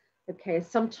feelings. Okay,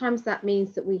 sometimes that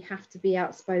means that we have to be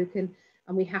outspoken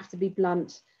and we have to be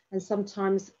blunt. And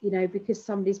sometimes, you know, because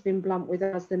somebody's been blunt with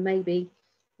us, then maybe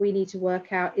we need to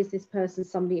work out, is this person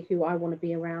somebody who I want to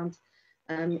be around?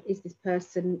 Is this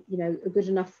person, you know, a good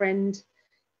enough friend?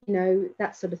 You know,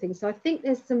 that sort of thing. So I think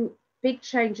there's some big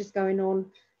changes going on,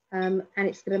 and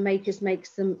it's going to make us make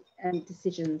some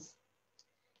decisions.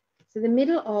 So the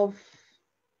middle of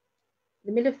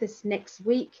this next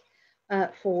week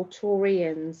for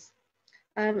Taurians.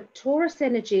 Taurus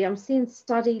energy, I'm seeing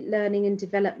study, learning and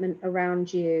development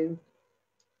around you.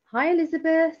 Hi,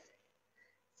 Elizabeth.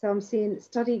 So I'm seeing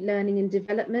study, learning and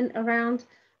development around.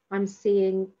 I'm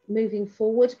seeing moving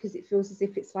forward because it feels as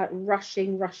if it's like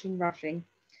rushing.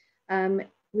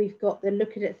 We've got the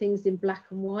looking at things in black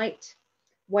and white,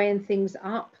 weighing things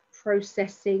up,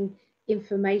 processing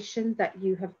information that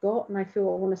you have got. And I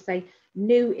want to say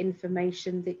new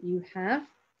information that you have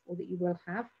or that you will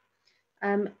have.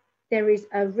 There is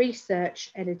a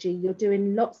research energy. You're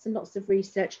doing lots and lots of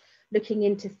research, looking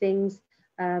into things,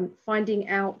 finding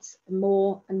out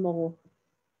more and more.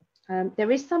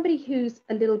 There is somebody who's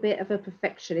a little bit of a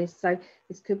perfectionist. So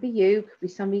this could be you, could be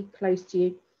somebody close to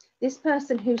you. This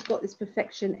person who's got this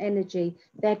perfection energy,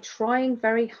 they're trying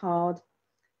very hard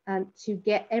to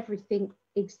get everything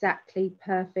exactly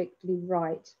perfectly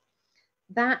right.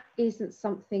 That isn't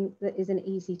something that is an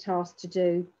easy task to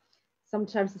do.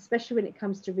 Sometimes, especially when it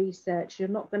comes to research, you're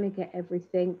not going to get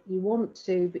everything you want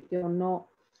to, but you're not.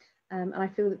 And I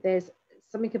feel that there's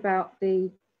something about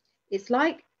it's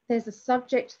like there's a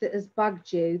subject that has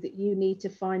bugged you that you need to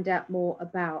find out more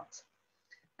about.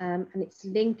 And it's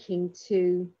linking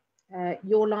to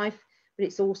your life, but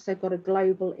it's also got a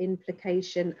global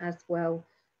implication as well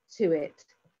to it.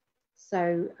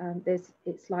 So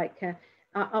it's like,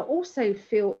 I also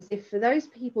feel as if for those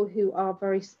people who are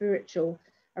very spiritual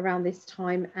around this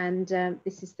time, and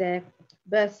this is their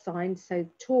birth sign, so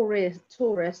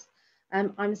Taurus,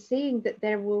 I'm seeing that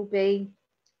there will be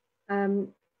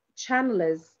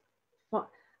channelers,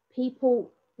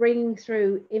 people bringing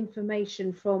through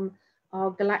information from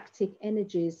our galactic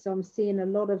energies. So I'm seeing a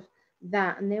lot of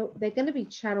that, and they're going to be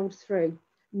channeled through.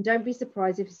 And don't be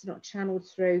surprised if it's not channeled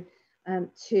through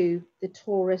to the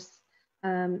Taurus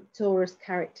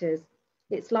characters.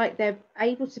 It's like they're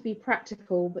able to be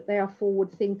practical, but they are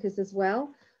forward thinkers as well.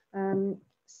 And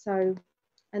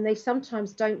they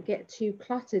sometimes don't get too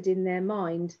cluttered in their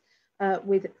mind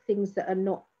with things that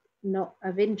are not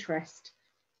of interest.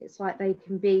 It's like they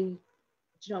can be,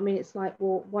 do you know what I mean? It's like,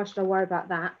 well, why should I worry about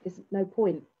that? There's no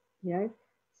point, you know?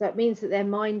 So it means that their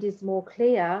mind is more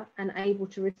clear and able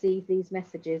to receive these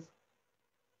messages.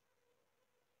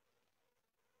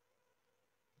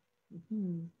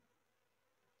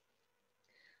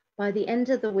 By the end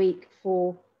of the week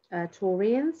for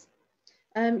Taurians,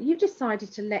 you've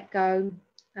decided to let go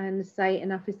and say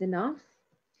enough is enough.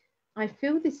 I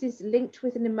feel this is linked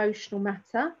with an emotional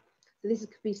matter. So this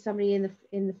could be somebody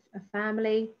in a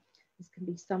family. This can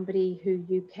be somebody who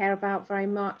you care about very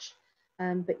much,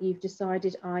 but you've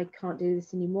decided, I can't do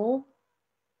this anymore.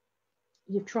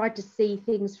 You've tried to see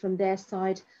things from their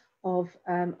side of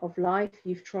life.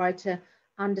 You've tried to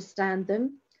understand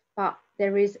them, but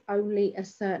there is only a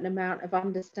certain amount of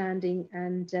understanding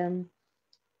and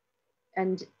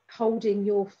holding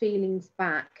your feelings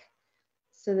back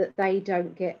so that they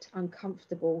don't get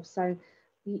uncomfortable. So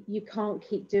you can't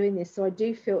keep doing this. So I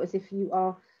do feel as if you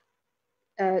are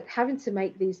having to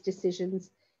make these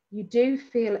decisions. You do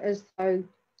feel as though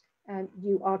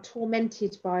you are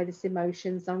tormented by this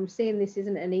emotions. I'm seeing this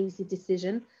isn't an easy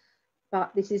decision,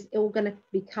 but this is all going to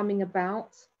be coming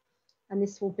about, and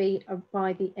this will be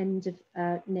by the end of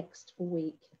next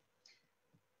week.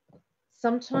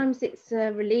 Sometimes it's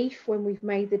a relief when we've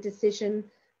made the decision.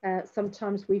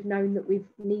 Sometimes we've known that we've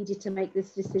needed to make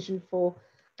this decision for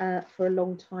a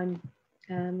long time,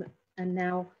 and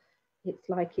now it's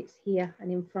like it's here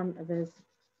and in front of us.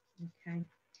 Okay,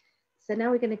 so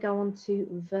now we're going to go on to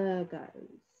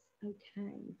Virgos.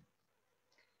 Okay,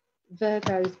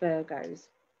 Virgos.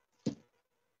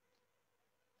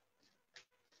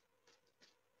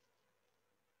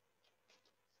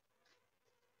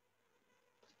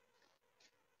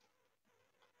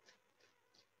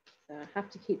 So I have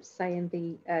to keep saying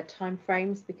the time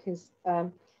frames because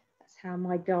that's how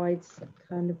my guides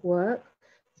kind of work.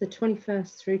 So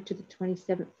 21st through to the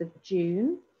 27th of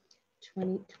June,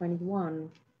 2021.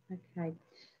 Okay,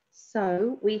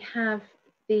 so we have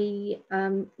the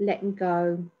letting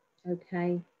go.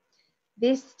 Okay,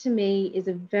 this to me is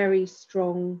a very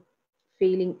strong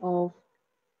feeling of,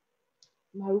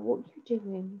 Mo, what are you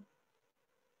doing?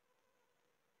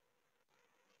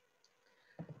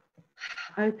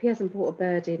 I hope he hasn't brought a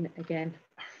bird in again.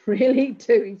 I really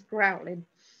do. He's growling.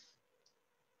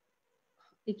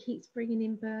 He keeps bringing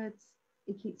in birds.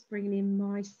 He keeps bringing in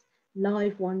mice,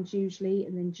 live ones usually,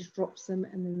 and then just drops them,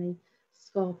 and then they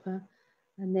scarper,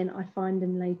 and then I find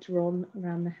them later on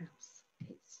around the house.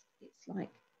 It's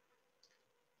like,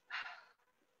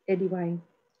 anyway,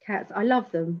 cats. I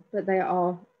love them, but they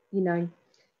are, you know,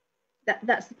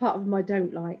 that's the part of them I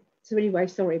don't like. So anyway,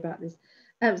 sorry about this.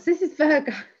 So this is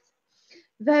Virgo.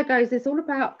 Virgos, it's all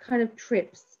about kind of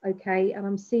trips, okay? And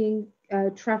I'm seeing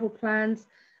travel plans.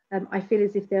 I feel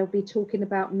as if they'll be talking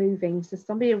about moving. So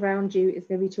somebody around you is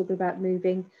going to be talking about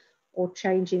moving or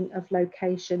changing of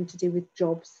location to do with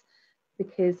jobs,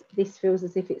 because this feels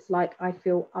as if it's like I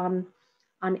feel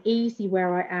uneasy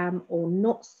where I am or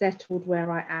not settled where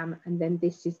I am. And then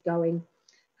this is going,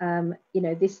 you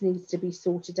know, this needs to be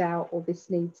sorted out, or this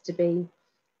needs to be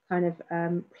kind of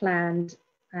planned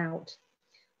out.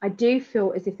 I do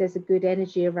feel as if there's a good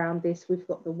energy around this. We've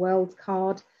got the World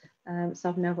card. So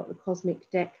I've now got the cosmic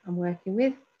deck I'm working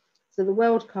with. So the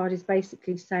World card is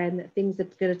basically saying that things are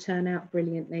going to turn out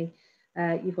brilliantly.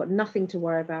 You've got nothing to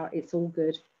worry about. It's all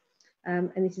good.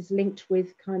 And this is linked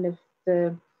with kind of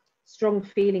the strong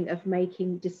feeling of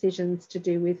making decisions to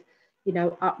do with, you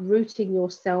know, uprooting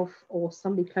yourself or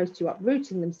somebody close to you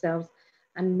uprooting themselves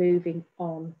and moving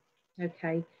on,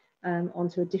 okay,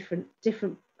 onto a different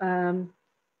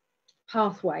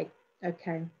pathway,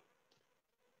 okay.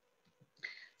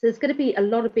 So there's going to be a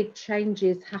lot of big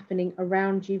changes happening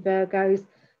around you, Virgos.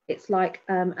 It's like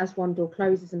as one door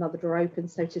closes, another door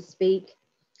opens, so to speak.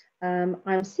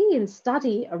 I'm seeing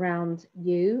study around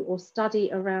you, or study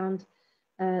around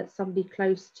somebody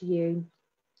close to you.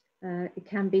 It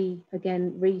can be,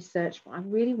 again, research, but I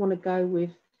really want to go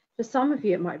with, for some of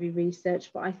you, it might be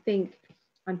research, but I think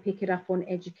I'm picking up on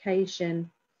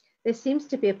education. There seems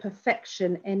to be a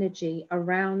perfection energy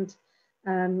around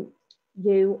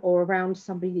you or around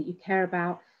somebody that you care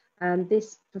about.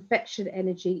 This perfection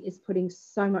energy is putting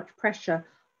so much pressure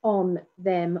on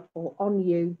them or on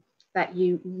you that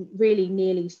you really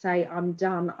nearly say, I'm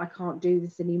done, I can't do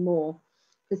this anymore,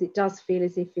 because it does feel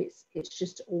as if it's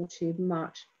just all too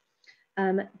much.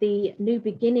 The new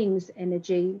beginnings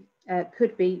energy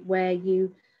could be where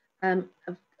you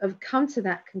have come to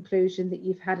that conclusion that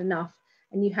you've had enough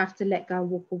and you have to let go,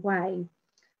 walk away.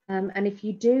 And if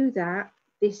you do that,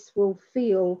 this will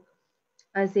feel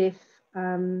as if,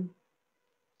 you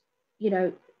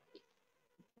know,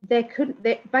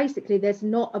 basically there's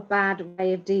not a bad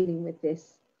way of dealing with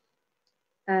this,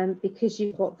 because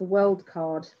you've got the World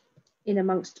card in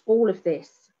amongst all of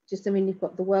this. Just, I mean, you've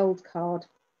got the World card.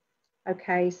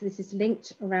 Okay, so this is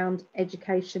linked around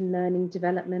education, learning,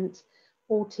 development,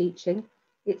 or teaching.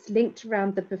 It's linked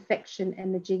around the perfection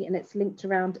energy, and it's linked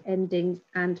around endings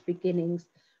and beginnings,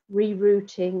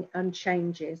 rerouting and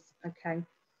changes. Okay,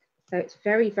 so it's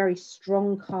very, very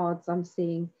strong cards I'm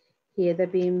seeing here. They're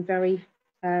being very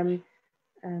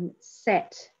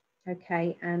set,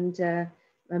 okay, and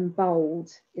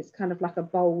bold. It's kind of like a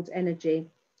bold energy,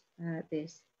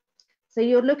 this. So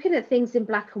you're looking at things in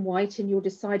black and white and you're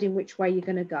deciding which way you're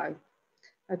going to go.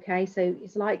 Okay, so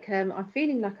it's like, I'm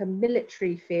feeling like a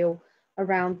military feel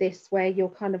around this, where you're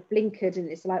kind of blinkered and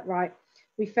it's like, right,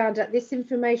 we found out this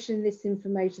information, this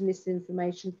information, this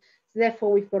information. So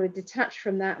therefore we've got to detach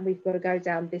from that and we've got to go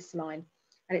down this line.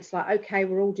 And it's like, okay,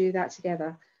 we'll all do that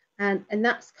together. And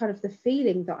that's kind of the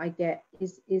feeling that I get,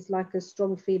 is like a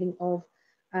strong feeling of,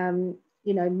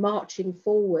 you know, marching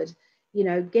forward, you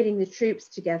know, getting the troops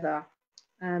together,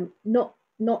 not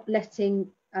letting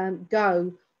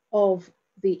go of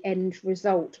the end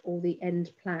result or the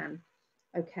end plan.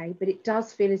 Okay, but it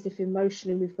does feel as if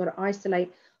emotionally we've got to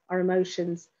isolate our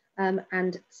emotions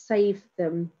and save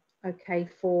them, okay,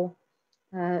 for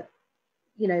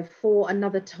you know, for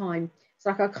another time. It's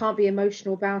like, I can't be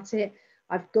emotional about it,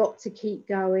 I've got to keep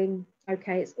going.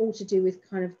 Okay, it's all to do with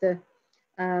kind of the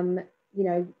you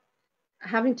know,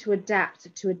 having to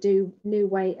adapt to a new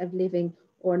way of living,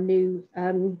 or a new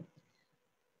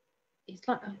it's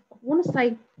like, I want to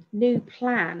say new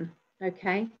plan.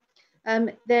 Okay,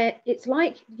 it's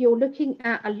like you're looking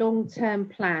at a long-term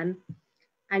plan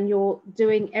and you're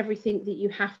doing everything that you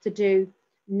have to do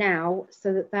now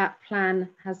so that that plan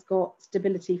has got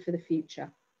stability for the future.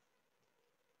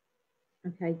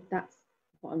 Okay, that's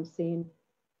what I'm seeing.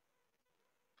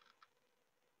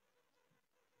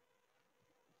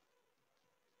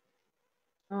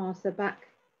 So back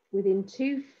within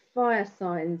 2 fire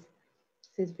signs,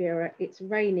 says Vera, it's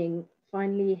raining,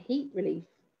 finally a heat relief.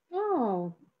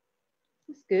 Oh,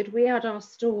 that's good. We had our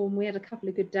storm, we had a couple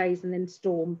of good days and then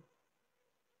storm.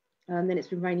 And then it's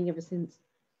been raining ever since.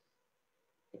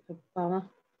 It's a bummer.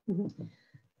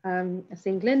 It's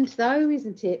England though,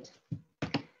 isn't it?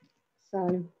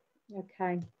 So,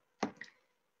 okay.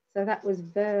 So that was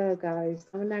Virgo.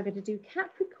 So I'm now going to do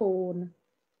Capricorn.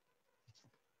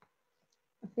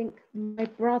 I think my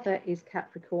brother is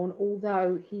Capricorn,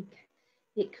 although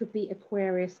it could be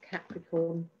Aquarius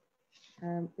Capricorn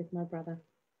with my brother.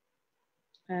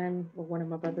 Or one of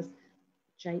my brothers,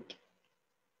 Jake.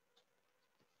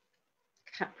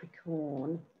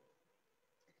 Capricorn.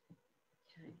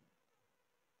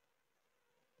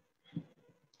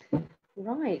 Okay.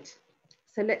 Right.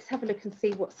 So let's have a look and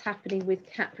see what's happening with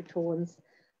Capricorns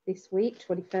this week,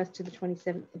 21st to the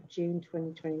 27th of June,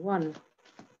 2021.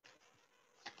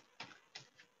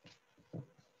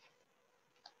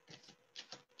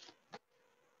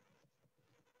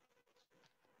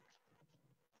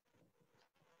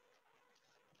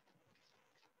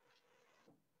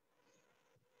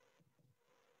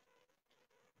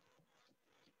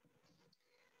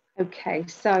 Okay,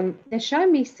 so they're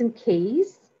showing me some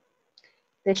keys.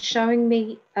 They're showing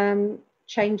me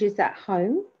changes at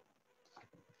home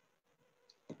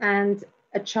and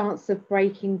a chance of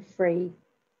breaking free.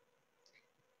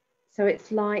 So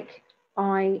it's like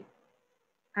I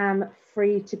am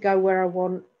free to go where I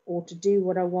want, or to do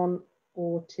what I want,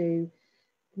 or to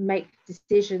make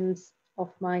decisions of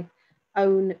my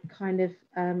own kind of,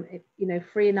 you know,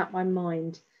 freeing up my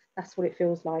mind. That's what it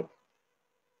feels like.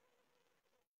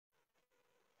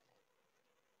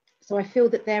 So I feel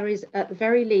that there is, at the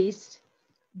very least,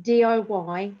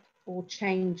 DIY or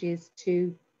changes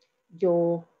to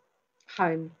your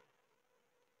home.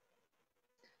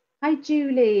 Hi,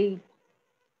 Julie.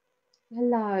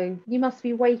 Hello. You must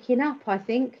be waking up, I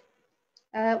think.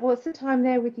 What's the time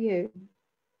there with you?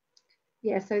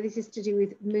 Yeah, so this is to do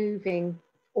with moving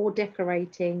or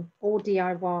decorating or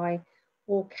DIY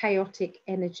or chaotic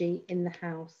energy in the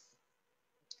house.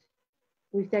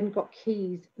 We've then got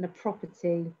keys and a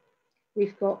property.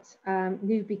 We've got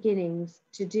new beginnings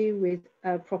to do with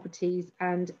properties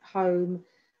and home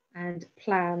and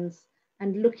plans,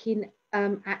 and looking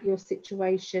at your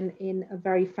situation in a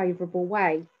very favourable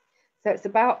way. So it's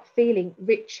about feeling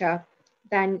richer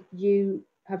than you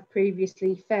have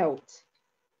previously felt.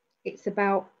 It's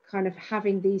about kind of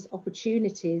having these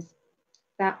opportunities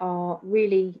that are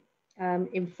really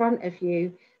in front of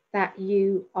you, that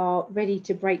you are ready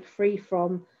to break free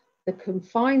from the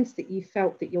confines that you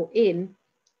felt that you're in,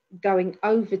 going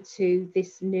over to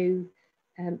this new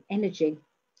energy,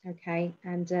 okay,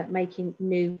 and making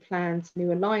new plans,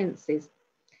 new alliances.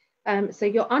 So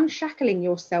you're unshackling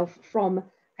yourself from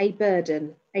a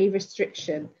burden, a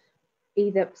restriction,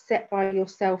 either set by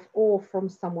yourself or from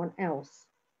someone else.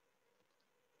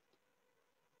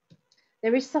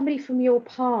 There is somebody from your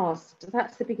past.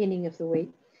 That's the beginning of the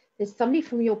week. There's somebody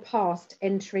from your past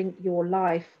entering your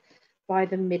life by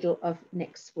the middle of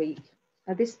next week.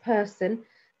 Now, this person,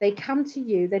 they come to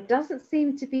you. There doesn't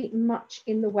seem to be much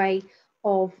in the way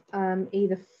of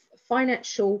either a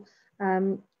financial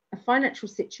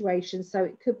situation. So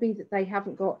it could be that they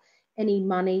haven't got any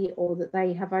money, or that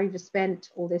they have overspent,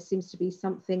 or there seems to be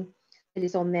something that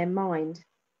is on their mind.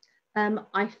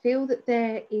 I feel that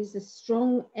there is a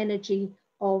strong energy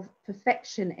of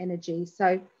perfection energy.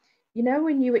 So, you know,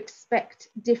 when you expect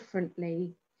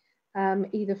differently,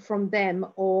 either from them,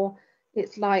 or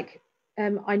it's like,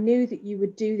 I knew that you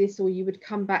would do this, or you would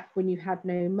come back when you had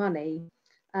no money,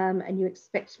 and you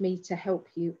expect me to help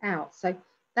you out. So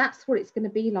that's what it's going to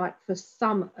be like for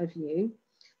some of you.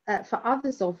 For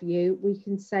others of you, we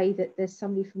can say that there's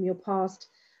somebody from your past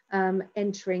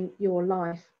entering your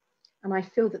life. And I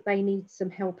feel that they need some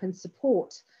help and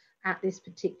support at this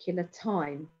particular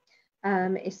time,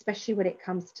 especially when it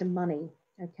comes to money.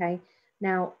 Okay.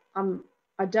 Now,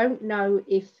 I don't know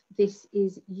if this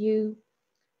is you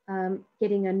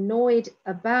getting annoyed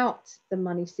about the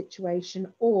money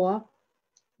situation, or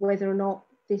whether or not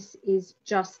this is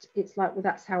just, it's like, well,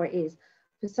 that's how it is.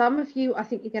 For some of you, I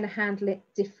think you're going to handle it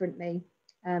differently.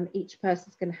 Each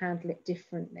person's going to handle it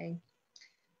differently.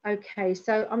 Okay,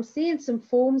 so I'm seeing some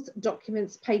forms,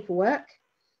 documents, paperwork.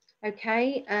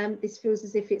 Okay, this feels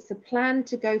as if it's a plan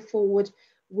to go forward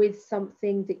with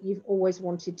something that you've always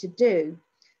wanted to do,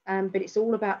 but it's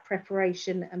all about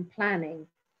preparation and planning.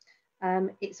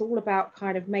 It's all about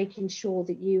kind of making sure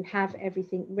that you have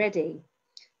everything ready,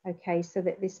 okay, so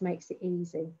that this makes it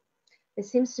easy. There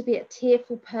seems to be a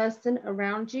tearful person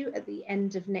around you at the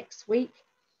end of next week.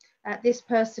 This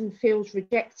person feels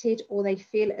rejected, or they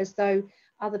feel as though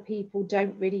other people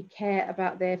don't really care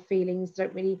about their feelings,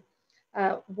 don't really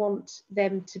want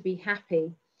them to be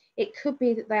happy. It could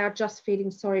be that they are just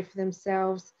feeling sorry for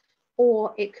themselves,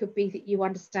 or it could be that you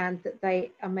understand that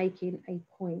they are making a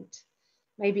point.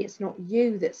 Maybe it's not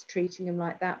you that's treating them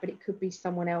like that, but it could be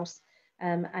someone else,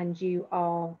 and you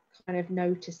are kind of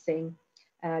noticing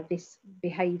this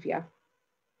behavior.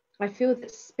 I feel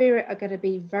that spirit are going to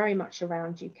be very much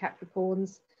around you,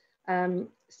 Capricorns.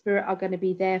 Spirit are going to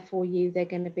be there for you. They're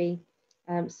going to be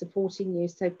supporting you.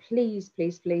 So please,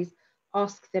 please, please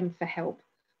ask them for help.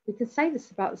 We can say this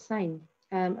about the same,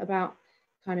 about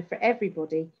kind of for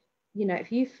everybody. You know,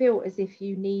 if you feel as if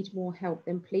you need more help,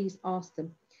 then please ask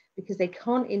them, because they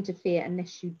can't interfere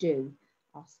unless you do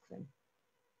ask them.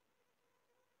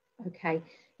 Okay,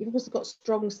 you've also got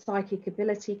strong psychic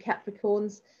ability,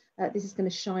 Capricorns. This is going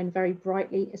to shine very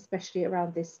brightly, especially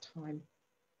around this time.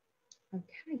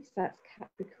 Okay, so that's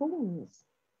Capricorns.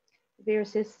 Vera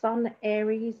says Sun,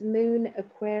 Aries, Moon,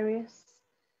 Aquarius,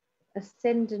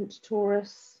 Ascendant,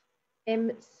 Taurus,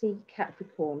 MC,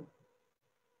 Capricorn.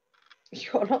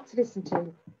 You've got a lot to listen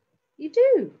to. You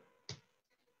do.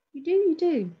 You do, you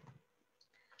do.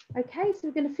 Okay, so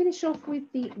we're going to finish off with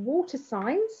the water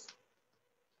signs.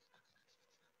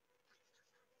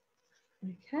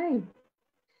 Okay.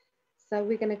 So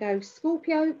we're going to go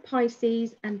Scorpio,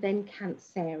 Pisces, and then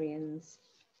Cancerians.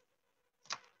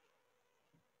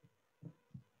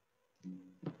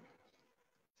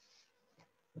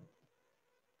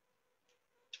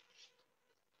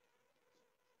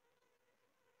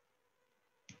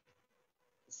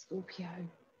 Scorpio.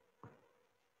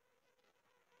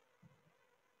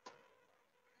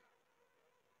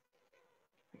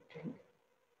 Drink.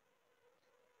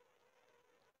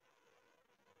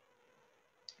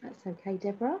 That's okay,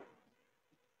 Deborah.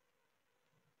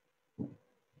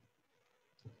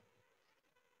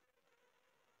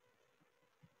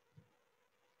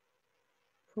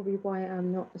 Probably why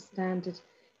I'm not a standard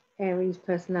Aries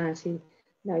personality.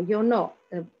 No, you're not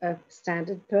a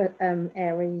standard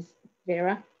Aries,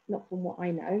 Vera, not from what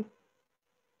I know.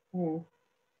 Yeah.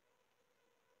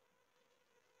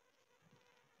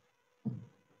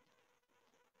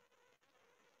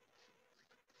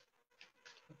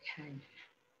 Okay.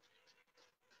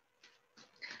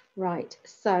 Right,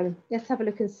 so let's have a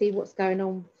look and see what's going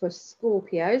on for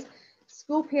Scorpios.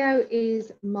 Scorpio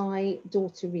is my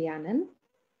daughter Rhiannon.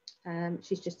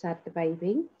 She's just had the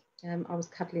baby. I was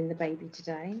cuddling the baby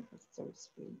today. That's so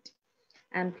sweet.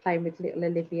 And playing with little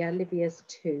Olivia. Olivia's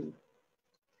 2.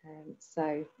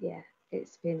 So yeah,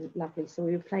 it's been lovely. So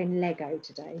we were playing Lego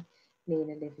today, me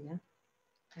and Olivia.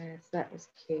 So that was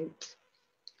cute.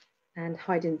 And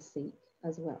hide and seek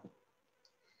as well.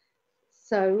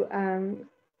 So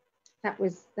that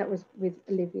was with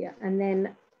Olivia. And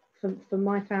then for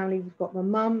my family, we've got my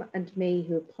mum and me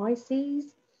who are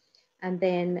Pisces. And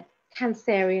then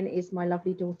Cancerian is my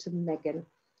lovely daughter Megan.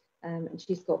 And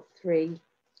she's got 3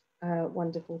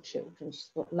 wonderful children.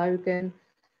 She's got Logan,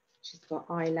 she's got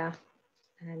Isla,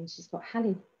 and she's got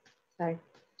Hallie. So,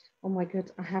 oh my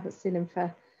God, I haven't seen them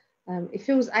for, it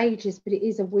feels ages, but it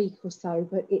is a week or so,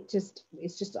 but it's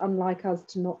just unlike us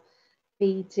to not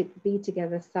be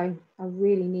together. So I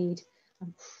really need,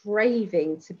 I'm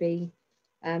craving to be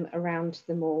around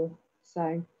them all.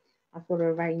 So I've got to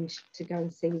arrange to go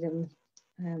and see them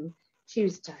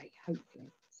Tuesday,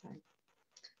 hopefully.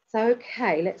 So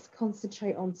okay, let's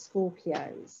concentrate on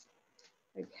Scorpios.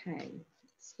 Okay,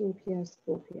 Scorpio.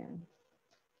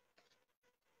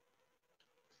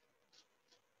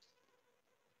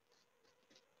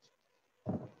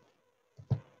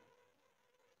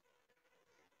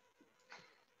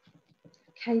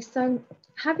 Okay, so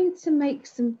having to make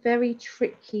some very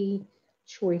tricky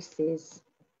choices.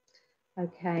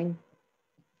 Okay.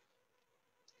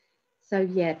 So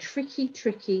yeah, tricky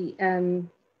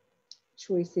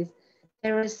choices.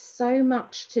 There is so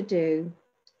much to do,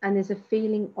 and there's a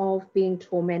feeling of being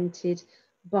tormented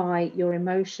by your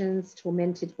emotions,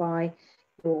 tormented by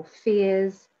your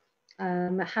fears,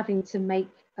 having to make,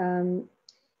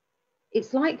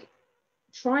 it's like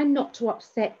trying not to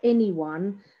upset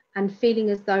anyone and feeling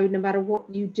as though no matter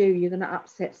what you do, you're going to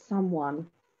upset someone,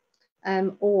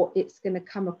 or it's going to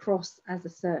come across as a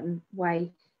certain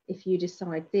way if you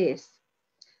decide this.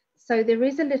 So there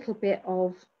is a little bit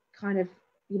of kind of,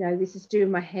 you know, this is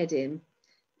doing my head in,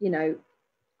 you know,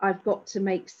 I've got to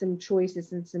make some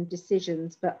choices and some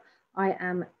decisions, but I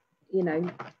am, you know,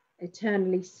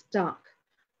 eternally stuck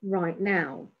right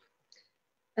now.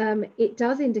 It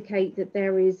does indicate that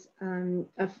there is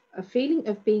a feeling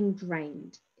of being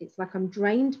drained. It's like I'm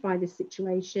drained by this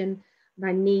situation and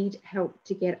I need help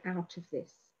to get out of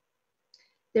this.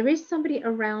 There is somebody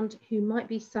around who might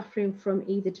be suffering from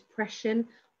either depression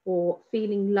or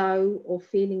feeling low or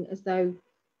feeling as though,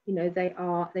 you know,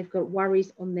 they've got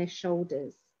worries on their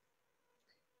shoulders.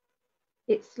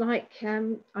 It's like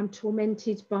I'm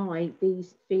tormented by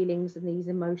these feelings and these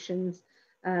emotions.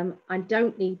 I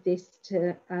don't need this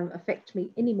to affect me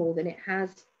any more than it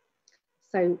has.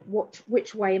 So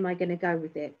which way am I going to go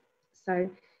with it? So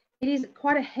it is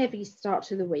quite a heavy start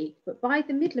to the week, but by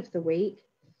the middle of the week,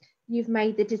 you've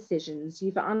made the decisions,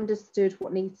 you've understood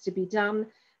what needs to be done.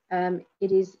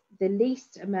 It is the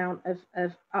least amount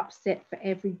of upset for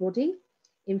everybody.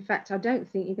 In fact, I don't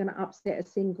think you're going to upset a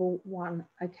single one,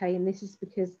 okay? And this is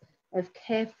because of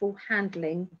careful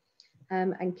handling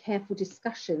and careful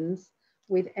discussions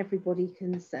with everybody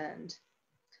concerned.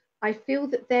 I feel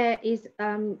that there is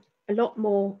a lot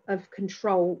more of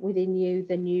control within you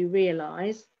than you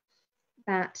realise,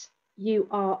 that you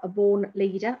are a born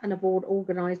leader and a born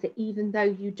organiser, even though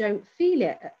you don't feel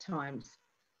it at times.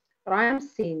 But I am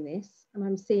seeing this, and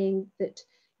I'm seeing that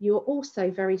you're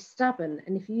also very stubborn.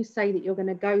 And if you say that you're going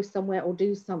to go somewhere or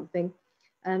do something,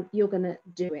 you're going to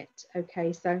do it.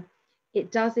 Okay, so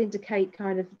it does indicate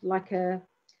kind of like a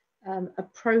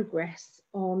progress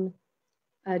on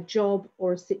a job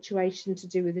or a situation to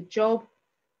do with a job.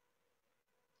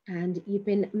 And you've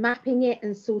been mapping it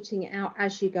and sorting it out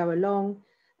as you go along.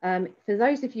 For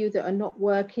those of you that are not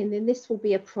working, then this will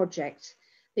be a project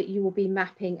that you will be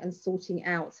mapping and sorting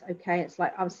out. Okay, it's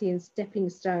like I'm seeing stepping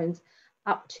stones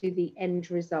up to the end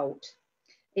result.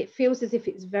 It feels as if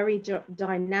it's very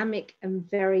dynamic and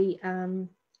very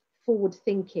forward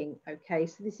thinking. Okay,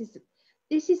 so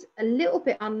this is a little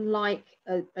bit unlike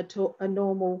a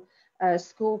normal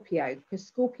Scorpio,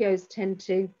 because Scorpios tend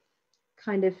to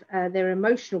kind of they're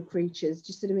emotional creatures,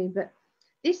 do you see what I mean? But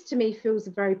this to me feels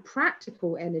a very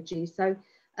practical energy. So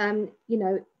you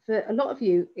know, for a lot of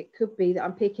you, it could be that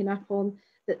I'm picking up on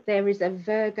that there is a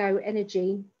Virgo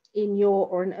energy in your,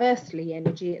 or an earthly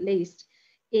energy at least,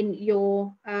 in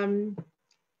your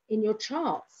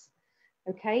charts,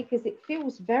 okay? Because it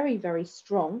feels very, very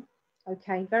strong,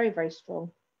 okay? Very, very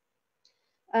strong.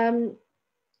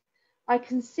 I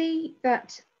can see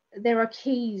that there are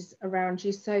keys around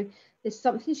you. So there's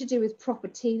something to do with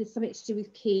property, there's something to do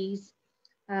with keys.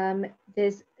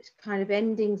 There's kind of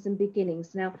endings and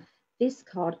beginnings. Now, this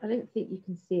card, I don't think you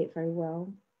can see it very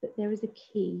well, but there is a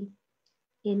key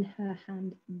in her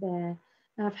hand there.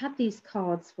 Now, I've had these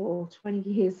cards for 20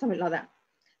 years, something like that.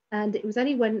 And it was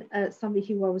only when somebody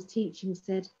who I was teaching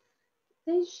said,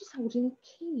 she's holding a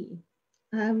key.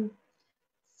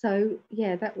 So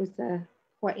yeah, that was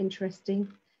quite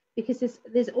interesting, because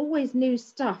there's always new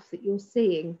stuff that you're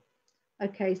seeing.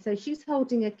 Okay, so she's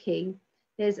holding a key.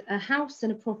 There's a house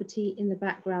and a property in the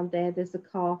background there. There's a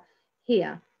car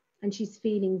here, and she's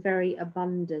feeling very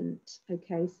abundant.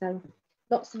 Okay, so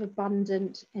lots of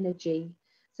abundant energy.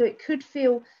 So it could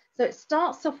feel, so it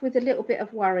starts off with a little bit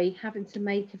of worry, having to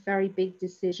make a very big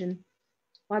decision.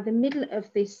 By the middle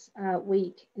of this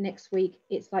week, next week,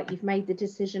 it's like you've made the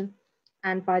decision.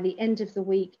 And by the end of the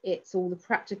week, it's all the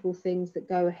practical things that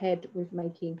go ahead with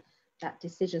making that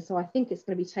decision. So I think it's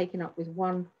going to be taken up with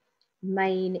one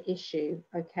main issue,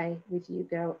 okay, with you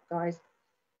guys.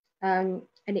 And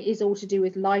it is all to do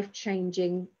with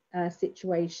life-changing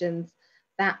situations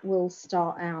that will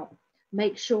start out.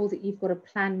 Make sure that you've got a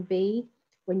plan B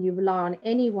when you rely on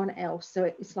anyone else. So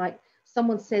it's like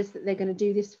someone says that they're going to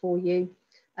do this for you.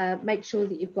 Make sure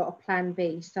that you've got a plan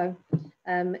B. So,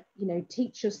 you know,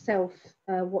 teach yourself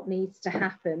what needs to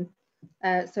happen.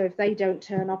 So if they don't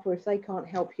turn up, or if they can't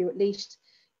help you, at least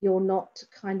you're not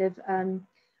kind of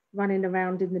running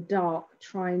around in the dark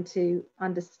trying to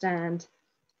understand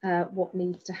what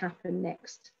needs to happen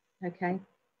next. Okay.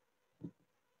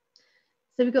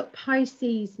 So we've got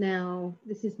Pisces now.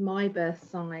 This is my birth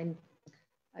sign.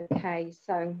 Okay,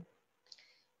 so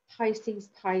Pisces,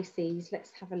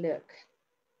 let's have a look.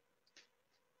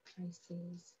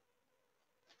 Pisces.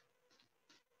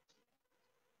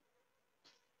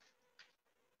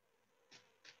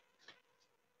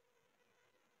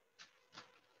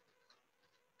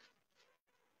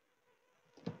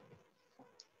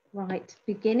 Right,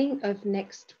 beginning of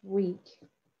next week.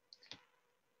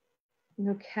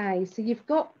 Okay, so you've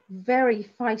got very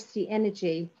feisty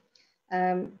energy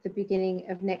the beginning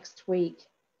of next week.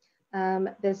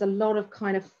 There's a lot of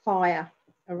kind of fire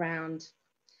around.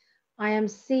 I am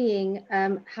seeing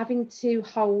having to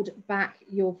hold back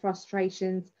your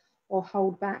frustrations or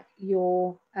hold back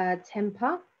your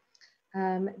temper.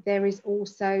 There is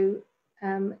also,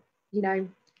 you know,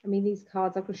 I mean, these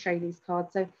cards, I could show you these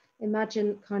cards. So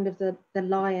imagine kind of the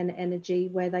lion energy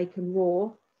where they can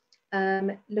roar.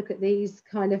 Look at these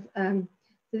kind of,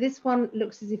 so this one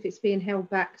looks as if it's being held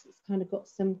back. It's kind of got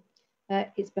some,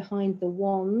 it's behind the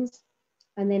wands.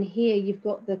 And then here you've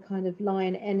got the kind of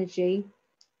lion energy,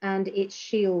 and it's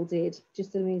shielded,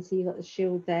 just so you can see you've got the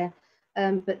shield there,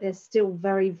 but there's still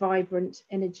very vibrant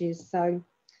energies. So,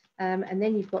 and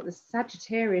then you've got the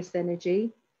Sagittarius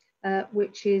energy,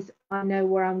 which is, I know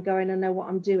where I'm going, I know what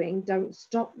I'm doing, don't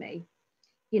stop me.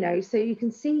 You know, so you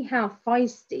can see how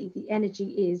feisty the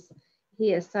energy is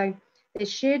here. So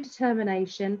there's sheer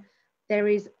determination, there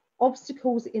is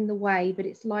obstacles in the way, but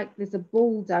it's like there's a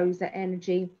bulldozer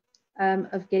energy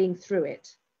of getting through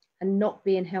it and not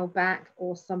being held back,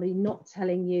 or somebody not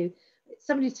telling you,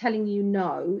 somebody telling you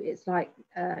no, it's like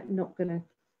that's not gonna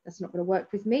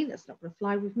work with me, that's not gonna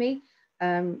fly with me.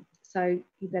 So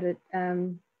you better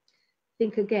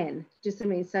think again, just what I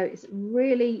mean. So it's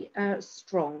really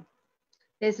strong.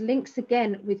 There's links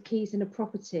again with keys in a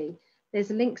property. There's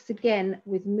links again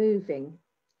with moving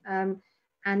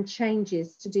and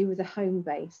changes to do with a home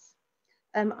base.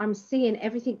 I'm seeing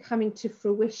everything coming to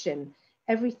fruition,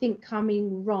 everything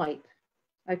coming ripe,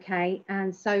 okay?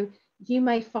 And so you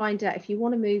may find out, if you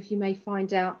want to move, you may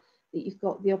find out that you've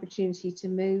got the opportunity to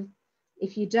move.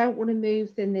 If you don't want to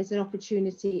move, then there's an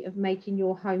opportunity of making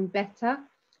your home better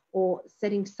or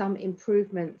setting some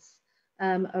improvements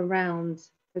around,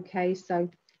 okay? So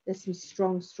there's some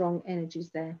strong energies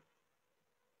there.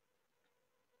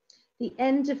 The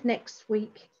end of next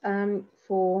week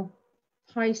for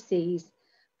Pisces,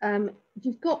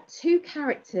 you've got two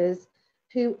characters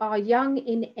who are young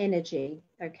in energy,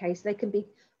 okay? So they can be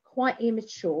quite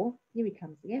immature. Here he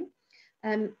comes again.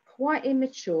 Quite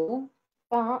immature,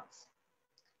 but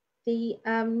the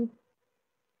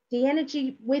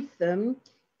energy with them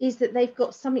is that they've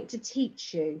got something to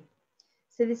teach you.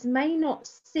 So this may not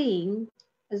seem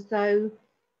as though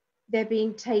they're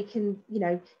being taken, you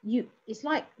know, it's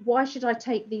like, why should I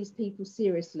take these people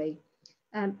seriously?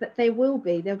 But they will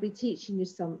be, they'll be teaching you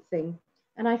something.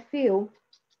 And I feel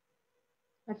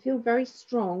very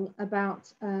strong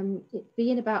about it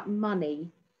being about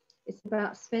money. It's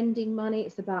about spending money,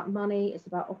 it's about money, it's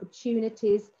about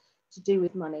opportunities to do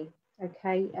with money,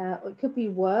 okay? It could be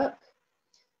work,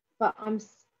 but I'm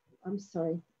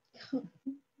sorry.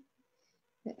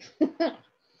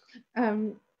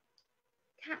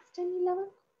 Cats, don't you love her?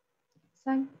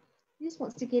 So he just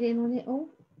wants to get in on it all.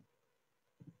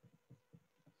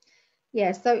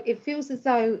 Yeah, so it feels as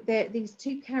though these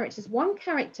two characters. One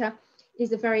character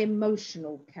is a very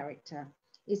emotional character.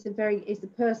 Is a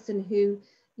person who,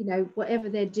 you know, whatever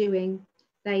they're doing,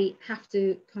 they have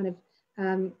to kind of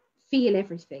feel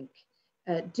everything,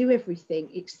 do everything,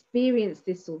 experience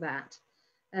this or that,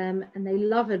 and they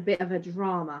love a bit of a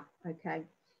drama. Okay,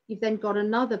 you've then got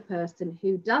another person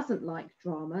who doesn't like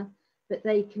drama, but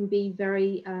they can be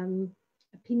very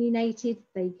opinionated.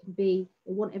 They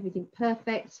want everything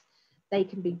perfect. They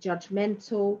can be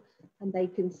judgmental, and they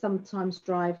can sometimes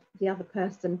drive the other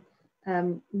person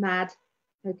mad.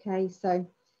 Okay, so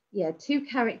yeah, two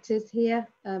characters here,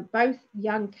 both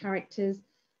young characters,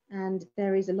 and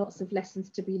there is lots of lessons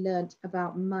to be learnt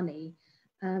about money.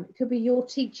 It could be you're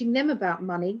teaching them about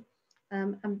money,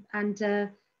 and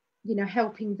you know,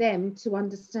 helping them to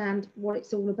understand what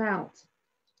it's all about.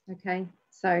 Okay,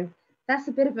 so that's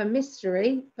a bit of a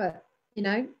mystery, but you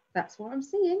know, that's what I'm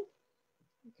seeing.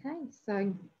 Okay,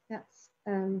 so that's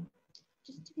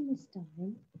just doing this,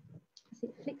 darling. As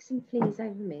it flicks and flees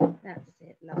over me. That's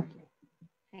it, lovely.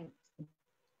 Thanks.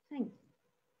 Thanks.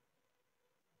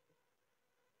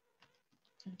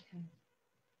 Okay.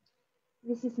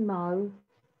 This is Mo.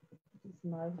 This is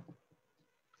Mo.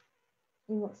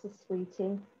 He wants a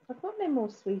sweetie. I've got no more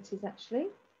sweeties actually.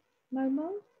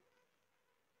 Mo.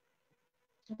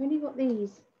 I've only got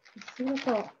these. Let's see what I've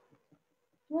got.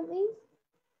 You want these?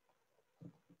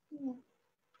 Yeah.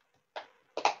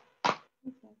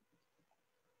 Okay.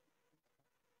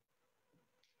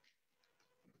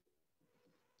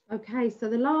 Okay, so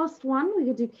the last one, we're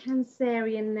going to do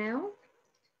Cancerian now.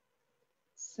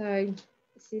 So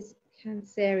this is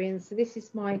Cancerian. So this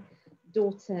is my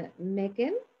daughter,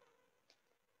 Megan.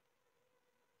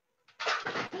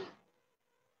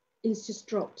 He's just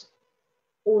dropped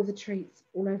all the treats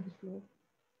all over the floor.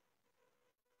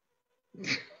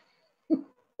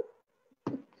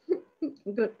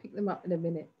 I'm going to pick them up in a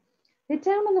minute. They're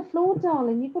down on the floor,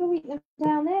 darling. You've got to eat them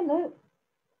down there. Look.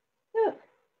 Look.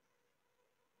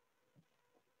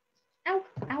 Ow,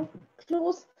 ow,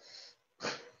 claws.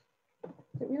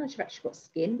 Don't realise you've actually got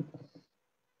skin.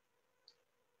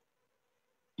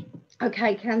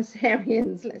 Okay,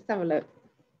 Cancerians. Let's have a look.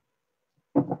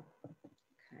 Okay.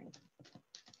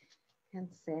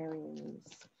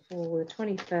 Cancerians for the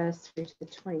 21st through to the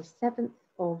 27th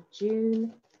of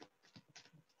June.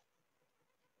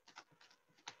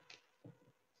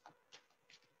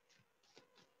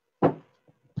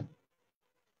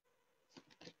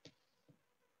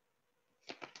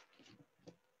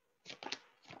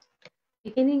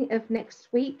 Beginning of next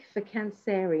week for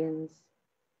Cancerians.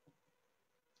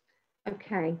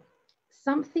 Okay,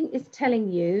 something is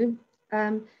telling you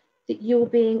that you're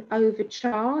being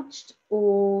overcharged,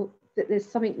 or that there's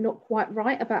something not quite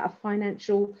right about a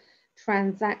financial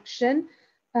transaction.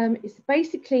 It's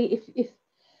basically if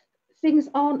things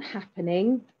aren't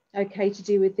happening, okay, to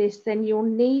do with this, then you're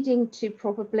needing to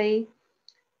probably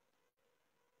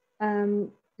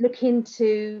look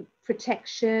into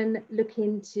protection, look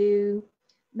into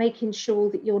making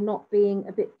sure that you're not being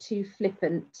a bit too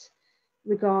flippant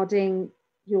regarding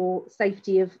your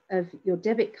safety of your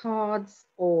debit cards,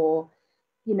 or,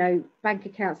 you know, bank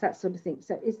accounts, that sort of thing.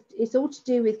 So it's all to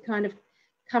do with kind of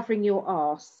covering your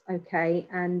arse, okay?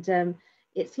 And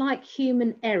it's like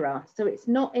human error. So it's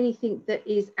not anything that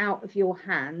is out of your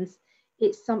hands.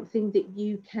 It's something that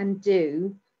you can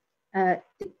do, to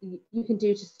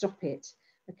stop it,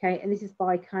 okay? And this is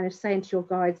by kind of saying to your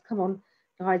guides, come on,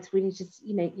 guides, we need to,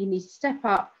 you know, you need to step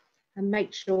up and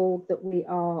make sure that we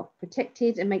are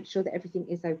protected and make sure that everything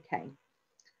is okay.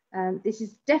 This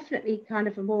is definitely kind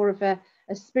of more of a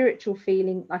spiritual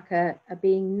feeling, like a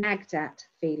being nagged at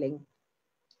feeling.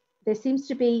 There seems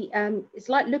to be, it's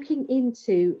like looking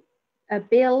into a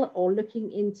bill or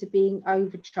looking into being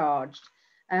overcharged.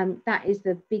 That is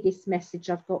the biggest message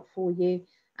I've got for you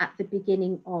at the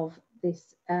beginning of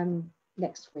this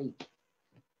next week.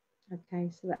 Okay,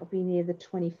 so that'll be near the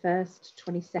 21st,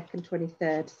 22nd,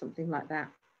 23rd, something like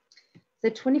that. So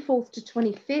 24th to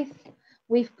 25th,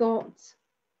 we've got,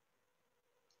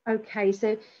 okay,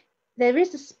 so there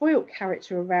is a spoilt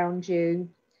character around you.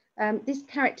 This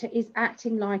character is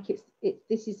acting like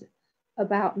this is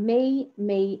about me,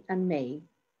 and me.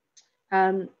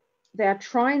 They are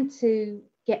trying to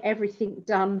get everything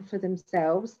done for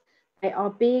themselves. They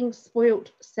are being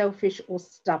spoilt, selfish, or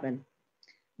stubborn.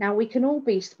 Now, we can all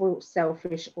be spoilt,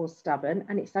 selfish, or stubborn,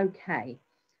 and it's okay.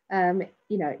 You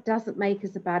know, it doesn't make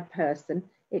us a bad person.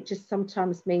 It just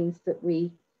sometimes means that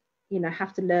we, you know,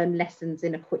 have to learn lessons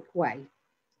in a quick way.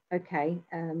 Okay.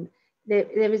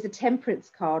 There is a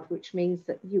temperance card, which means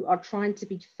that you are trying to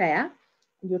be fair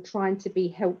and you're trying to be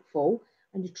helpful,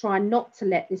 and you try not to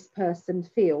let this person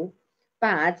feel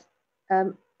bad.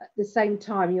 At the same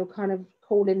time, you're kind of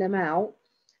calling them out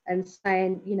and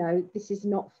saying, you know, this is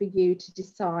not for you to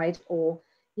decide, or,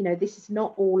 you know, this is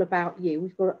not all about you.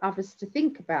 We've got others to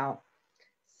think about.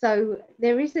 So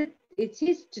there is it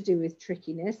is to do with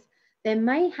trickiness. There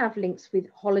may have links with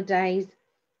holidays,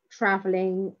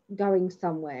 traveling, going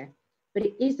somewhere, but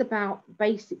it is about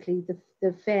basically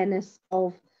the fairness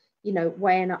of, you know,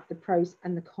 weighing up the pros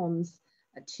and the cons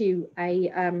to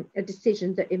a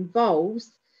decision that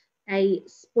involves a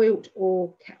spoilt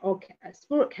or a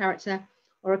spoilt character,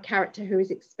 or a character who is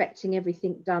expecting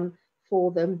everything done for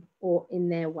them or in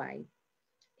their way.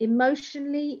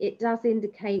 Emotionally, it does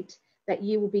indicate that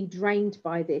you will be drained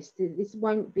by this. This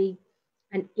won't be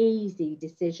an easy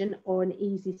decision or an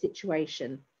easy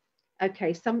situation.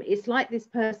 Okay, it's like this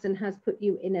person has put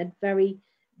you in a very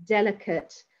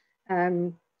delicate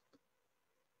battle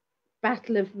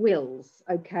of wills.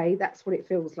 Okay, that's what it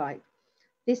feels like.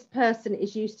 This person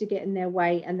is used to getting their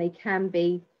way, and they can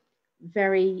be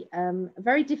very,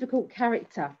 very difficult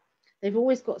character. They've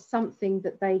always got something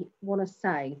that they want to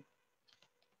say.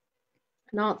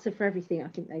 An answer for everything, I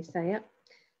think they say it.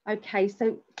 Okay,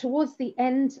 so towards the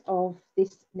end of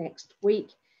this next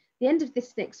week,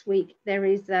 there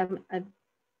is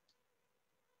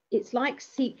it's like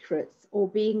secrets or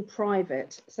being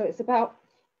private. So it's about,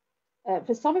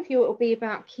 for some of you, it will be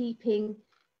about keeping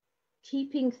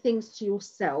things to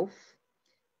yourself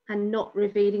and not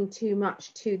revealing too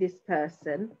much to this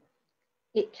person.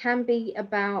 It can be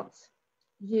about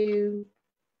you,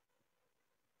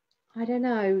 I don't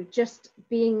know, just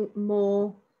being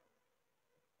more,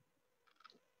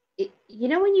 you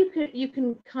know, when you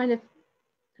can kind of,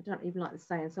 I don't even like the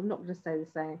saying, so I'm not going to say the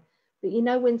saying, but you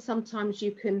know, when sometimes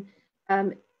you can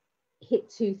hit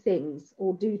two things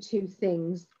or do two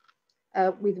things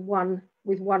with one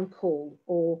call,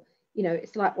 or, you know,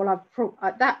 it's like, well,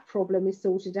 that problem is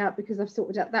sorted out because I've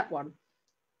sorted out that one,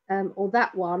 or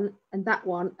that one and that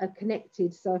one are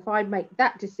connected. So if I make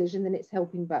that decision, then it's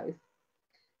helping both.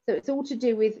 So it's all to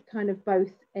do with kind of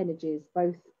both energies,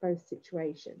 both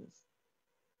situations.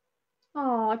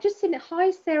 Oh, I've just seen it.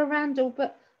 Hi, Sarah Randall,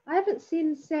 but I haven't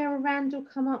seen Sarah Randall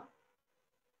come up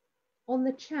on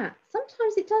the chat.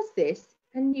 Sometimes it does this,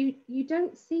 and you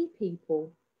don't see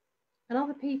people, and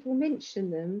other people mention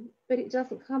them, but it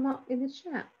doesn't come up in the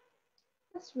chat.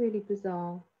 That's really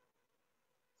bizarre.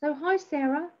 So hi,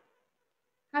 Sarah.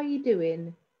 How are you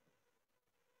doing?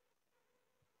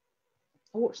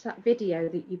 I watched that video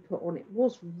that you put on. It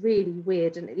was really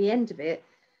weird, and at the end of it,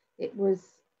 it was,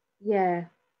 yeah,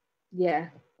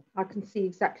 I can see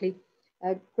exactly.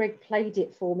 Greg played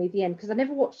it for me at the end, because I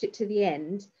never watched it to the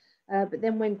end, but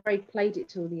then when Greg played it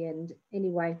till the end,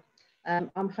 anyway,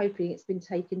 I'm hoping it's been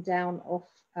taken down off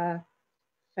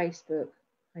Facebook.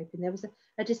 Hoping. There was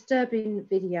a disturbing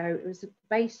video. It was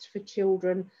based for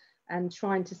children and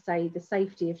trying to say the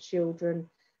safety of children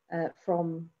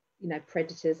from, you know,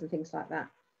 predators and things like that,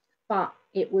 but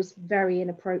it was very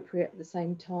inappropriate at the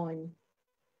same time.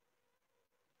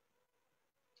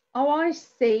 Oh, I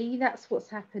see. That's what's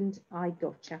happened. I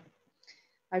gotcha.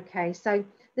 Okay, so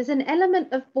there's an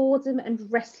element of boredom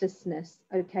and restlessness,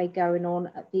 okay, going on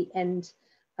at the end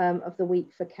of the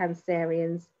week for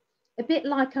Cancerians. A bit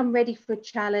like I'm ready for a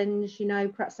challenge, you know,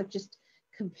 perhaps I've just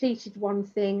completed one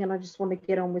thing and I just want to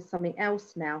get on with something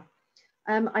else now.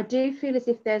 I do feel as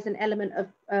if there's an element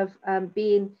of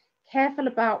being careful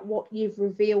about what you've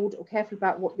revealed, or careful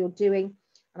about what you're doing.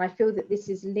 And I feel that this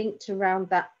is linked around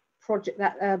that project,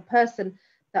 that person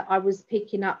that I was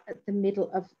picking up at the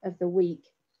middle of the week.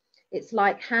 It's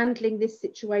like handling this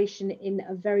situation in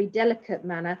a very delicate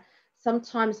manner,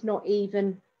 sometimes not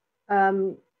even,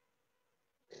 you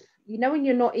know, when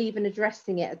you're not even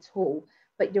addressing it at all,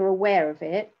 but you're aware of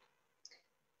it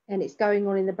and it's going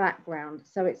on in the background.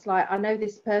 So it's like, I know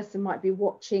this person might be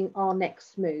watching our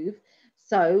next move,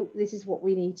 so this is what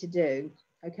we need to do.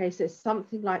 Okay, so it's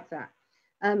something like that.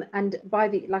 And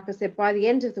like I said, by the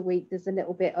end of the week, there's a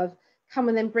little bit of come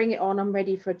and then bring it on. I'm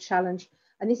ready for a challenge.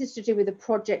 And this is to do with a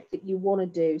project that you want to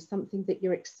do, something that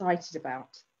you're excited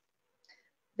about.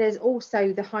 There's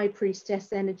also the High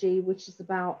Priestess energy, which is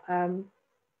about, you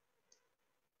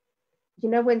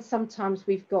know, when sometimes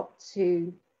we've got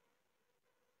to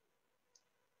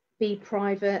be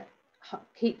private,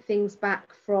 keep things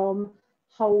back from,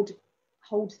 hold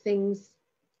things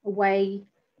away,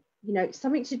 you know,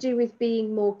 something to do with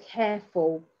being more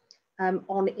careful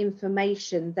on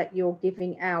information that you're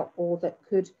giving out, or that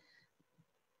could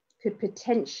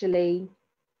potentially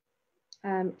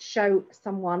show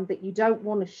someone that you don't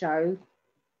want to show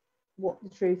what the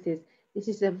truth is. This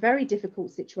is a very difficult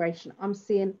situation. I'm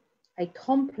seeing a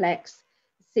complex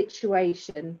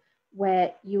situation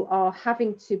where you are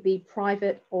having to be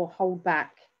private or hold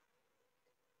back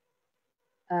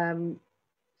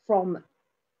from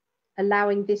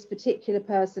allowing this particular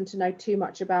person to know too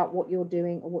much about what you're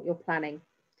doing or what you're planning.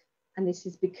 And this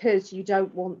is because you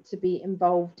don't want to be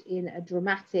involved in a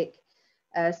dramatic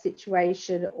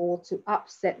situation or to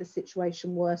upset the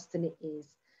situation worse than it is.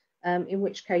 In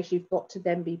which case you've got to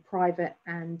then be private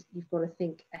and you've got to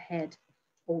think ahead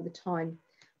all the time.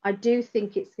 I do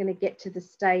think it's going to get to the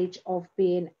stage of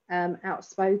being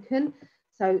outspoken.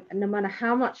 So no matter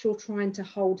how much you're trying to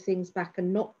hold things back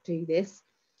and not do this,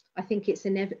 I think it's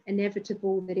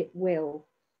inevitable that it will,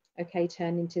 okay,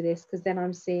 turn into this, because then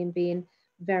I'm seeing being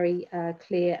very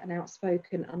clear and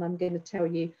outspoken, and I'm going to tell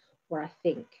you what I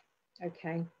think,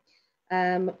 okay.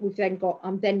 We've then got,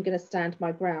 I'm then going to stand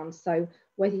my ground. So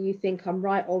whether you think I'm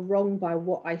right or wrong by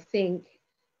what I think,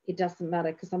 it doesn't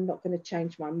matter, because I'm not going to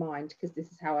change my mind, because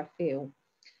this is how I feel.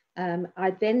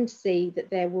 I then see that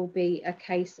there will be a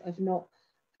case of not,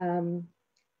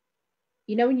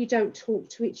 you know, when you don't talk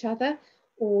to each other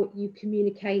or you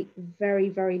communicate very,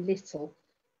 very little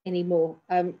anymore.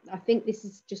 I think this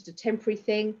is just a temporary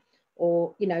thing,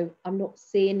 or, you know, I'm not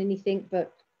seeing anything,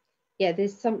 but yeah,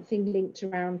 there's something linked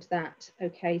around that.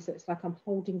 Okay, so it's like I'm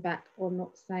holding back or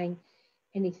not saying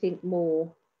anything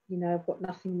more, you know, I've got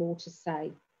nothing more to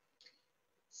say.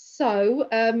 So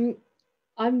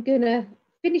I'm gonna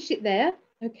finish it there.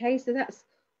 Okay, so that's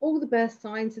all the birth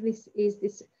signs, and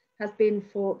this has been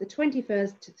for the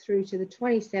 21st through to the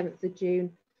 27th of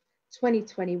June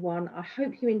 2021. I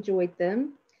hope you enjoyed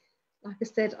them. Like I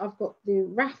said, I've got the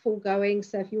raffle going,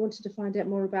 so if you wanted to find out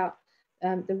more about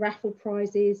the raffle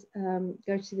prizes,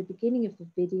 go to the beginning of the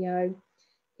video.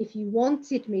 If you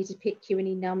wanted me to pick you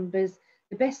any numbers,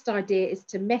 the best idea is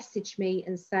to message me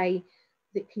and say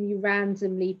that can you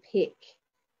randomly pick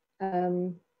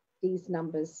these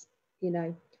numbers, you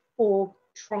know, or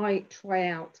try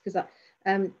out, because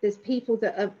there's people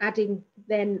that are adding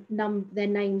their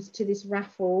names to this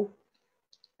raffle,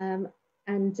 and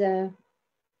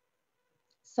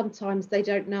sometimes they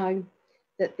don't know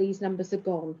that these numbers are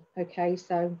gone. Okay,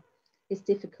 so it's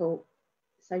difficult.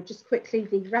 So just quickly,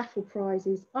 the raffle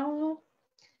prizes are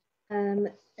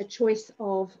a choice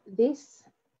of this,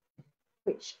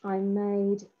 which I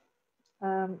made,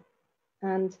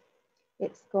 and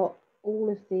it's got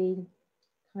all of the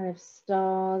kind of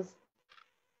stars,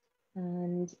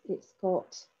 and it's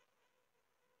got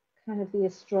kind of the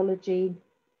astrology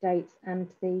dates and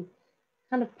the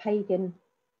kind of pagan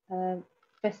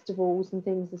festivals and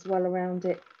things as well around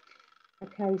it.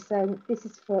 Okay, so this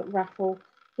is for raffle.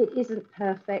 It isn't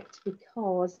perfect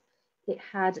because it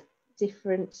had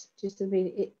different, just I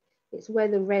mean, it's where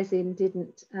the resin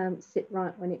didn't sit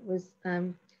right when it was,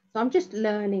 so I'm just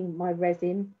learning my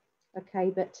resin, okay,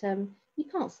 but you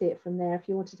can't see it from there. If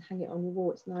you wanted to hang it on your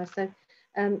wall, it's nice. So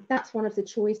that's one of the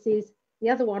choices. The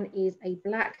other one is a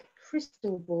black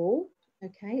crystal ball,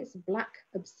 okay, it's a black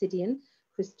obsidian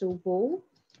crystal ball.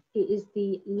 It is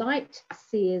the Light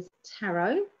Seers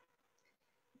Tarot.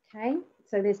 Okay,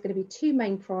 so there's going to be two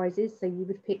main prizes, so you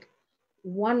would pick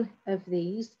one of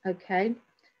these. Okay,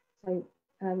 so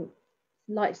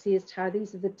Light Seers Tarot,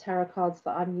 these are the tarot cards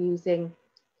that I'm using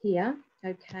here.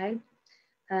 Okay,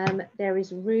 there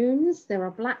is runes, there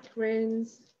are black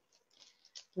runes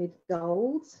with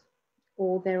gold,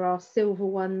 or there are silver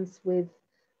ones with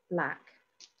black.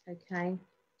 Okay,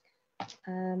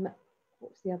 what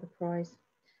was the other prize?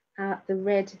 The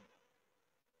red,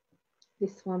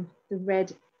 this one, the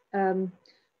red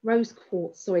rose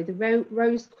quartz, sorry, the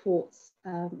rose quartz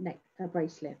neck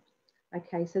bracelet.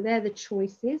 Okay, so they're the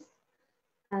choices,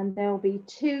 and there'll be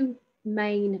two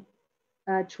main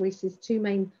choices, two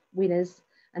main winners,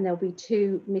 and there'll be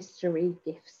two mystery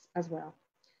gifts as well.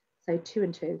 So 2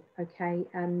 and 2, okay,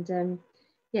 and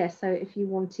yeah, so if you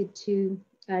wanted to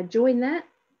join that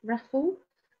raffle,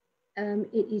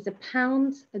 it is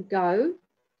 £1 a go.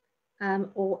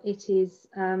 Or it is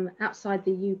outside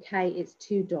the UK, it's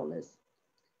 $2.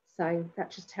 So that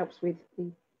just helps with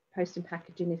the post and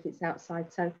packaging if it's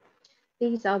outside. So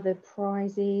these are the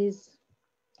prizes,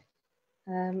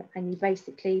 and you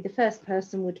basically, the first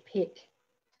person would pick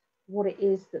what it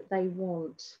is that they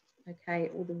want.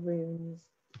 Okay, all the runes,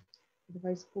 the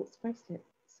rose quartz bracelet.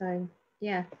 So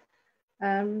yeah,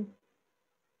 I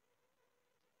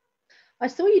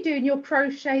saw you doing your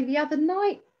crochet the other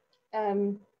night.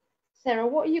 Sarah,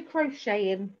 what are you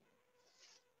crocheting?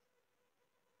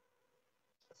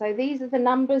 So these are the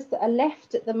numbers that are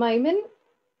left at the moment.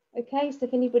 Okay, so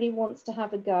if anybody wants to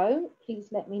have a go,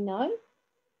 please let me know.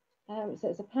 So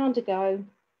it's £1 a go.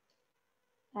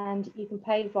 and you can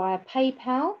pay via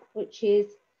PayPal, which is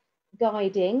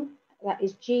guiding, that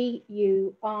is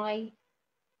GUIDING,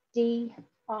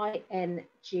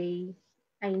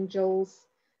 angels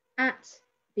at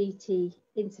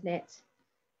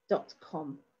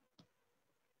btinternet.com.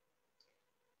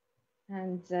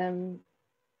 And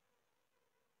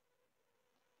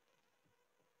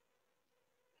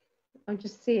I'm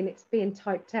just seeing it's being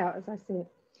typed out as I see it.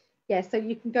 Yeah, so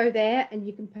you can go there and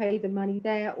you can pay the money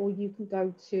there, or you can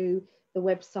go to the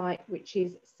website, which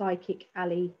is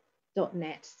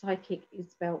psychically.net. Psychic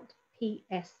is spelled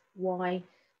PSYCHIC.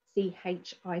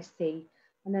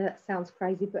 I know that sounds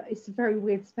crazy, but it's a very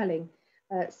weird spelling.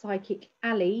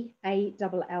 Psychically,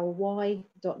 ALLY.net.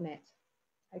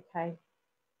 Okay.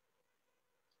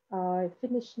 I'm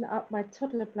finishing up my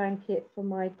toddler blanket for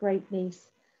my great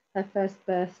niece. Her first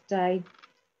birthday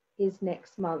is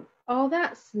next month. Oh,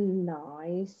 that's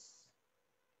nice.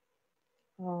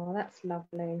 Oh, that's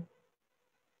lovely.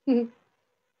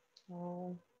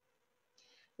 Oh.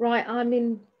 Right, I'm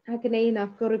in agony and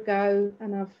I've got to go,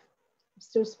 and I'm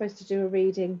still supposed to do a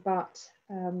reading, but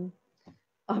I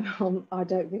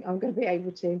don't think I'm going to be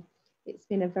able to. It's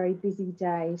been a very busy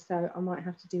day, so I might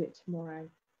have to do it tomorrow.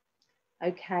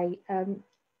 Okay,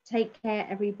 take care,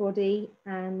 everybody,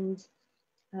 and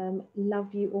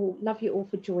love you all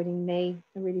for joining me.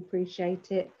 I really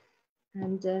appreciate it,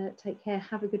 and take care.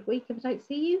 Have a good week. If I don't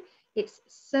see you, it's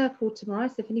Circle tomorrow,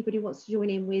 so if anybody wants to join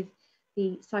in with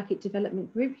the Psychic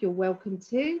Development Group, you're welcome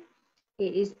to.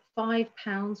 It is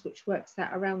 £5, which works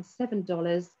out around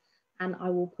 $7, and I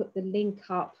will put the link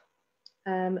up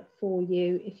for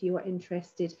you if you are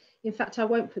interested. In fact, I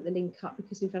won't put the link up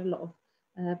because we've had a lot of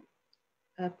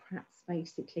prats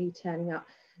basically turning up.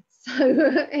 So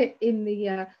in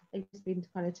the they've just been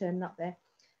kind of turning up there.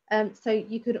 So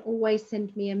you could always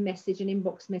send me a message, an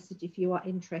inbox message, if you are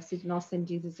interested, and I'll send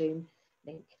you the Zoom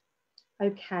link.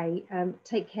 Okay,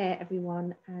 take care,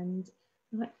 everyone, and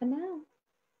bye for now.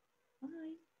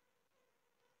 Bye.